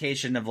an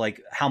indication of,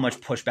 like, how much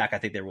pushback I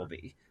think there will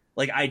be.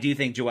 Like, I do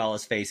think Joel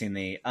is facing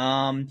the,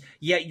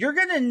 you're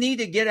going to need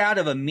to get out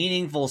of a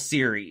meaningful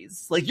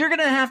series. Like, you're going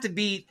to have to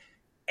beat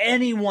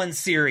anyone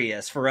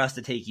serious for us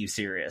to take you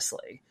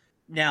seriously.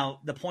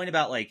 Now, the point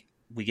about, like,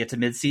 we get to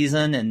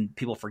midseason and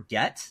people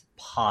forget,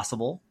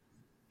 possible,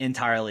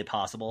 entirely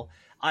possible.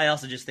 I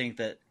also just think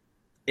that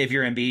if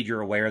you're Embiid,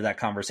 you're aware of that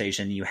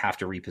conversation. You have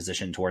to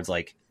reposition towards,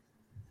 like,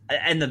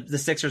 and the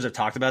Sixers have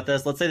talked about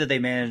this. Let's say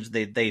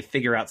that they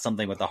figure out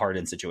something with the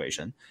Harden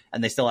situation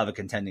and they still have a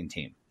contending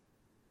team.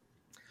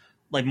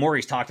 Like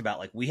Maury's talked about,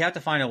 like, we have to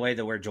find a way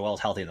that where Joel's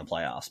healthy in the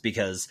playoffs,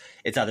 because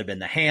it's either been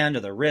the hand or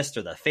the wrist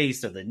or the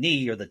face or the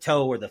knee or the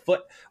toe or the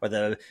foot or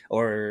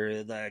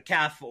the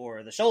calf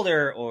or the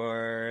shoulder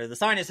or the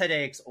sinus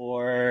headaches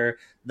or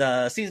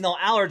the seasonal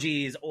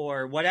allergies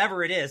or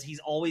whatever it is. He's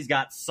always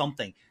got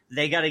something.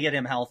 They got to get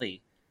him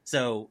healthy.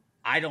 So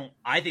I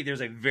think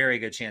there's a very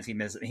good chance he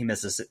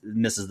misses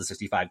the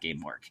 65 game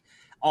mark.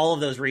 All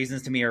of those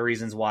reasons to me are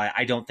reasons why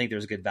I don't think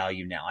there's good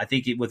value now. I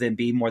think with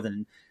Embiid more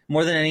than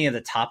any of the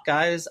top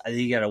guys, I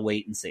think you got to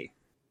wait and see.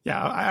 Yeah,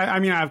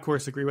 I mean, I of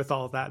course agree with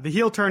all of that. The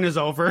heel turn is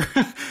over.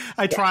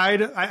 I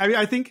tried.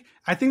 I think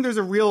there's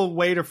a real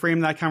way to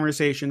frame that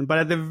conversation. But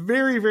at the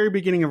very, very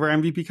beginning of our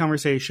MVP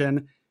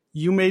conversation,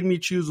 you made me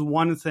choose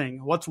one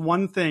thing. What's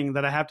one thing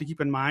that I have to keep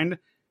in mind?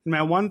 And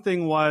my one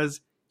thing was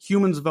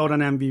humans vote on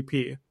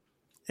MVP.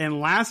 And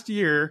last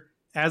year,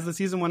 as the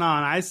season went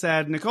on, I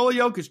said Nikola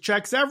Jokic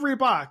checks every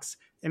box.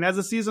 And as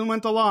the season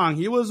went along,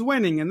 he was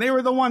winning, and they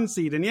were the 1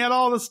 seed, and he had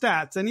all the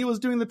stats, and he was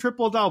doing the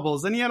triple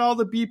doubles, and he had all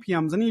the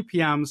BPMs and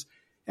EPMs.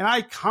 And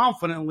I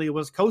confidently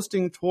was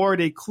coasting toward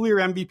a clear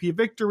MVP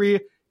victory.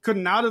 Could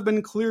not have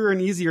been clearer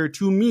and easier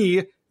to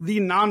me,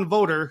 the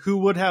non-voter, who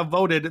would have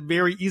voted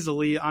very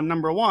easily on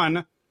number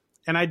 1.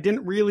 And I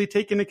didn't really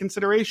take into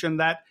consideration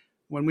that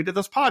when we did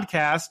this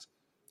podcast,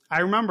 I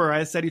remember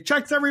I said he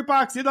checks every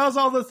box, he does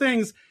all the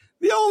things.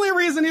 The only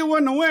reason he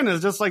wouldn't win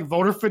is just like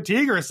voter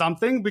fatigue or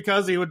something,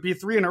 because he would be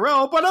 3 in a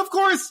row. But of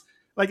course,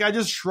 like, I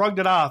just shrugged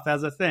it off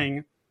as a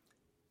thing.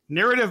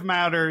 Narrative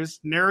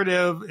matters.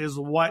 Narrative is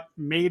what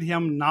made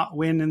him not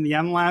win in the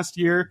end last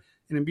year.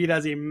 And Embiid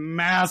has a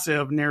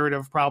massive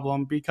narrative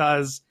problem,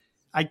 because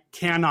I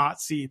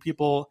cannot see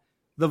people,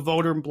 the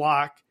voter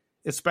block,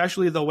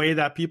 especially the way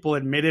that people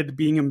admitted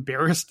being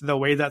embarrassed, the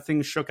way that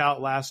things shook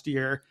out last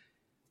year.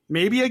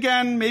 Maybe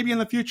again, maybe in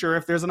the future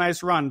if there's a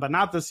nice run, but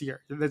not this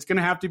year. It's going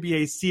to have to be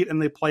a seat in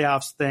the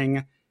playoffs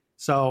thing.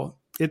 So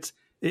it's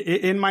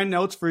in my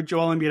notes for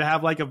Joel Embiid to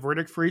have like a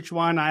verdict for each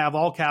one. I have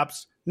all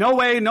caps. No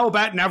way, no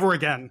bet, never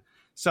again.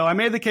 So I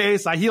made the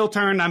case. I heel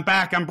turned. I'm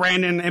back. I'm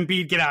Brandon.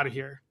 Embiid, get out of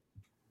here.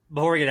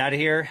 Before we get out of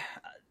here,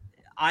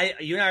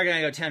 you and I are going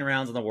to go 10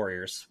 rounds on the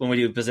Warriors when we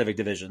do Pacific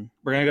Division.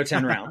 We're going to go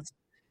 10 rounds.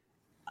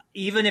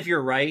 Even if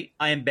you're right,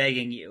 I am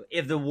begging you.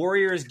 If the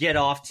Warriors get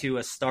off to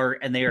a start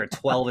and they are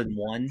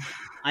 12-1,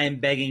 I am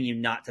begging you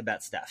not to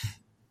bet Steph.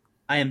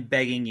 I am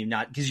begging you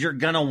not, because you're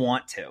going to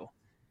want to.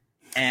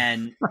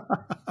 And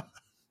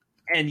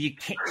you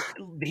can't.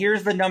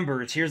 Here's the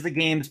numbers. Here's the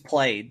games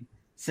played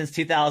since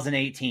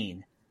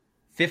 2018.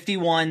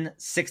 51,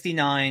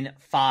 69,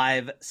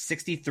 5,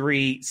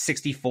 63,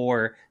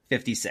 64,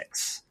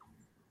 56.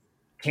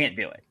 Can't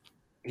do it.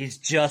 He's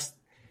just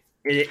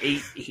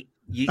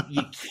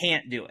you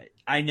can't do it.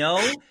 I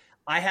know.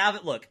 I have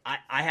it. Look,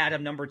 I had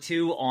him number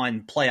 2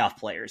 on playoff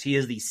players. He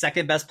is the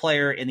second best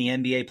player in the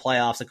NBA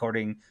playoffs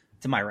according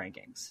to my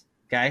rankings.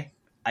 Okay,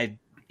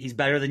 he's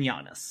better than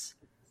Giannis.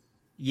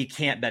 You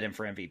can't bet him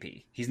for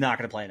MVP. He's not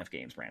going to play enough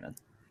games, Brandon.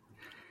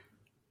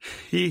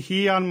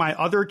 He on my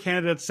other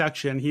candidate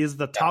section, he's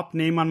the top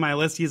name on my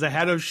list. He's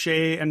ahead of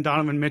Shea and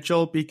Donovan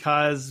Mitchell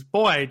because,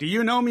 boy, do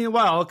you know me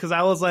well? Because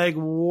I was like,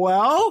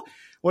 well,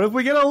 what if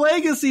we get a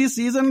legacy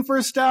season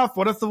for Steph?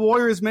 What if the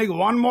Warriors make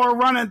one more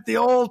run at the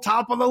old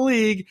top of the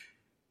league?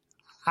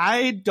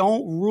 I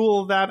don't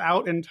rule that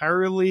out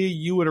entirely.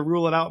 You would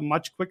rule it out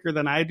much quicker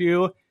than I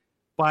do.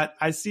 But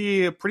I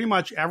see pretty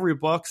much every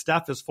book,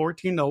 Steph is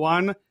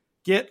 14-1.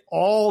 Get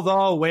all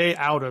the way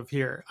out of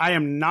here. I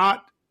am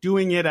not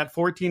doing it at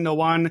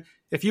 14-1.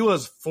 If he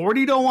was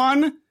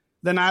 40-1,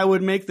 then I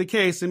would make the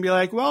case and be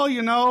like, well,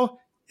 you know,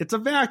 it's a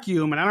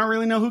vacuum and I don't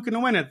really know who can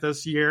win it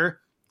this year.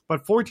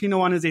 But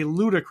 14-1 is a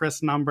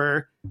ludicrous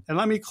number. And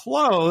let me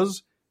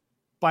close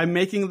by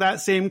making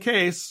that same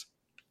case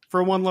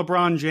for one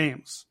LeBron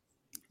James.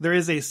 There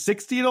is a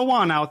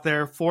 60-1 out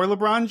there for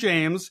LeBron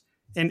James,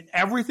 and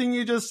everything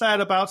you just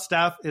said about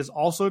Steph is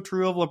also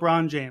true of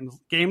LeBron James.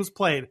 Games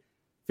played.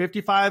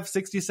 55,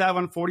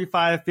 67,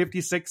 45,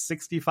 56,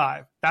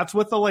 65. That's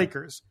with the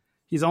Lakers.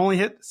 He's only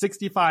hit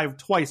 65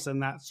 twice in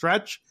that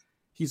stretch.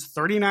 He's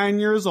 39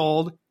 years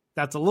old.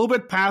 That's a little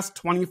bit past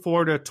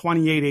 24 to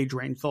 28 age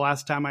range. The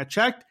last time I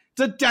checked,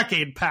 it's a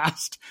decade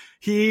past.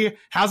 He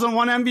hasn't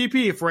won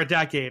MVP for a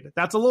decade.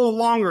 That's a little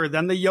longer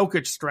than the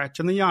Jokic stretch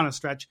and the Giannis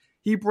stretch.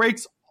 He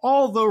breaks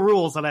all the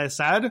rules that I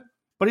said,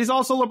 but he's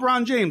also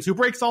LeBron James, who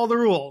breaks all the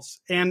rules.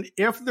 And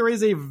if there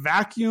is a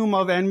vacuum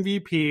of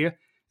MVP,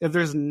 if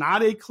there's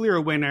not a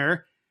clear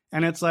winner,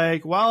 and it's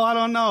like, well, I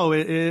don't know,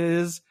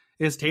 is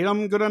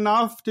Tatum good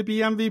enough to be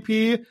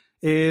MVP?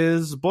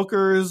 Is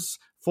Booker's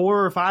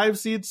 4 or 5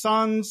 seed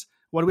Suns?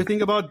 What do we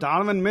think about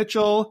Donovan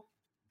Mitchell?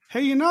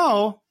 Hey, you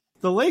know,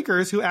 the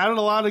Lakers, who added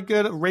a lot of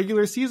good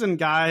regular season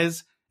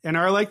guys and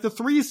are like the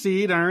 3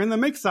 seed and are in the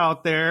mix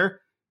out there,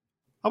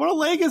 how about a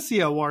legacy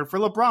award for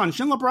LeBron?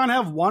 Shouldn't LeBron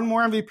have one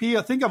more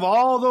MVP? Think of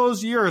all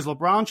those years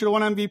LeBron should have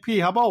won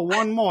MVP. How about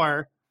one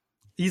more?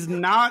 He's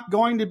not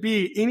going to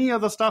be any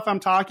of the stuff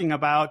I'm talking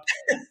about.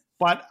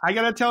 But I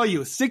got to tell you,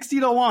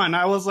 60-1,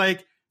 I was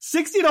like,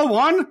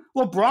 60-1?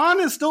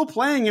 LeBron is still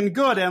playing and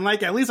good and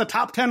like at least a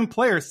top 10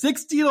 player.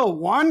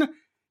 60-1?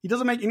 He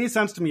doesn't make any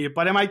sense to me.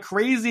 But am I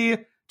crazy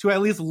to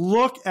at least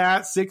look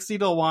at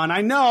 60-1?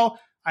 I know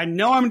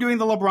I'm doing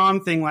the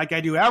LeBron thing like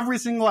I do every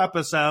single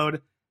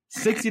episode.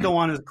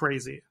 60-1 is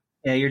crazy.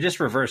 Yeah, you're just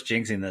reverse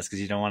jinxing this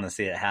because you don't want to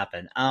see it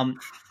happen.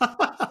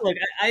 Look,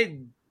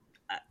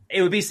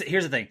 it would be.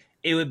 Here's the thing.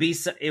 It would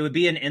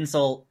be an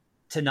insult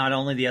to not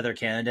only the other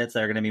candidates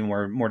that are going to be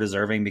more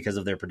deserving because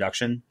of their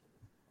production.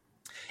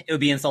 It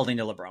would be insulting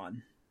to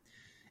LeBron.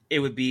 It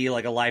would be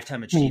like a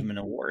lifetime achievement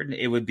award.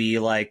 It would be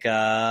like, we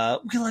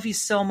love you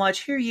so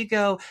much. Here you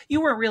go. You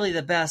weren't really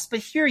the best, but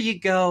here you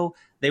go.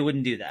 They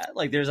wouldn't do that.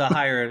 Like I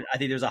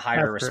think there's a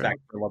higher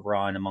respect for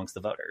LeBron amongst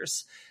the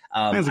voters.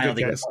 I don't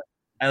think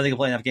he'll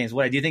play enough games.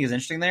 What I do think is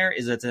interesting there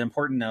is it's an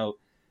important note.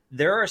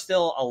 There are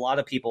still a lot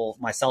of people,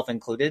 myself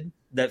included,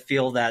 that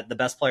feel that the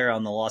best player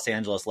on the Los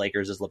Angeles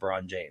Lakers is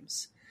LeBron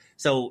James.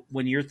 So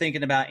when you're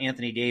thinking about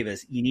Anthony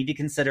Davis, you need to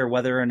consider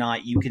whether or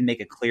not you can make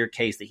a clear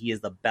case that he is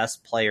the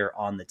best player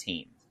on the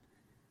team.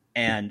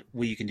 And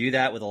you can do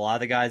that with a lot of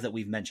the guys that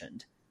we've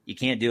mentioned. You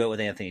can't do it with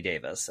Anthony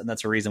Davis. And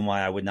that's the reason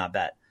why I would not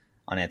bet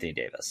on Anthony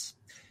Davis.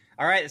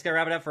 All right, let's go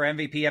wrap it up for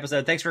MVP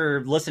episode. Thanks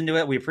for listening to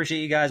it. We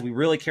appreciate you guys. We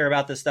really care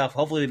about this stuff.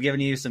 Hopefully we've given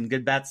you some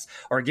good bets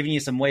or given you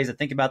some ways to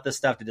think about this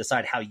stuff to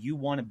decide how you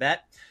want to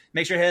bet.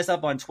 Make sure to hit us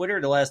up on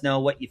Twitter to let us know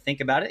what you think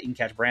about it. You can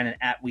catch Brandon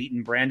at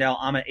Wheaton Brandell.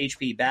 I'm at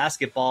HP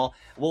Basketball.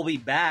 We'll be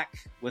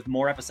back with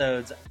more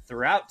episodes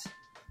throughout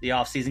the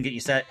offseason, get you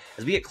set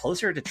as we get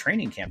closer to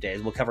training camp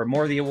days. We'll cover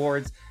more of the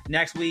awards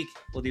next week.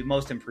 We'll do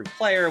most improved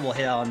player. We'll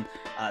hit on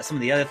some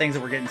of the other things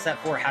that we're getting set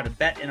for, how to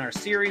bet in our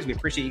series. We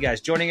appreciate you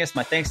guys joining us.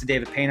 My thanks to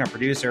David Payne, our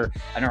producer,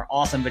 and our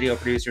awesome video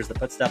producers that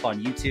put stuff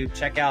on YouTube.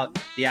 Check out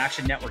the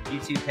Action Network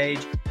YouTube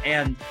page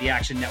and the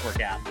Action Network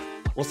app.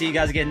 We'll see you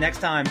guys again next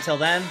time. Till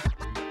then,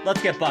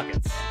 let's get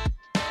buckets.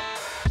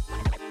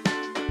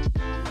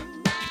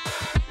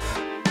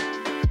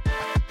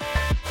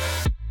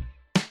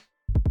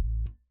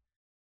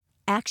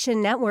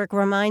 Action Network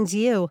reminds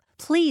you,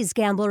 please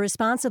gamble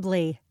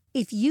responsibly.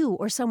 If you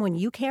or someone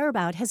you care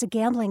about has a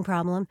gambling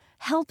problem,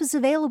 help is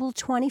available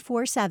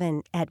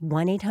 24/7 at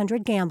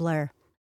 1-800-GAMBLER.